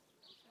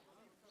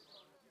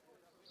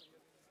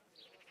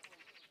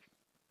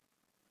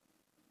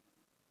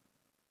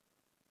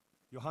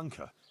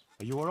 Johanka,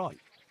 are you all right?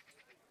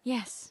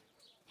 Yes,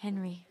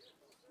 Henry.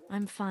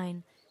 I'm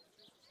fine.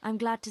 I'm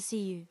glad to see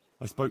you.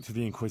 I spoke to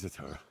the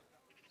Inquisitor.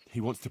 He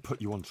wants to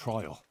put you on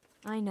trial.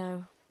 I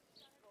know.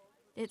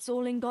 It's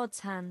all in God's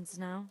hands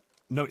now.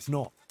 No, it's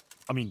not.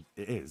 I mean,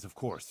 it is, of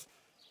course.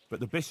 But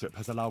the bishop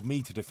has allowed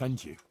me to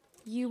defend you.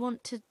 You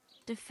want to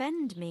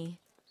defend me?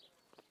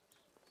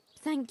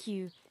 Thank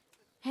you,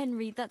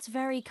 Henry, that's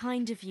very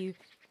kind of you.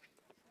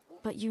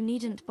 But you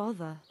needn't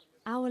bother.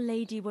 Our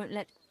Lady won't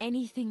let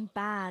anything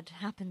bad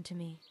happen to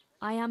me.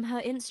 I am her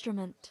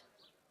instrument,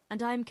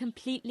 and I am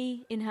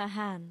completely in her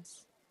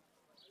hands.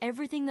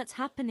 Everything that's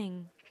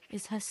happening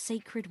is her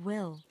sacred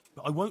will.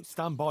 But I won't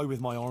stand by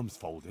with my arms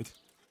folded.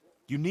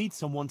 You need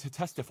someone to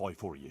testify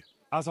for you.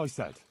 As I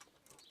said,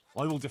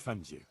 I will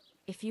defend you.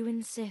 If you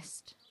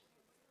insist.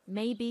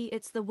 Maybe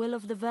it's the will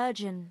of the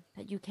Virgin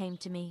that you came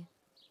to me.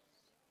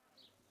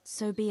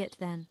 So be it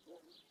then.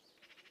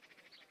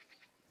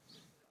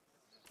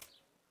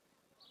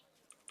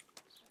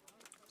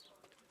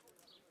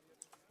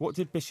 What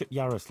did Bishop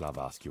Yaroslav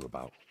ask you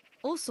about?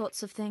 All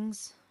sorts of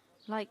things.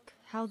 Like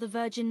how the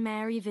Virgin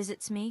Mary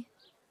visits me,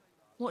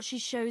 what she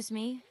shows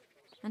me,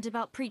 and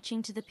about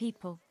preaching to the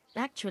people.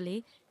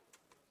 Actually,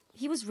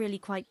 he was really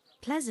quite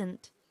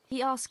pleasant.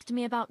 He asked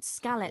me about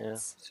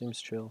Skalitz. Yeah,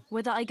 seems chill.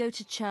 Whether I go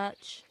to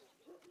church,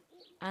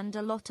 and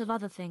a lot of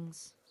other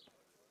things.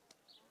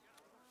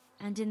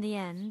 And in the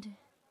end,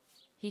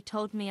 he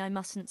told me I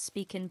mustn't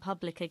speak in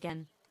public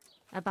again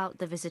about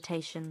the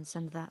visitations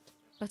and that.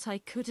 But I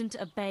couldn't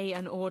obey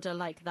an order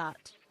like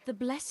that. The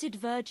Blessed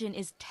Virgin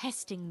is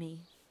testing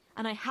me,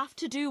 and I have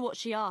to do what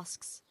she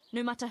asks,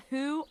 no matter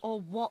who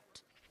or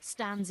what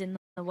stands in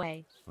the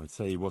way. I'd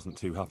say he wasn't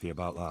too happy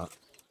about that.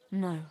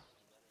 No.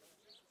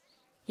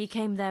 He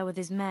came there with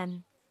his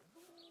men,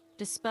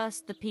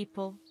 dispersed the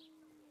people,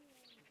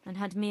 and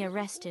had me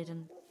arrested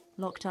and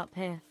locked up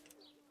here.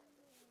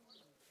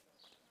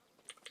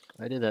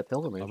 I did that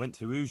pilgrimage. I went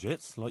to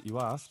Ujits, like you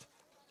asked.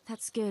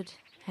 That's good,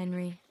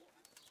 Henry.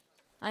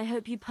 I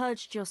hope you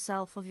purged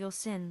yourself of your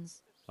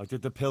sins. I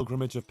did the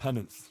pilgrimage of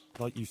penance,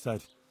 like you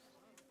said.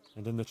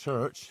 And in the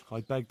church,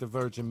 I begged the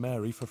Virgin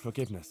Mary for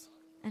forgiveness.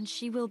 And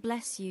she will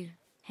bless you,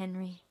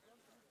 Henry.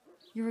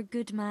 You're a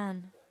good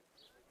man.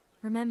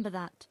 Remember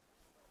that.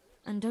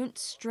 And don't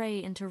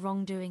stray into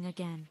wrongdoing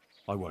again.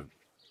 I won't.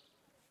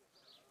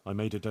 I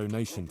made a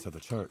donation to the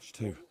church,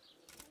 too.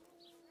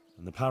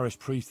 And the parish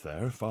priest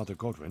there, Father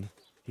Godwin,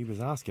 he was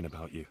asking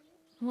about you.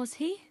 Was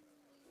he?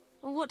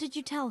 What did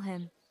you tell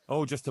him?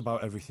 Oh, just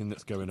about everything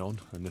that's going on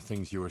and the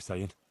things you were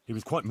saying. He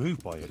was quite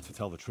moved by it, to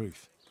tell the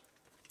truth.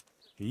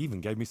 He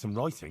even gave me some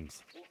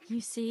writings.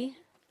 You see?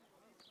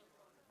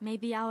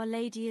 Maybe Our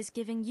Lady is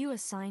giving you a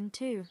sign,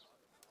 too.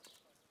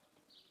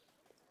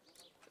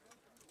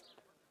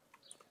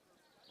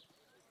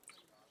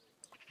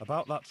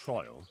 About that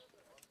trial?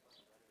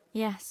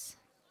 Yes,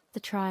 the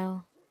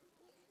trial.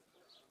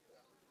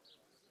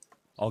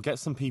 I'll get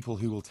some people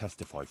who will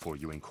testify for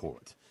you in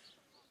court.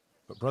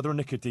 But Brother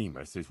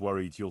Nicodemus is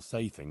worried you'll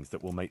say things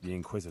that will make the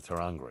Inquisitor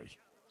angry.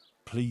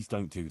 Please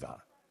don't do that.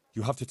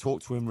 You have to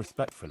talk to him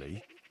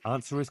respectfully,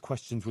 answer his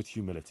questions with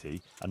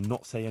humility, and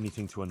not say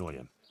anything to annoy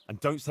him. And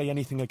don't say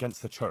anything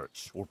against the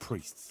church or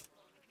priests.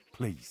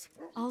 Please.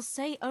 I'll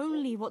say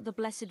only what the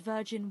Blessed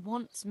Virgin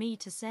wants me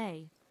to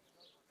say.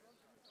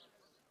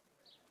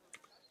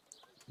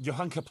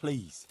 Johanka,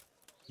 please.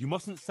 You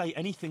mustn't say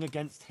anything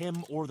against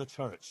him or the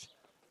church.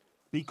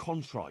 Be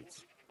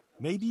contrite.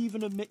 Maybe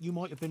even admit you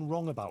might have been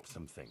wrong about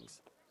some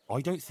things.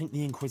 I don't think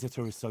the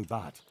Inquisitor is so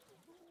bad.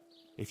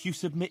 If you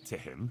submit to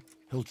him,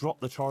 he'll drop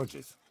the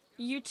charges.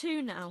 You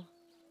too now.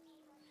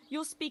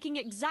 You're speaking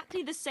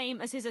exactly the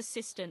same as his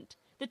assistant.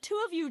 The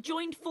two of you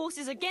joined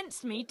forces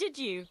against me, did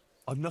you?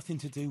 I've nothing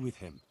to do with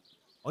him.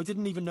 I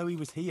didn't even know he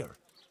was here.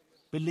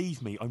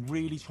 Believe me, I'm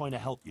really trying to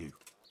help you.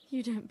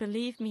 You don't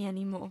believe me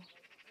anymore,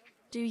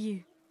 do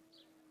you?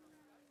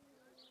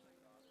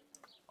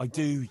 I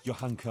do,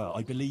 Johanka,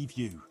 I believe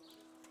you.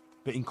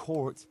 But in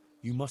court,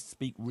 you must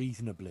speak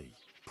reasonably,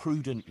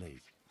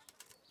 prudently.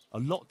 A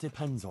lot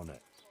depends on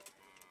it.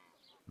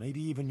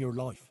 Maybe even your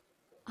life.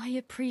 I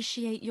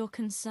appreciate your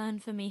concern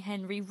for me,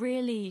 Henry,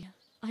 really,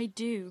 I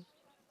do.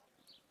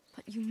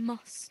 But you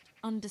must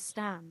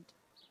understand.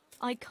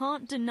 I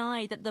can't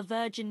deny that the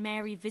Virgin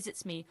Mary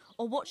visits me,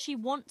 or what she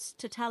wants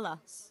to tell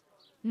us.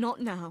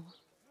 Not now.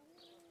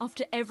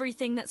 After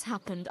everything that's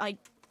happened, I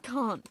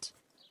can't.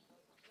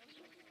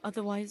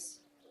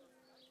 Otherwise,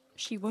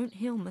 she won't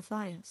heal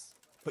Matthias.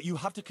 But you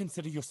have to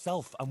consider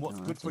yourself and what's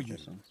good for you.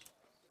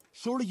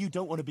 Surely you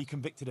don't want to be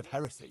convicted of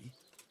heresy.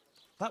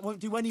 That won't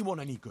do anyone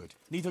any good,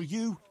 neither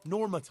you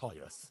nor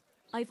Matthias.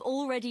 I've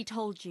already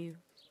told you.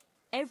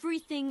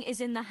 Everything is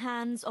in the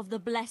hands of the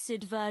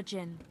Blessed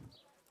Virgin.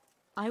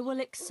 I will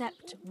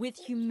accept with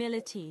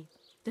humility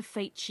the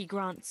fate she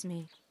grants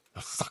me.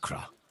 Oh,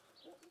 Sakra.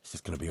 This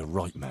is going to be a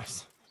right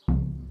mess.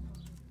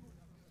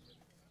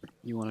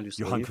 You want to just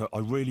Johanka, I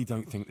really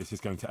don't think this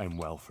is going to end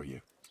well for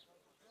you.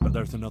 But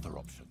there's another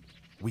option.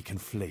 We can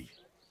flee.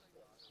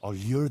 I'll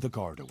lure the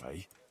guard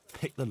away,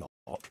 pick the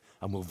lock,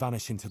 and we'll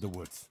vanish into the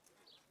woods.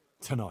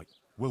 Tonight,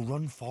 we'll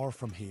run far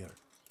from here,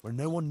 where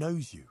no one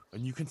knows you,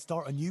 and you can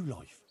start a new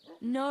life.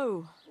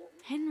 No,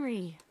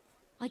 Henry.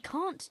 I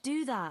can't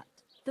do that.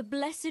 The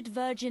Blessed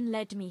Virgin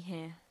led me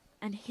here.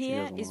 And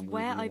here is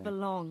where I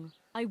belong.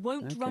 I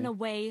won't run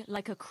away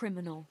like a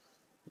criminal.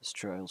 This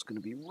trial's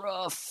gonna be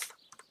rough.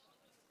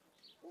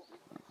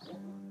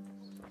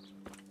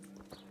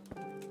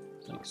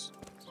 Thanks.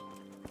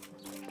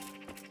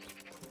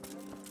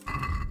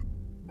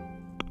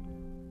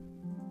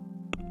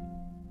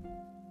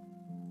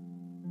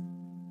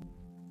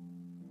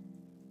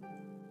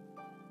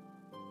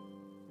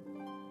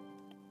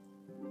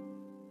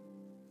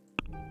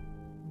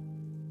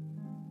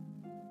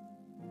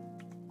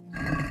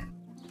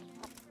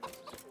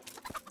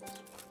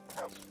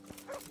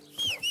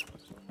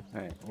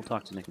 Alright, we'll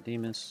talk to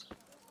Nicodemus.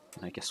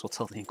 I guess we'll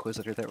tell the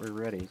Inquisitor that we're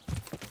ready.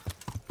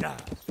 Yeah.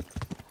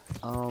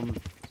 I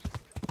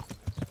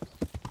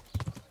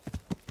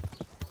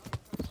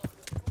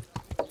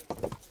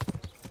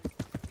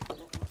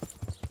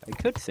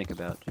could think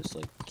about just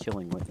like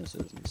killing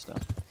witnesses and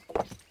stuff.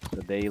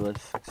 The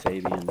bailiff,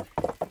 Fabian,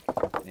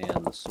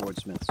 and the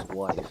swordsmith's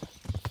wife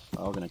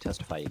are all going to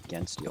testify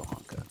against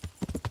Johanka.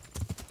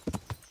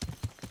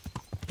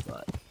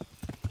 But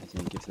I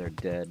think if they're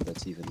dead,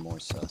 that's even more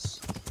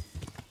sus.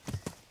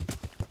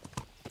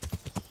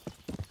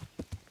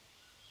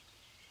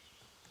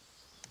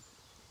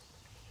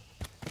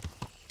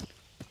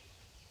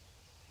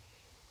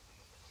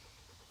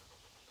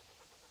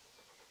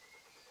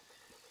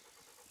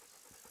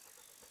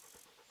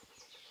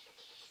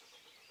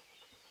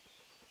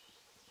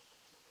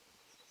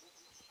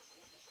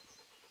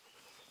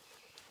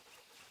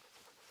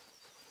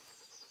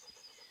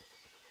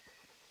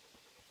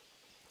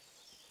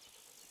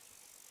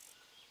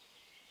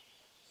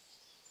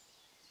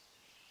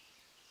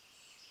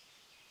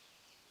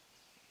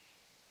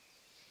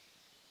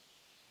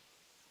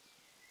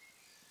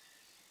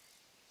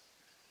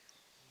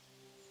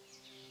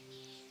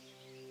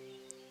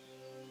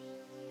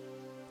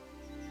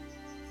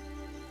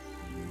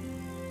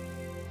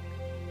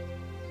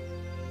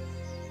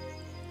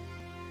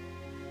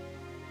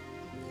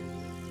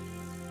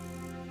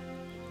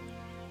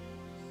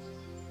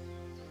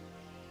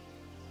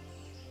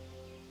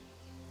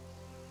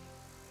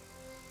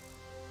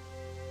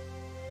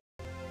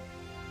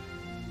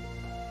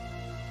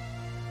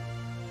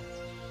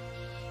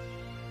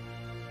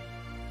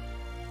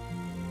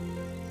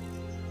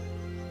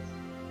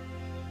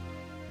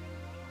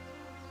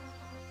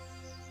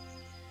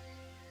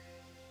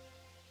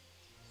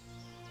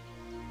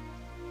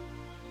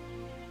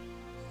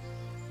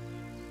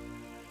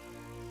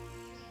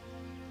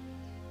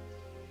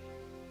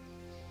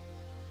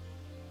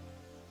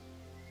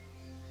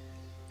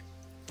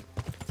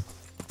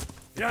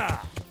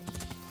 Yeah.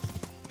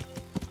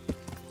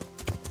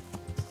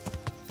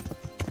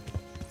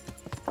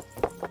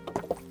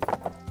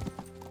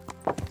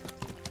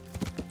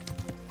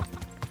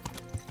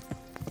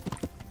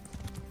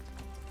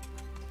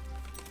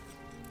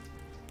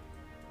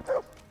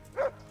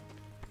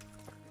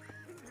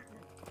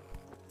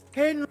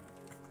 Henry!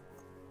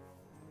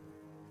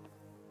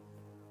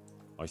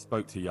 I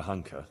spoke to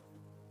Johanka.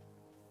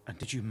 And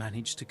did you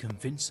manage to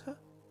convince her?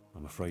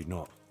 I'm afraid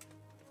not.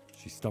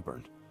 She's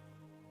stubborn.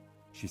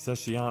 She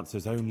says she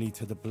answers only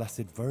to the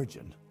Blessed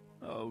Virgin.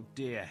 Oh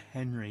dear,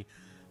 Henry.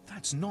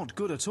 That's not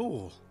good at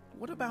all.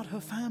 What about her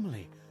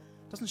family?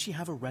 Doesn't she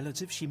have a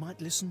relative she might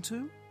listen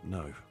to?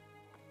 No.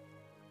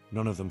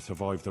 None of them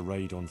survived the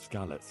raid on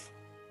Skalitz.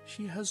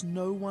 She has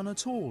no one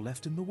at all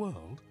left in the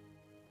world?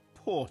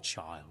 Poor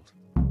child.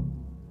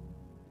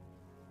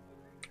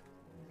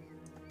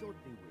 God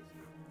be with you.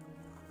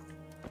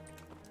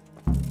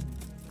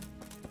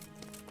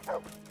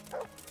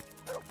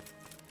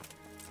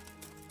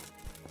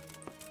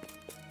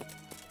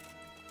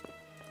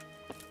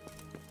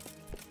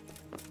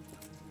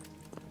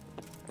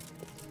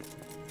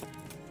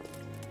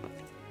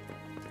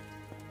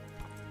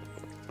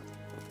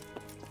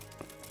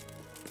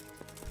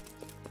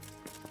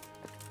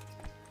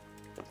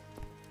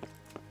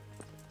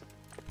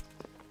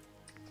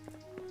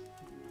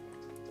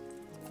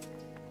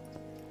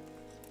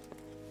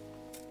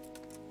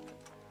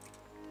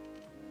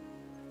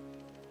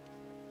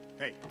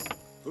 Hey,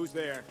 who's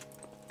there?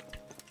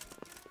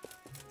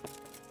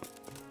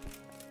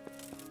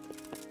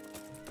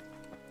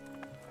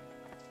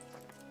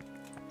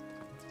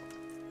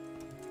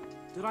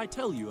 Did I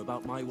tell you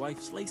about my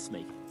wife's lace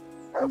making?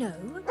 No.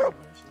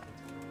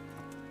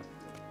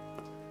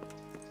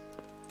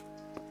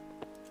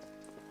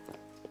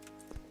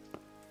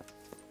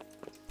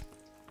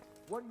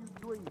 What are you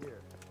doing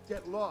here?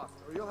 Get lost,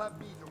 or you'll have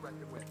me to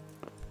reckon with.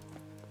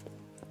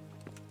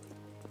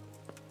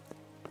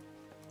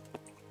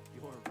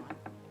 You're right.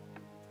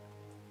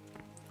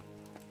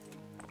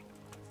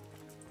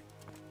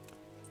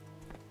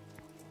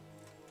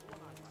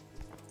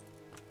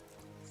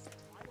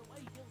 Right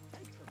away, he'll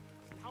take them.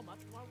 And how much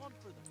do I want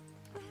for them?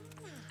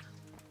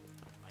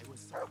 I was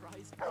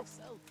surprised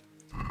myself.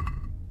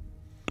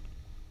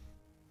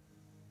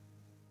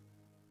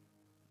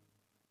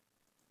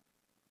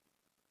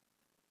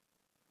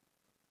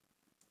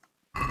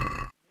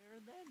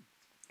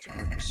 Try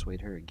to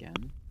persuade her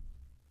again.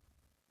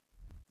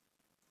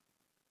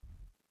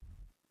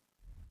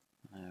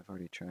 I've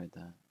already tried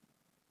that.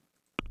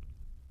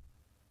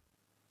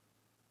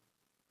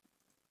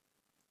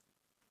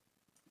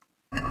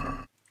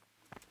 I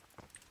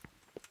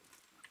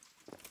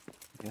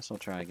guess I'll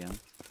try again.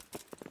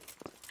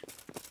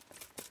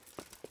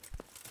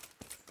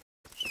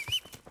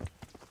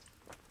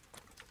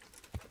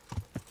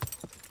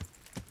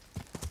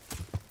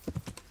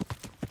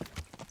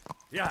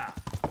 Yeah.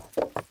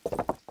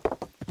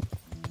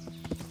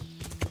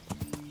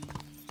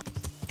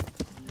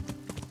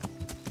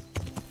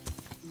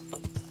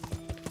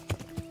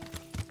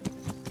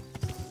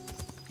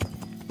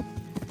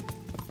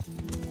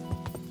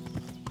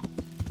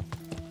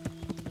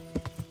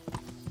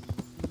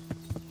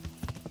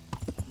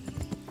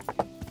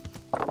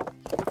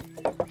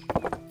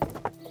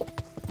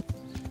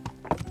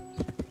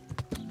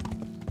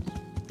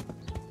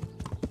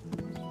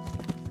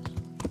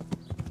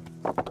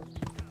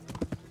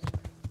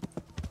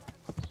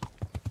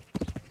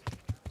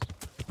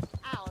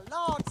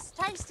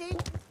 Tasting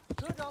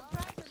good on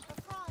bread and for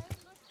frying.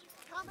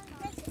 Come and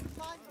get it,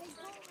 fine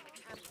people,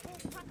 and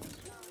pork crackers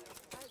too,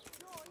 as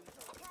joy to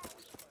pay.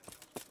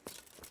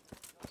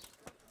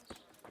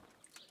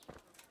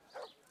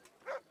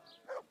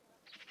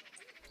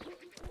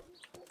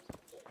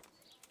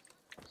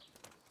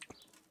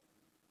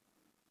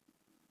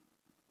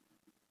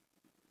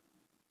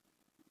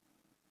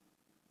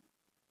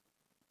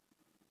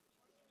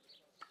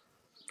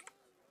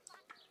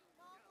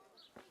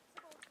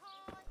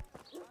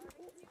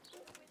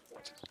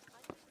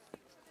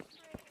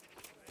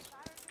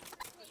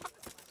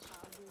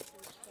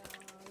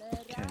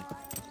 Okay.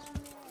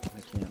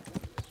 I can't.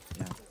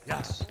 Yeah.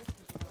 Yes.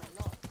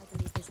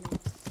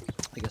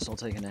 I guess I'll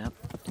take a nap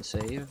to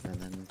save and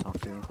then talk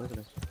to the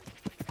Inquisitor.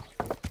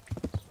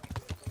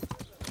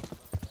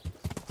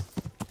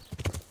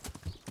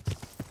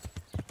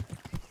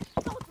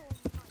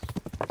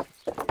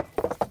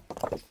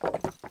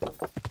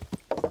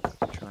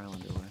 Trial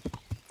underway.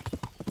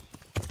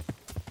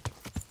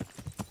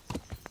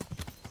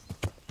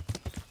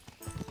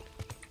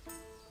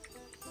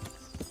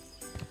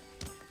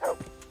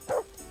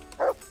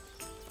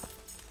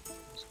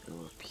 Let's go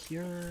up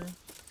here.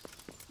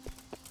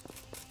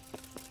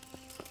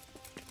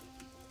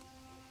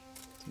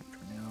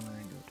 For now,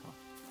 and go talk.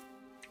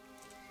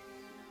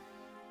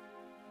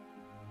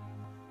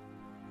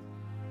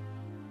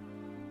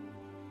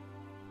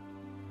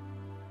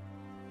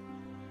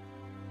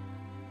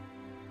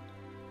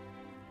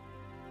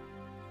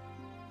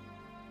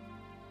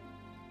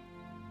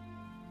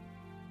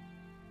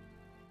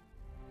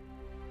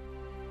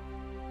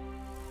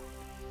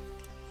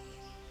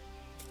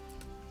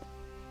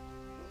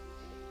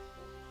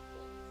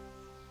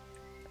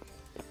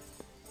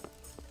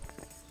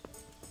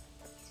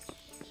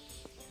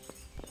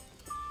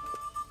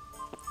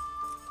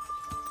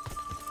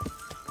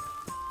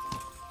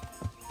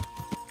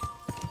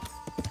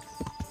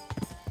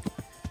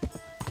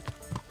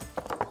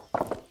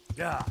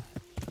 Yeah.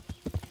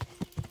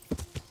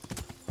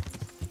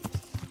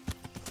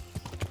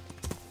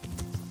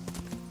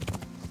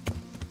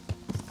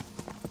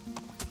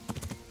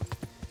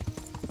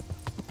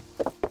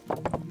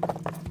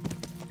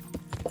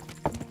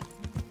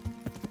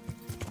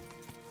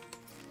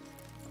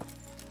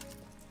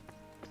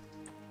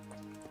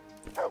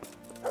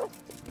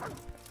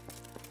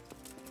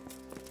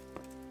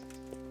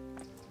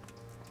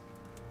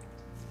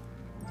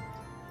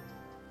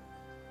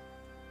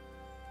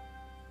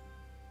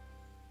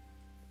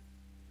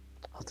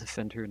 I'll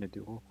defend her in a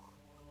duel.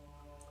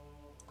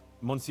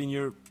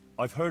 Monsignor,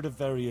 I've heard of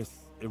various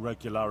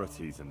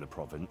irregularities in the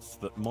province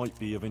that might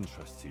be of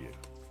interest to you.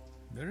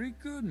 Very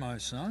good, my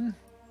son.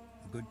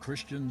 A good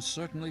Christian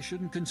certainly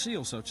shouldn't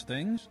conceal such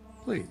things.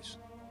 Please,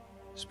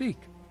 speak.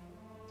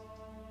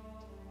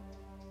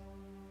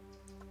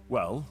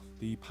 Well,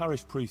 the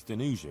parish priest in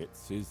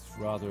Ujits is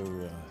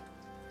rather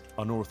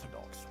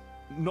unorthodox.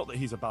 Not that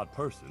he's a bad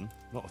person,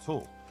 not at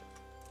all.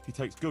 He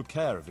takes good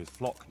care of his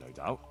flock, no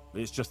doubt.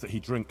 It's just that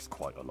he drinks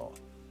quite a lot.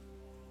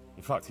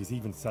 In fact, he's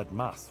even said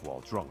mass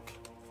while drunk.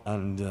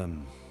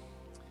 And,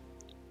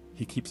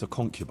 he keeps a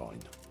concubine.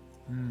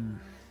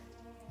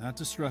 That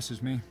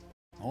distresses me.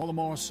 All the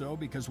more so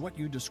because what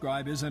you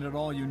describe isn't at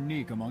all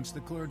unique amongst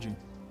the clergy.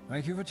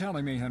 Thank you for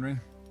telling me, Henry.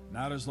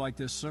 Matters like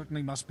this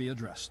certainly must be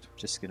addressed.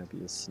 Just gonna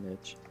be a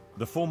snitch.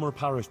 The former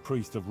parish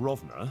priest of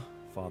Rovna,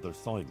 Father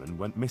Simon,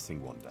 went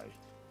missing one day.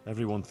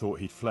 Everyone thought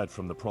he'd fled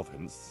from the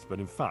province, but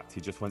in fact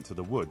he just went to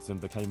the woods and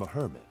became a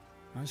hermit.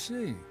 I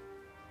see.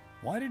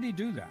 Why did he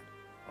do that?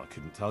 I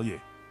couldn't tell you.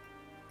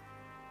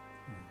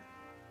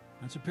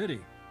 That's a pity.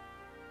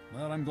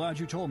 Well, I'm glad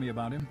you told me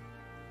about him.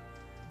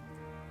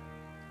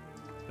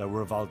 There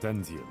were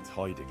Valdensians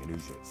hiding in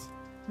Ujits.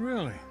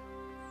 Really?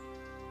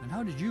 And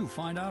how did you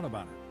find out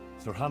about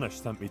it? Sir Hanush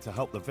sent me to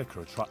help the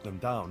vicar track them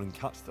down and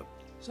catch them.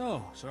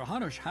 So, Sir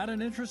Hanush had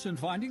an interest in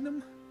finding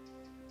them?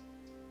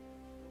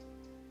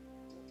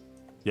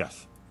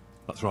 Yes,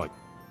 that's right.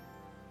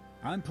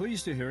 I'm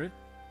pleased to hear it.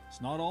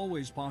 It's not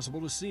always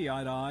possible to see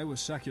eye to eye with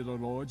secular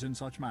lords in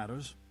such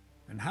matters.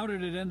 And how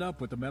did it end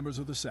up with the members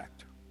of the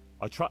sect?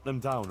 I tracked them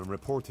down and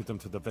reported them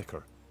to the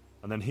vicar,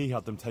 and then he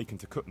had them taken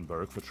to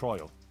Kuttenberg for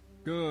trial.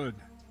 Good.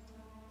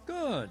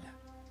 Good.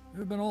 There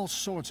have been all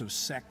sorts of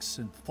sects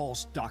and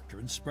false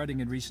doctrines spreading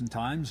in recent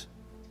times.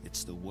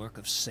 It's the work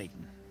of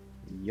Satan.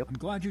 Yep. I'm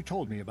glad you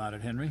told me about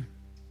it, Henry.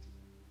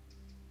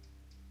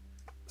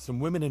 Some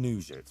women in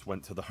Uzit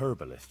went to the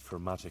herbalist for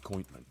magic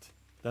ointment.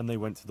 Then they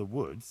went to the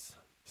woods,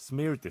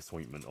 smeared this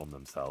ointment on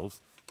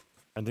themselves,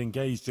 and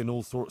engaged in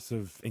all sorts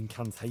of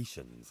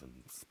incantations and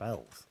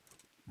spells.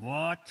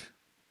 What?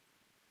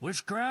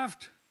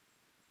 Witchcraft?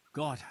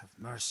 God have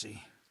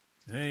mercy.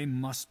 They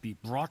must be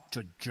brought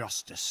to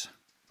justice.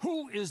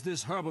 Who is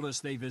this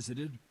herbalist they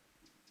visited?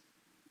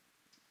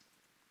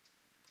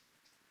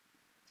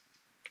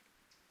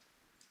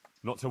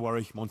 Not to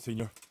worry,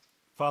 Monsignor.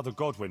 Father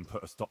Godwin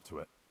put a stop to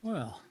it.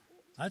 Well,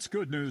 that's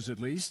good news at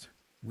least.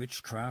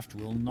 Witchcraft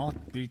will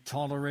not be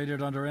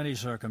tolerated under any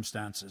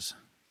circumstances.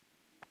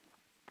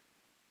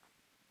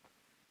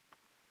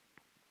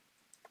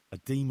 A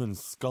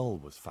demon's skull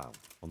was found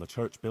on the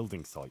church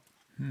building site.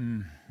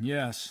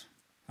 Yes.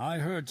 I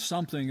heard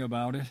something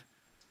about it.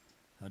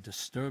 A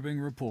disturbing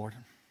report.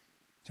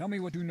 Tell me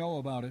what you know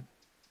about it.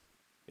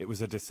 It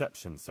was a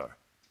deception, sir.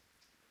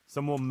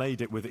 Someone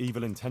made it with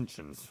evil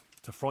intentions,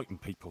 to frighten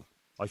people.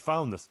 I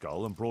found the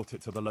skull and brought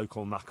it to the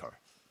local knacker.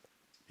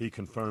 He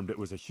confirmed it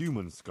was a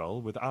human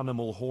skull with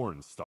animal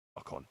horns stuck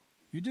on.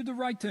 You did the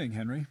right thing,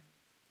 Henry,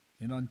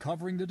 in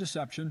uncovering the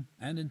deception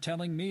and in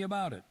telling me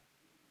about it.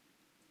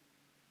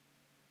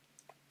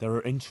 There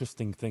are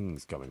interesting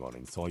things going on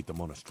inside the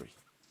monastery.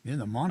 In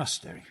the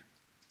monastery?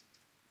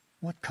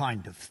 What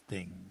kind of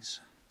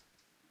things?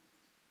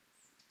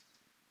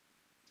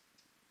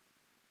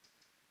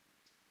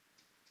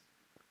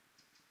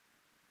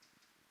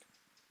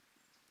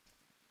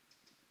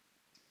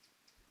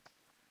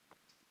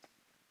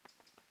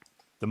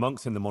 The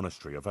monks in the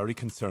monastery are very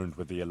concerned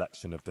with the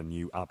election of the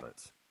new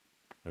abbot.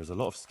 There's a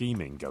lot of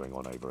scheming going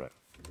on over it.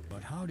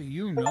 But how do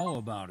you know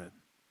about it?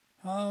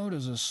 How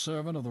does a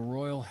servant of the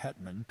royal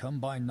hetman come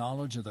by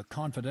knowledge of the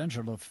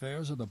confidential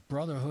affairs of the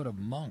Brotherhood of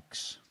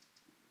Monks?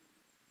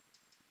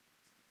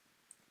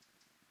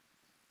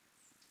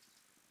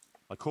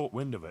 I caught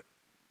wind of it.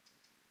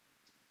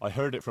 I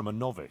heard it from a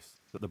novice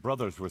that the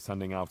brothers were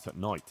sending out at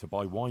night to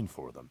buy wine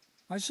for them.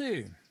 I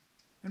see.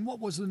 And what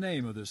was the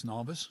name of this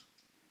novice?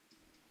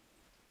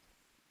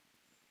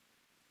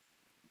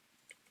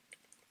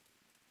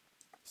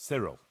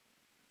 Cyril.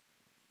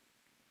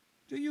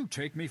 Do you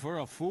take me for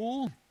a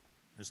fool?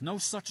 There's no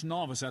such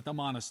novice at the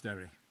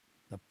monastery.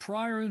 The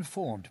prior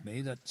informed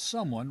me that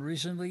someone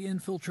recently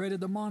infiltrated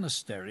the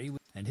monastery,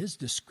 and his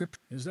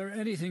description... Is there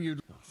anything you'd...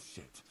 Oh,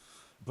 shit.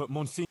 But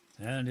Monsignor...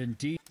 And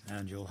indeed,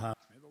 and you'll have...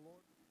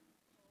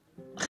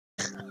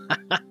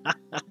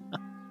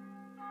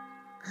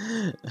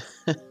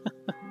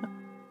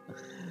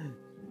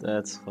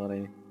 That's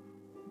funny.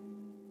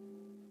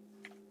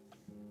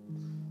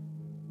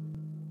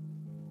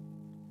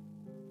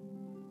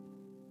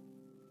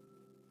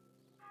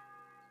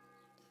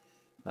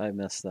 I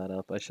messed that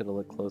up. I should have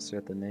looked closer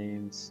at the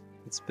names.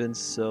 It's been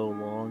so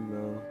long,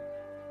 though.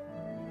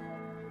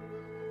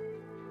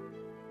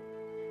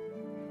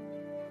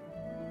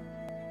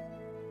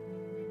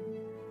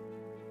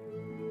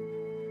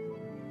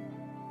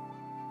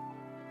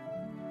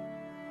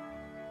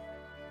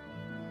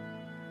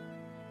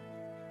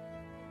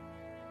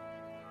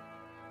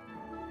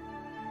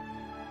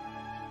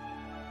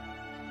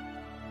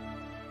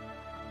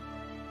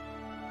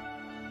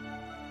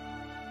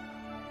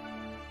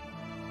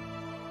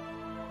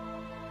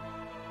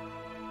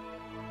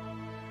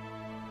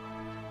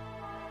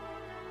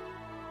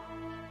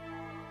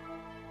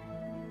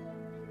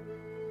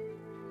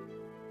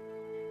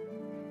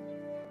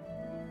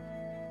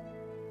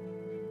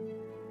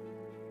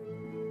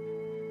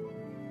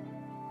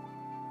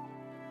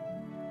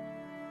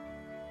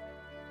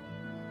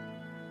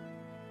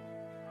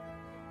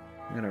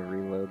 I'm gonna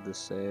reload the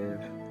save.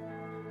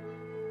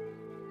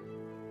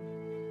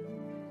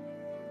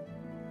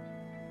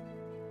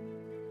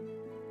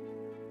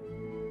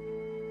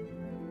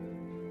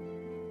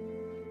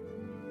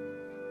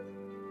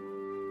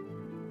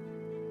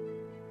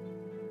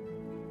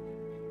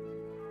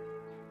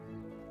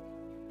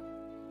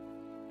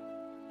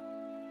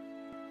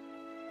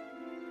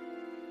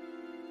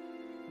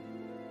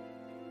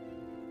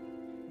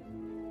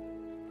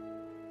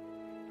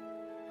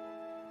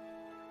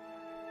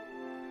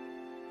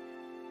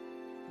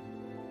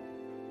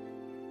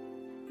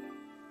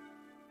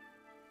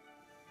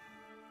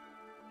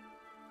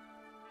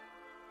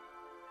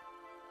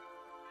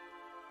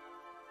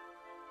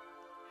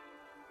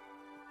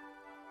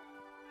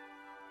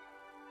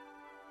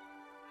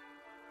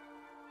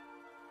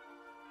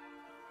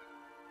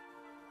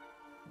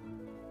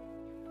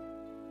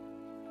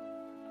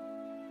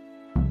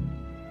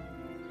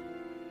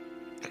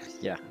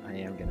 Yeah, I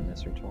am gonna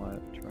miss her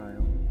trial.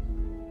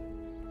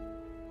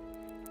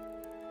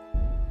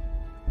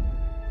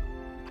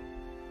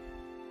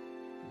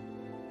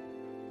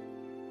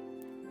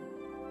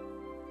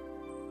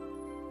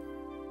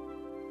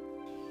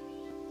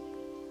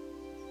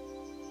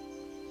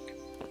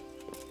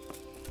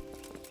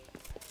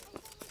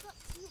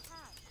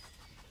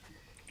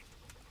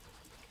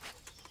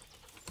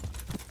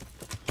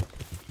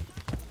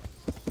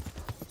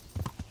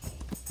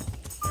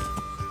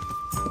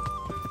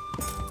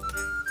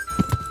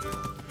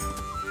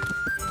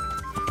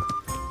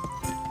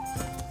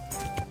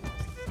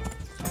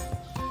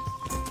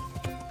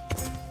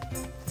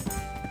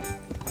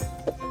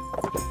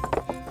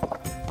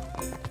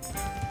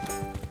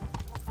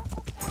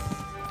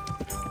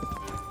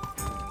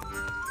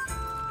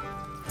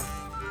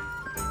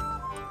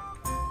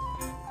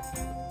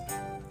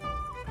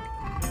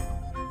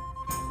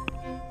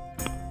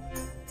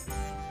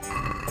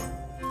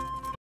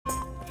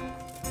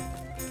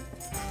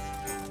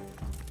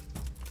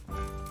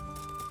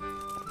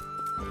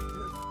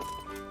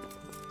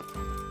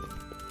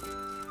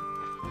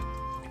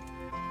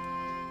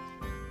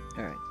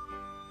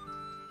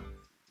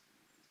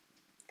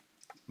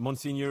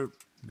 Monsignor...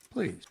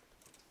 Please.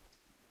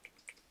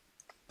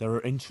 There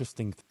are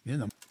interesting...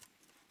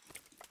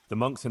 The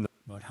monks in the...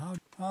 But how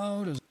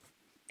does...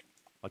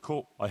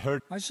 I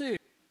heard... I see.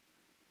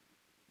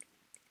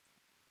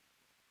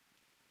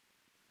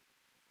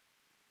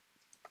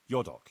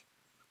 Yodok.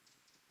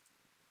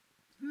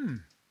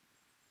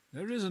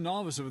 There is a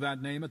novice of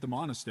that name at the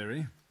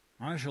monastery.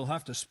 I shall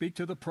have to speak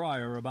to the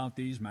prior about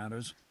these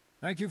matters.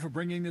 Thank you for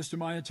bringing this to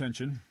my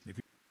attention. If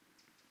you...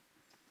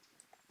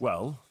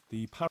 Well,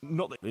 the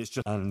not that it's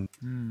just... And...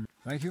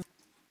 Thank you.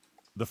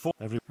 The four...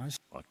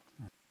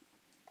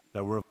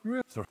 There were...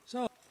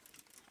 So...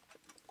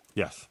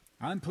 Yes.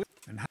 I'm pleased.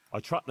 I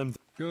tracked them...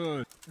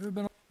 Good.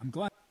 I'm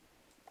glad...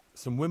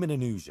 Some women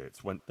in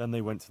Uzhitz went... Then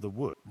they went to the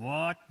wood.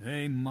 What?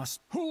 They must...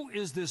 Who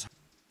is this?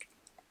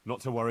 Not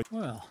to worry.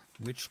 Well,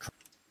 which...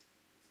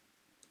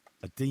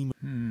 A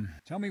demon.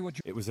 Tell me what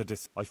you... It was a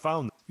I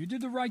found... You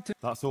did the right thing.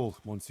 That's all,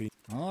 Monsignor.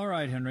 All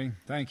right, Henry.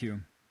 Thank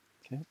you.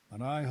 Okay.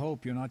 But I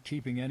hope you're not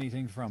keeping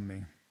anything from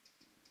me.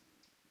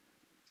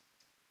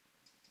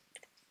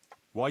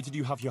 Why did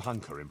you have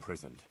Johanka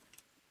imprisoned?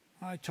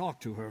 I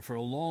talked to her for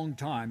a long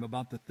time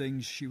about the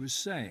things she was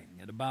saying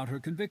and about her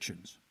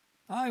convictions.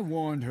 I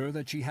warned her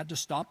that she had to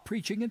stop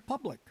preaching in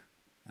public.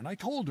 And I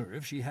told her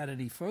if she had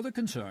any further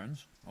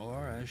concerns,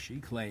 or, as she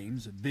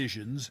claims,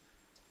 visions,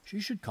 she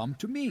should come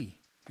to me.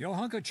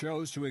 Johanka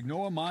chose to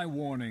ignore my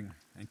warning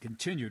and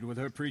continued with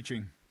her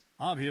preaching.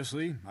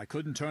 Obviously, I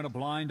couldn't turn a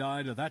blind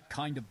eye to that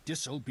kind of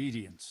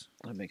disobedience.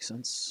 That makes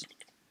sense.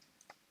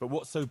 But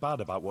what's so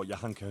bad about what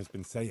Johanka has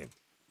been saying?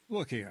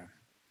 Look here.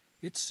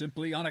 It's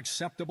simply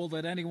unacceptable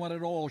that anyone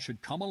at all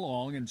should come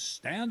along and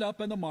stand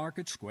up in the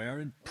market square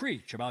and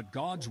preach about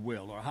God's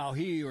will or how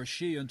he or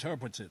she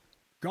interprets it.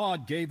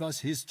 God gave us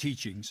his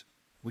teachings,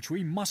 which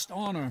we must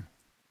honor,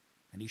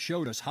 and he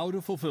showed us how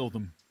to fulfill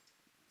them.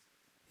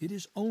 It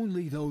is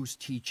only those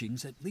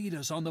teachings that lead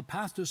us on the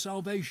path to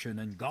salvation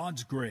and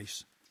God's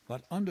grace.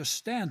 But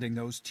understanding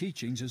those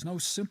teachings is no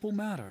simple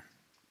matter.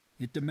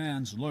 It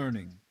demands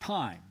learning,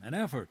 time, and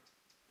effort.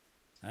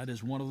 That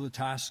is one of the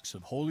tasks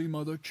of Holy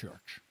Mother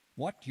Church.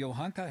 What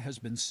Johanka has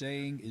been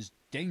saying is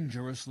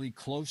dangerously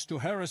close to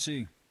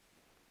heresy.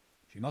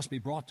 She must be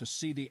brought to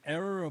see the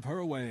error of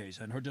her ways,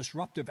 and her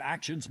disruptive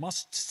actions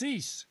must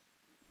cease.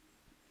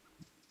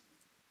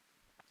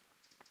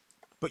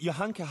 But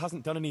Johanka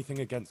hasn't done anything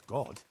against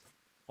God.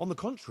 On the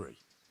contrary,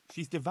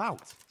 she's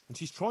devout, and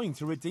she's trying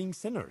to redeem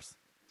sinners.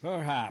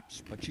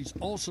 Perhaps, but she's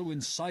also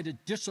incited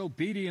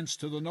disobedience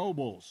to the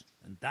nobles,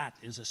 and that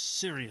is a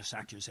serious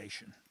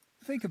accusation.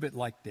 Think of it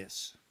like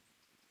this.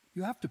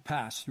 You have to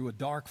pass through a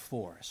dark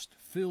forest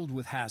filled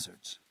with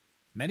hazards.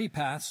 Many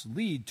paths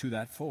lead to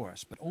that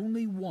forest, but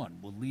only one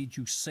will lead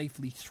you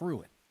safely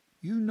through it.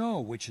 You know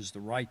which is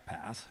the right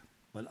path,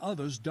 but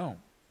others don't.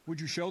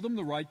 Would you show them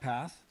the right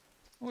path,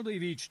 or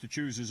leave each to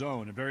choose his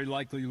own and very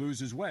likely lose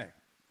his way?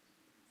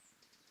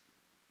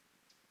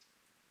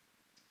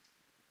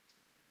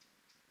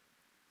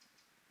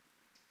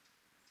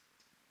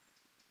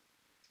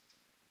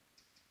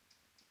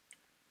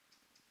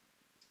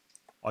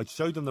 I'd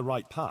show them the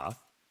right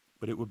path,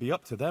 but it would be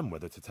up to them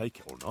whether to take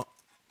it or not.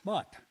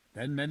 But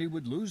then many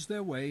would lose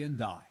their way and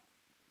die.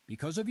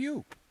 Because of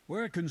you.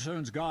 Where it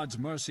concerns God's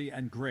mercy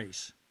and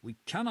grace, we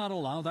cannot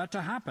allow that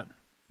to happen.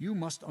 You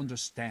must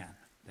understand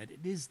that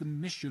it is the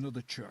mission of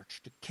the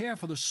Church to care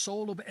for the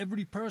soul of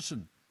every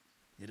person.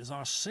 It is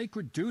our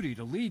sacred duty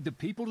to lead the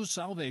people to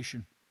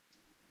salvation.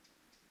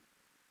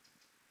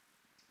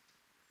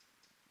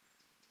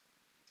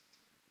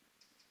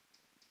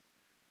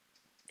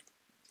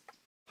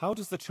 How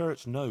does the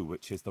Church know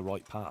which is the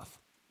right path?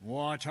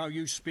 Watch how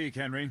you speak,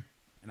 Henry,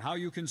 and how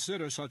you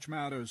consider such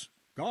matters.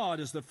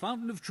 God is the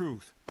fountain of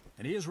truth,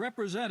 and he is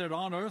represented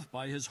on earth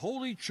by his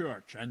holy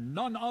Church, and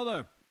none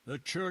other. The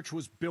Church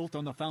was built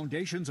on the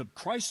foundations of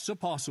Christ's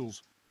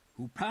apostles,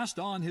 who passed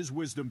on his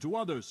wisdom to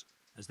others,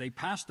 as they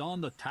passed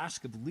on the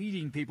task of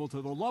leading people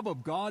to the love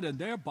of God and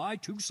thereby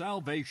to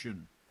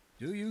salvation.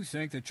 Do you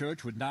think the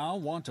Church would now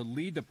want to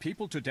lead the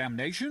people to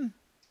damnation?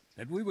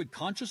 That we would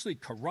consciously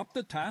corrupt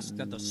the task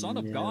that the Son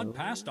of God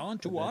passed on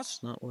to us?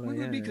 We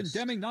would be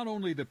condemning not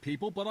only the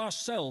people, but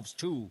ourselves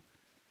too.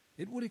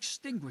 It would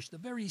extinguish the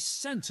very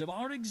sense of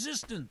our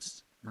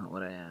existence. Not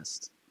what I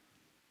asked.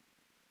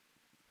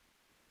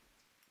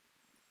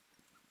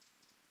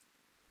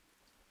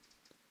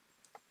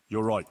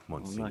 You're right,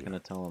 Monsignor. I'm not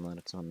going to tell them that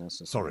it's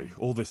unnecessary. Sorry,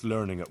 all this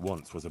learning at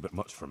once was a bit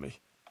much for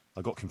me.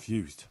 I got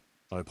confused.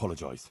 I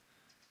apologize.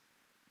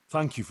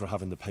 Thank you for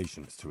having the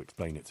patience to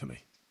explain it to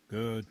me.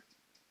 Good.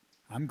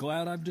 I'm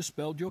glad I've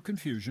dispelled your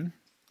confusion.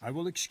 I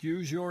will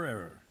excuse your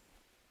error.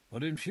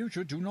 But in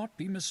future, do not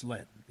be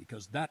misled,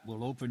 because that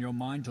will open your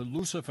mind to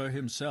Lucifer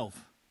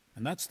himself.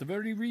 And that's the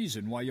very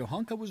reason why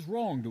Johanka was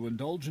wrong to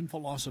indulge in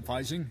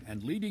philosophizing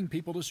and leading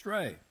people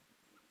astray.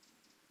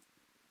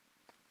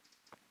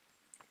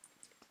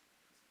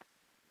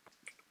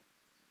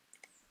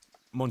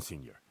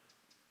 Monsignor,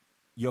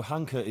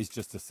 Johanka is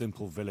just a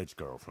simple village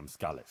girl from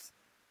Skalitz.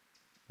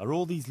 Are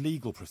all these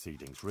legal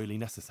proceedings really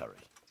necessary?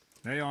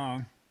 They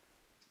are.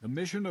 The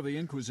mission of the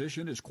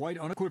Inquisition is quite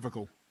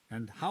unequivocal.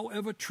 And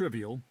however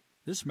trivial,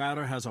 this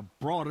matter has a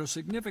broader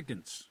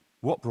significance.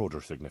 What broader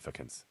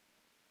significance?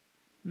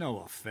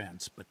 No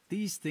offense, but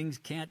these things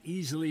can't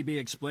easily be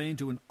explained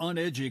to an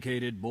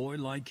uneducated boy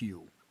like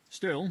you.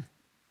 Still,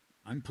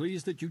 I'm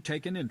pleased that you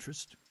take an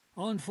interest.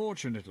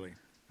 Unfortunately,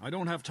 I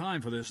don't have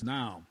time for this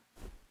now.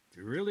 If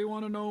you really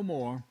want to know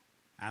more,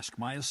 ask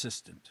my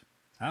assistant.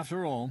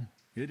 After all,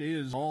 it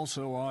is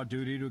also our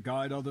duty to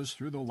guide others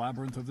through the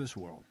labyrinth of this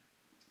world.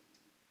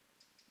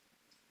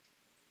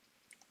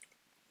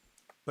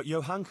 But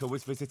Johanka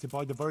was visited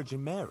by the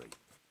Virgin Mary,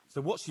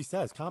 so what she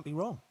says can't be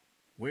wrong.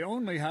 We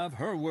only have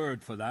her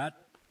word for that,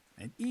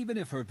 and even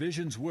if her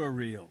visions were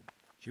real,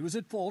 she was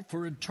at fault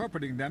for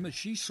interpreting them as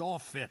she saw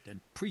fit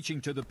and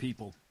preaching to the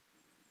people.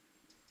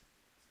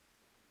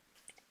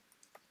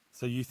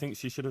 So you think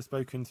she should have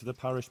spoken to the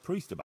parish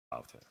priest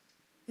about it?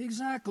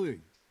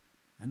 Exactly.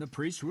 And the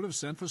priest would have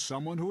sent for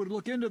someone who would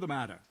look into the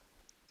matter.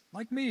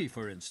 Like me,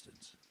 for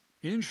instance.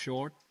 In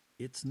short,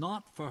 it's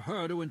not for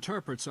her to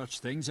interpret such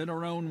things in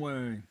her own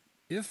way.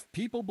 If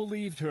people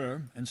believed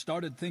her and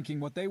started thinking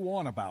what they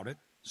want about it,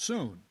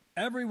 soon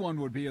everyone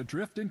would be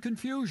adrift in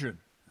confusion,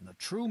 and the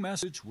true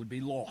message would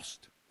be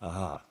lost.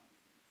 Aha.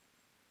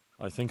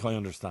 I think I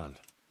understand.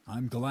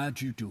 I'm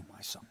glad you do,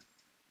 my son.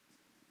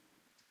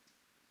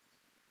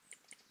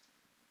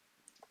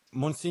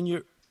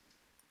 Monsignor,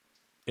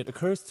 it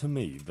occurs to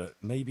me that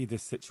maybe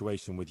this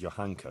situation with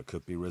Johanka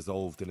could be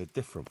resolved in a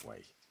different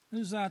way.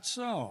 Is that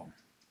so?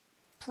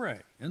 Pray,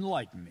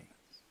 enlighten me.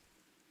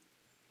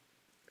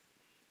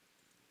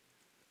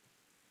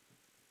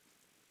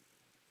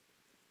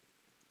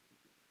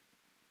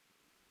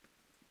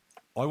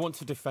 I want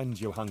to defend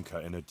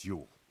Johanka in a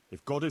duel.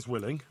 If God is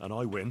willing, and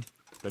I win,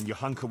 then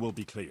Johanka will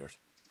be cleared.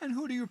 And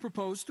who do you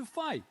propose to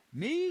fight?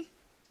 Me?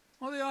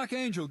 Or the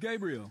Archangel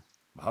Gabriel?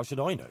 How should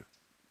I know?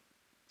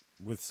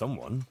 With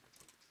someone.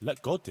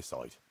 Let God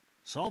decide.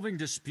 Solving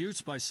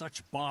disputes by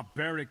such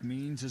barbaric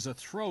means is a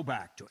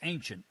throwback to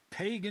ancient,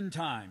 pagan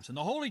times, and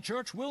the Holy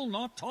Church will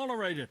not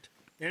tolerate it.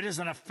 It is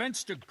an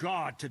offense to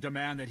God to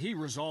demand that he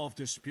resolve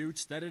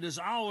disputes that it is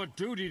our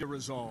duty to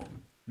resolve.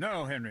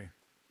 No, Henry.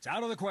 It's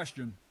out of the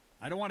question.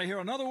 I don't want to hear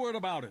another word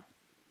about it.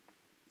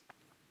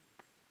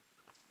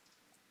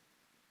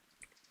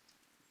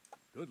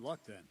 Good luck,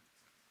 then.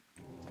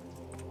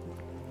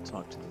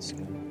 Talk to this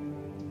guy.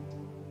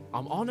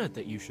 I'm honored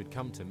that you should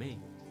come to me.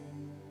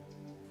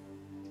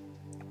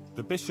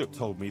 The bishop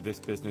told me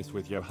this business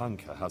with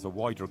Johanka has a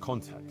wider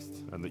context,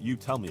 and that you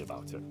tell me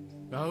about it.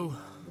 Oh,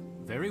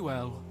 very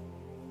well.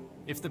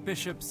 If the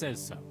bishop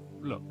says so.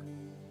 Look,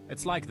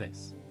 it's like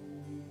this.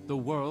 The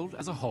world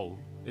as a whole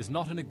is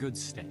not in a good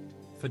state.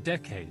 For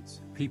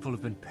decades, people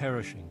have been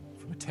perishing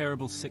from a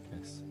terrible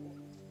sickness,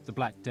 the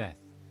Black Death.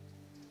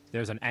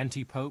 There's an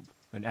anti-pope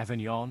in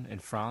Avignon in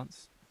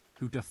France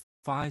who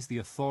defies the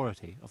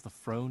authority of the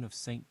throne of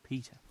St.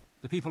 Peter.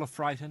 The people are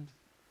frightened.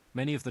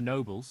 Many of the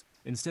nobles,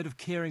 instead of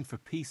caring for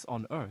peace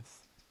on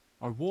earth,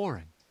 are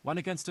warring one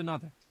against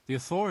another. The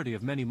authority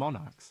of many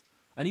monarchs,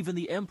 and even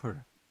the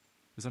emperor,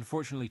 is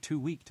unfortunately too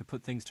weak to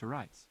put things to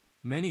rights.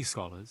 Many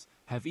scholars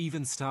have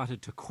even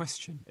started to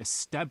question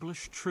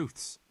established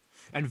truths,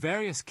 and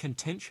various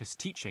contentious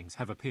teachings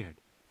have appeared,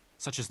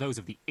 such as those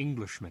of the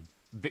Englishman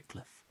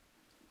Wycliffe.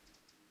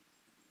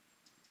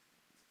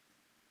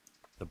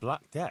 The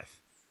Black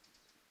Death?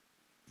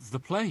 The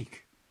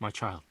plague, my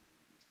child.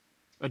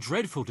 A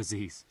dreadful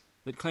disease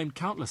that claimed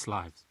countless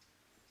lives.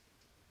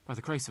 By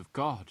the grace of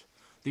God,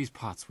 these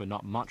parts were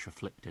not much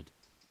afflicted,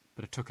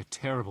 but it took a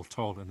terrible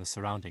toll in the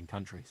surrounding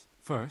countries.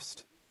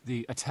 First,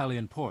 the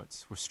Italian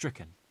ports were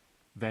stricken,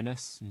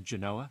 Venice and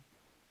Genoa,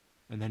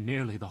 and then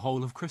nearly the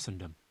whole of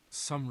Christendom.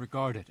 Some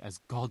regard it as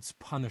God's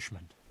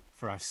punishment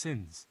for our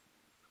sins,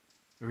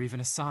 or even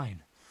a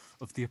sign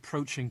of the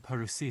approaching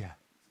parousia.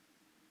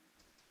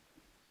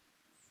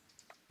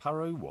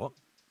 Paro what?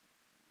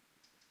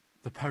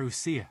 The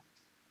parousia,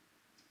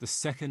 the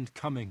second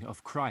coming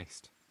of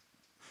Christ.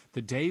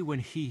 The day when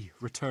he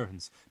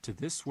returns to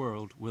this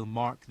world will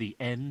mark the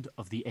end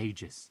of the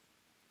ages.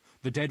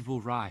 The dead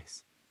will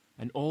rise,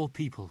 and all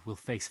people will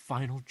face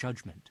final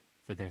judgment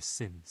for their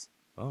sins.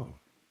 Oh.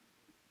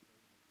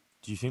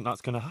 Do you think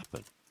that's going to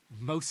happen?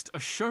 Most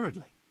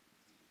assuredly.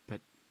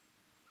 But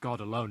God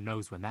alone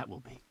knows when that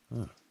will be.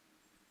 Oh.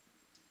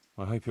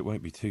 I hope it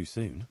won't be too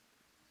soon.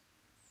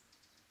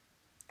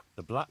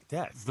 The Black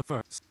Death? The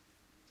first.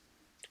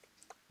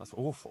 That's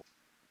awful.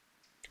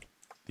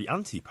 The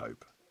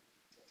anti-pope?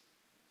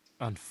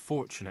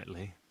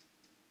 Unfortunately,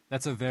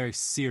 that's a very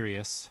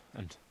serious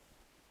and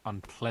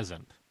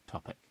unpleasant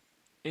topic.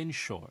 In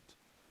short,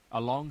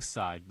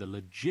 alongside the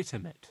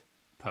legitimate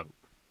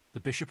Pope, the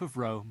Bishop of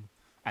Rome,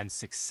 and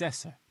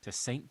successor to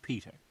St.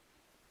 Peter,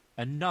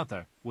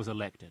 another was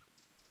elected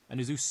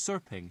and is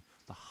usurping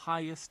the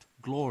highest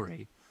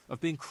glory of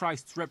being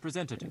Christ's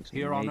representative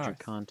here on earth.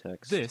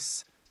 Context.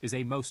 This is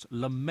a most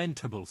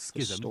lamentable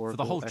schism for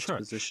the whole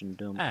church,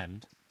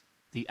 and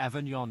the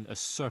Avignon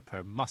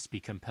usurper must be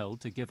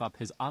compelled to give up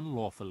his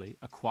unlawfully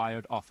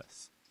acquired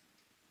office,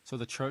 so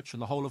the church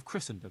and the whole of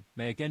Christendom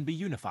may again be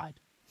unified.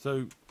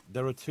 So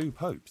there are two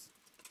popes?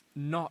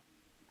 Not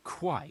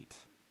quite.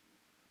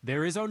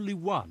 There is only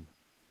one,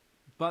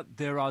 but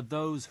there are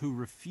those who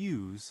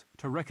refuse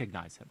to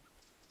recognize him.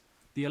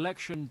 The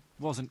election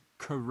wasn't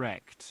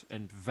correct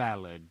and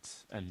valid,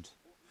 and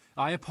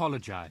I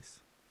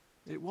apologize.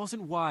 It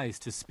wasn't wise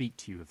to speak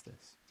to you of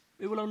this.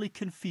 It will only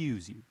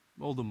confuse you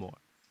all the more.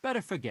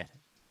 Better forget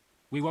it.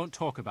 We won't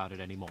talk about it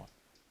anymore.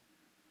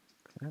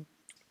 Okay.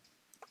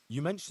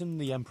 You mentioned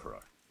the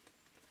Emperor.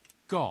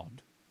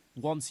 God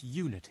wants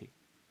unity,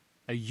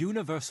 a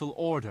universal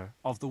order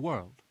of the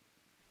world.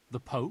 The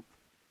Pope,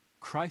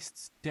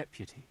 Christ's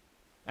deputy,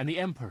 and the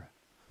Emperor,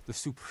 the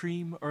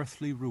supreme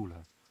earthly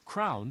ruler,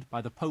 crowned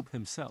by the Pope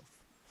himself,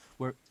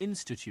 were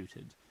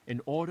instituted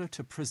in order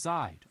to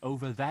preside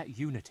over that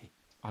unity.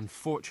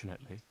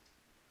 Unfortunately,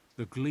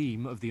 the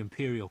gleam of the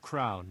imperial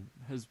crown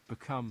has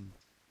become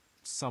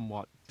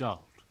somewhat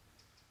dulled,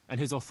 and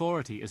his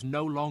authority is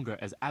no longer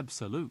as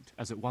absolute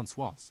as it once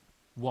was.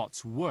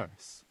 What's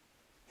worse,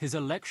 his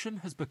election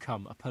has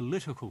become a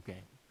political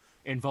game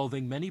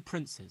involving many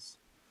princes,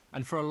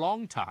 and for a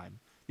long time,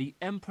 the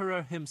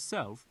Emperor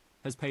himself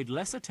has paid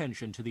less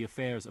attention to the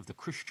affairs of the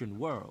Christian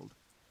world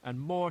and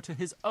more to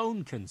his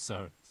own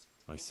concerns.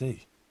 I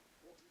see.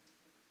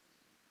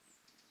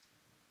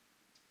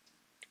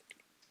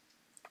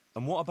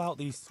 And what about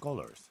these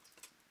scholars?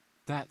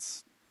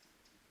 That's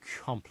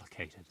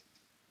complicated.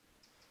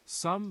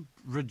 Some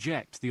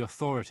reject the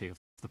authority of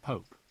the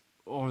Pope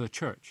or the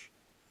Church.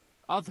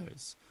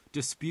 Others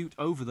dispute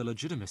over the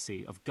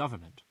legitimacy of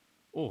government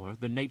or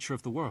the nature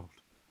of the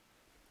world.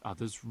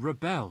 Others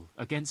rebel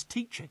against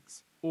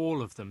teachings.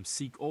 All of them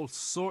seek all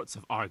sorts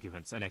of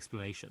arguments and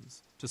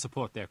explanations to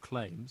support their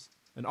claims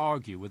and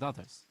argue with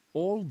others.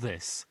 All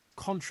this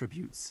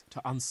contributes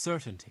to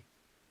uncertainty.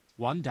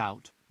 One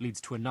doubt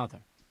leads to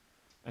another,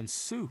 and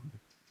soon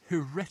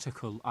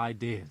heretical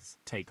ideas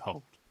take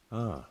hold.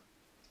 Ah.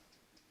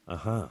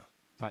 Uh-huh.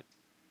 But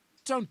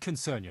don't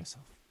concern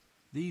yourself.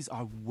 These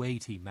are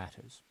weighty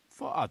matters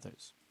for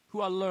others who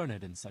are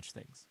learned in such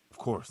things. Of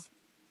course.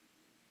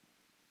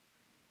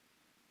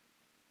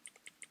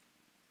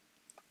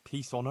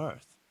 Peace on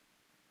earth?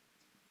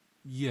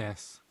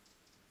 Yes.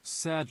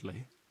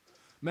 Sadly,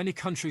 many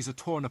countries are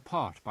torn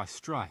apart by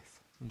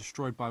strife and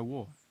destroyed by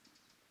war.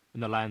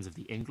 In the lands of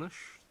the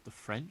English, the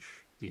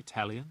French, the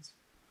Italians,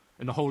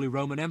 in the Holy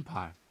Roman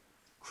Empire,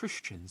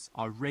 Christians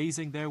are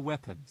raising their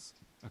weapons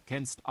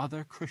against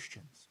other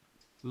Christians.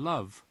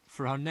 Love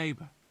for our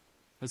neighbor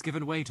has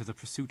given way to the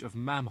pursuit of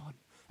mammon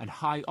and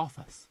high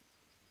office.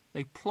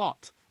 They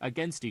plot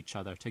against each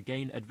other to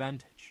gain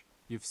advantage.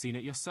 You've seen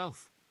it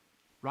yourself.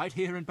 Right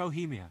here in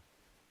Bohemia,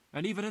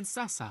 and even in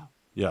Sasau.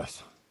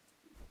 Yes.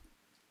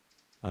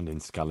 And in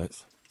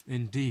Skalitz.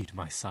 Indeed,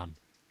 my son.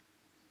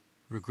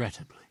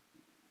 Regrettably.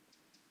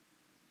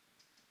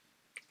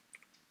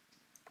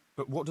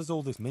 But what does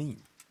all this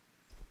mean?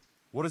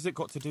 What has it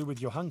got to do with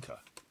Johanka?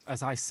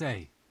 As I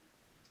say,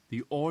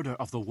 the order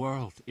of the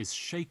world is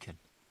shaken.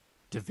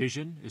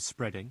 Division is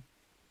spreading,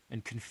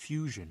 and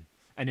confusion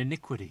and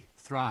iniquity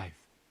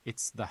thrive.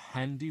 It's the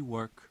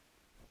handiwork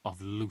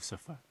of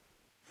Lucifer,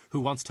 who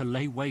wants to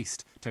lay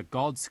waste to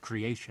God's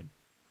creation.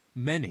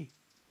 Many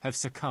have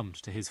succumbed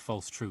to his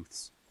false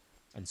truths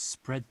and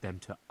spread them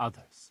to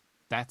others.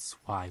 That's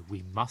why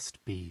we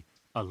must be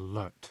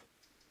alert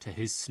to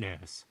his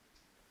snares,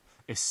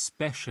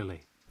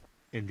 especially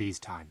in these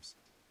times.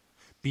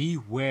 Be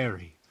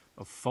wary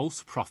of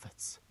false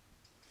prophets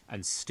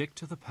and stick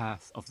to the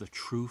path of the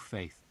true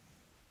faith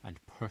and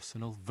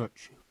personal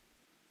virtue.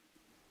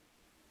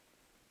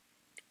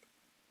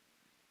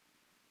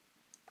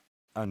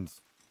 And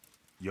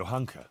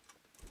Johanka?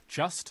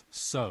 Just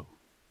so.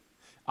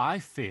 I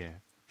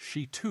fear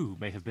she too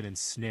may have been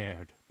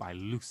ensnared by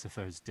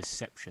Lucifer's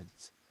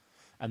deceptions,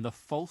 and the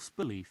false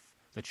belief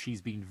that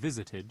she's been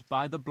visited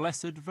by the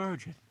Blessed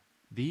Virgin.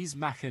 These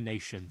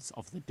machinations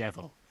of the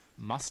devil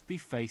must be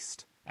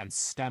faced and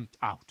stamped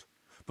out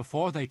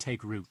before they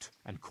take root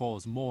and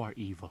cause more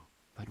evil.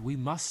 But we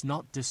must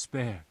not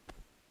despair.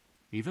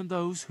 Even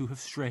those who have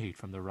strayed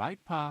from the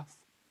right path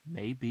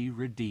may be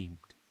redeemed.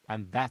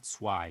 And that's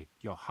why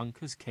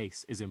Johanka's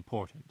case is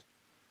important,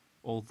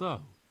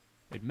 although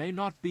it may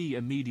not be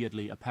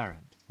immediately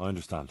apparent. I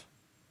understand.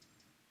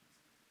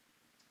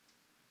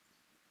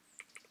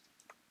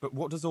 But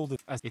what does all this...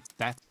 It's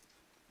that...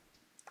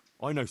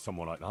 I know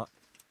someone like that.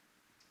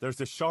 There's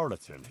a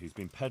charlatan who's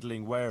been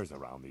peddling wares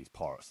around these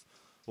parts.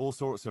 All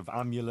sorts of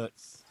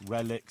amulets,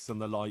 relics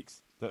and the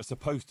likes that are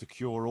supposed to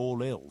cure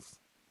all ills.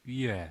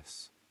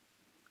 Yes.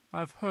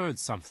 I've heard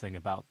something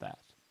about that.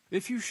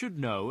 If you should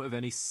know of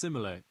any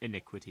similar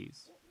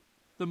iniquities,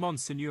 the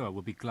Monsignor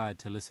will be glad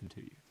to listen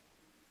to you.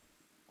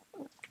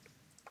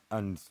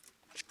 And...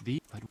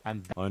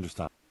 I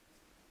understand.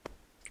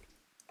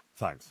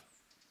 Thanks.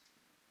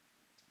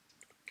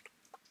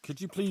 Could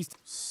you please...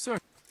 Sir.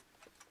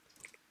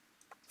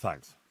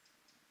 Thanks.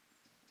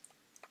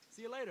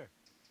 See you later.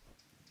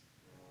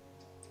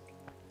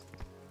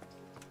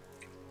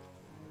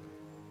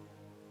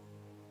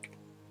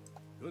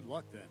 Good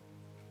luck then.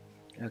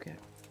 Okay.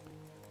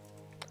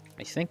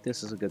 I think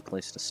this is a good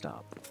place to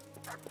stop.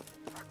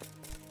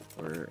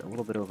 We're a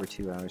little bit over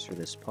 2 hours for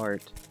this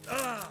part,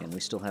 and we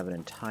still have an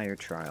entire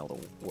trial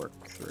to work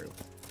through,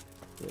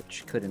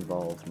 which could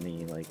involve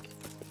me, like,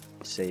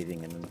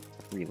 saving and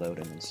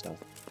reloading and stuff.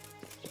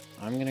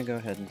 I'm gonna go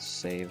ahead and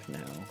save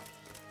now.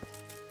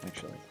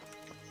 Actually,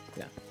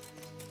 yeah.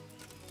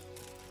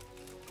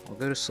 I'll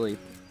go to sleep,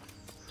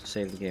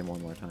 save the game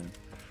one more time.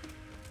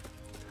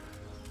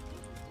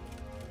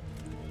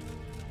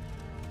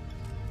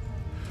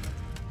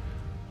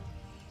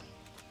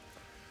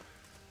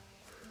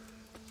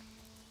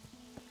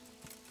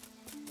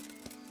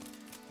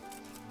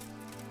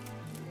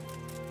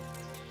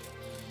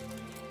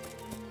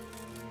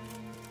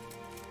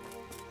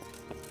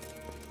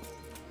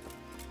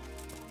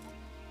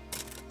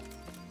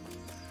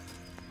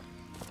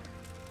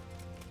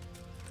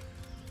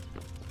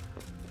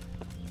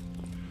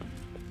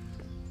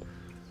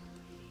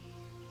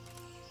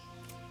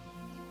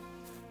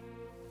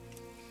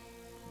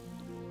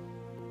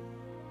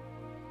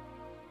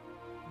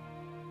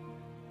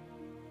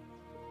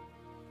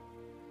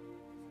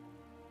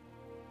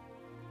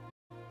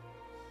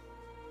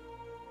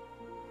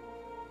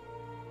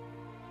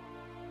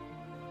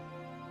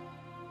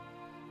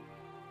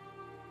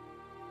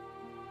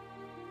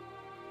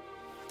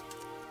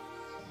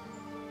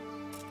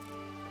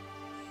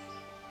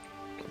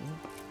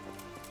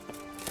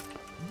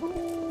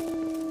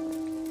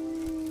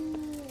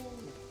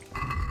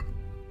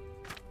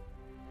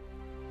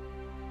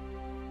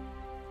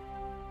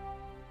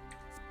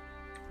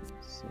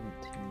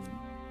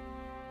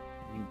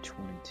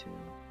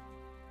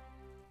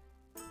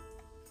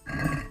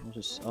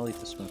 I'll eat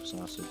the smoked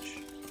sausage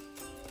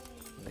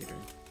later.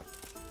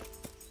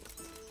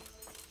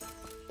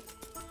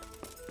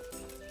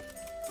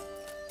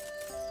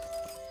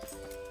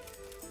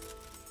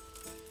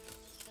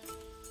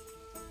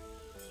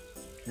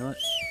 You know what?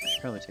 I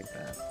should probably take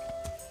that.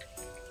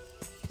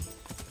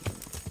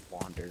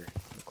 Wander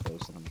the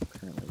clothes that I'm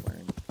currently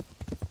wearing.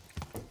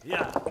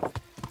 Yeah.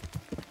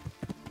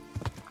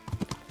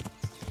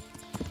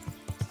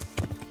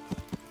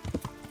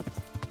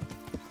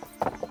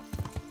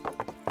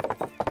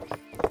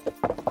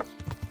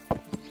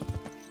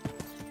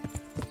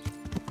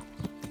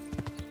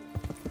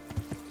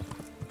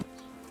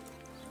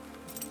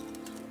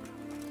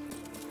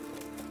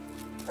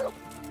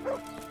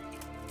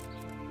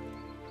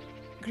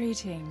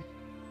 Greeting.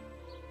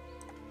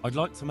 I'd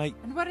like to make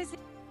And what is it?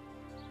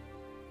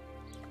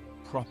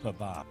 proper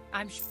bar.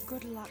 I'm sure.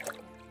 Good luck.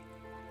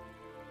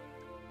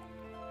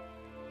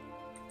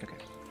 Okay.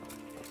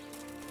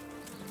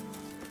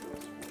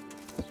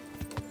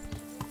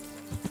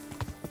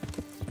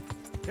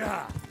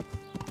 Yeah.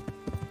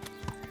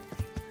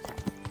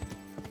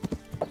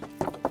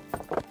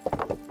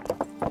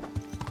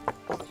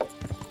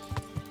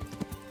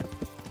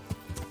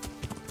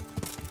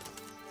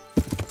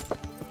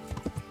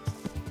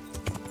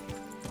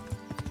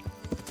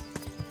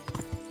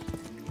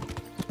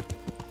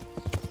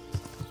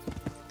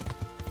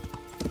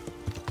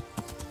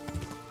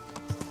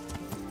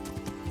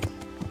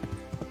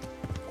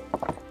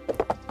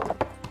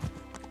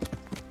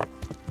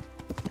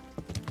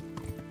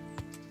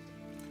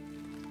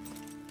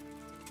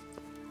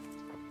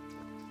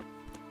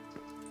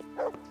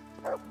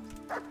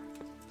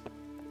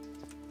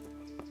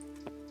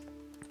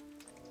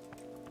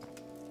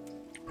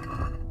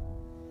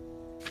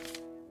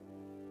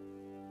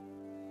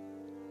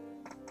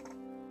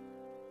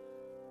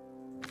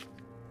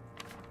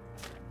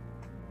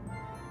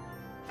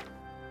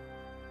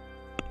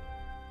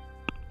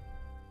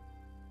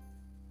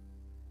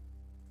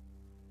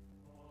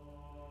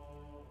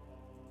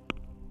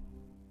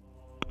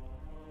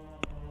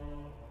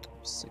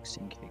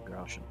 $16K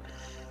groschen.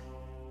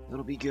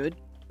 That'll be good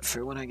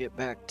for when I get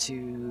back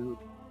to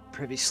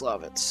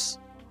Previslavitz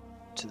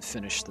to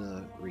finish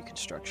the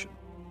reconstruction.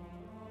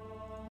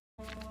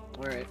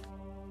 Alright.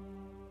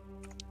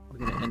 We're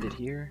gonna end it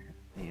here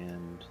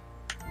and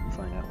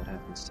find out what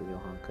happens to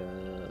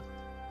Johanka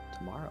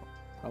tomorrow,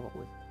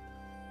 probably.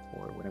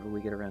 Or whenever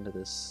we get around to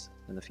this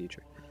in the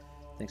future.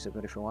 Thanks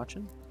everybody for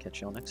watching.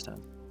 Catch y'all next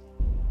time.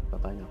 Bye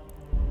bye now.